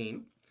single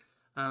scene,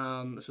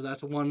 so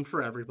that's 1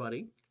 for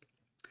everybody.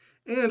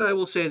 And I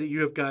will say that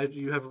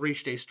you have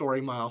reached a story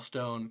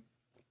milestone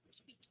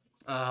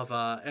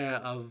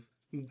of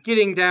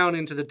getting down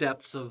into the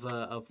depths of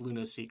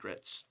Luna's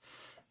secrets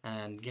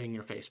and getting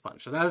your face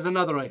punched. So that is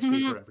another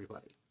XP for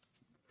everybody.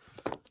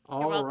 You're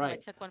All welcome. I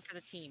right, took one for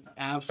the team.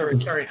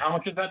 absolutely. Sorry, how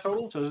much is that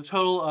total? So the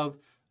total of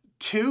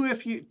 2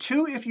 if you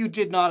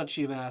did not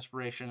achieve an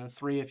aspiration, and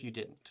 3 if you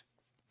didn't.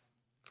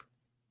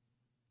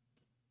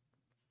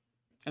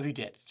 If you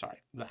did, sorry.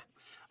 Blah.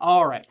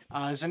 All right.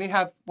 Does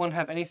anyone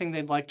have anything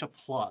they'd like to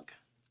plug?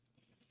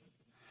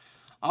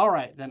 All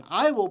right, then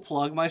I will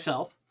plug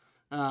myself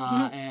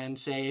and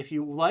say if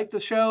you like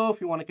the show,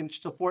 if you want to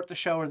support the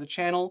show or the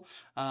channel,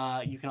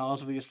 you can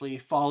also obviously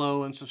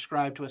follow and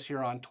subscribe to us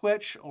here on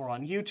Twitch or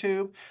on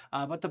YouTube.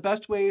 But the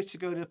best way is to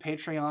go to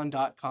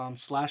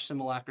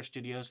patreon.com/Simulacra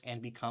Studios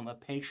and become a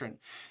patron.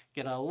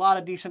 Get a lot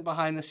of decent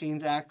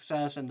behind-the-scenes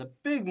access, and the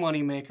big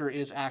money maker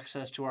is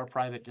access to our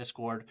private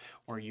Discord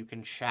where you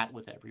can chat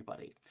with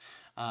everybody.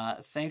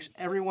 Thanks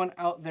everyone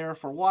out there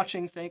for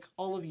watching. Thank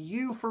all of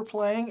you for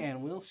playing,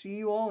 and we'll see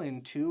you all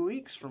in 2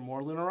 weeks for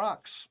more Lunar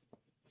Rocks.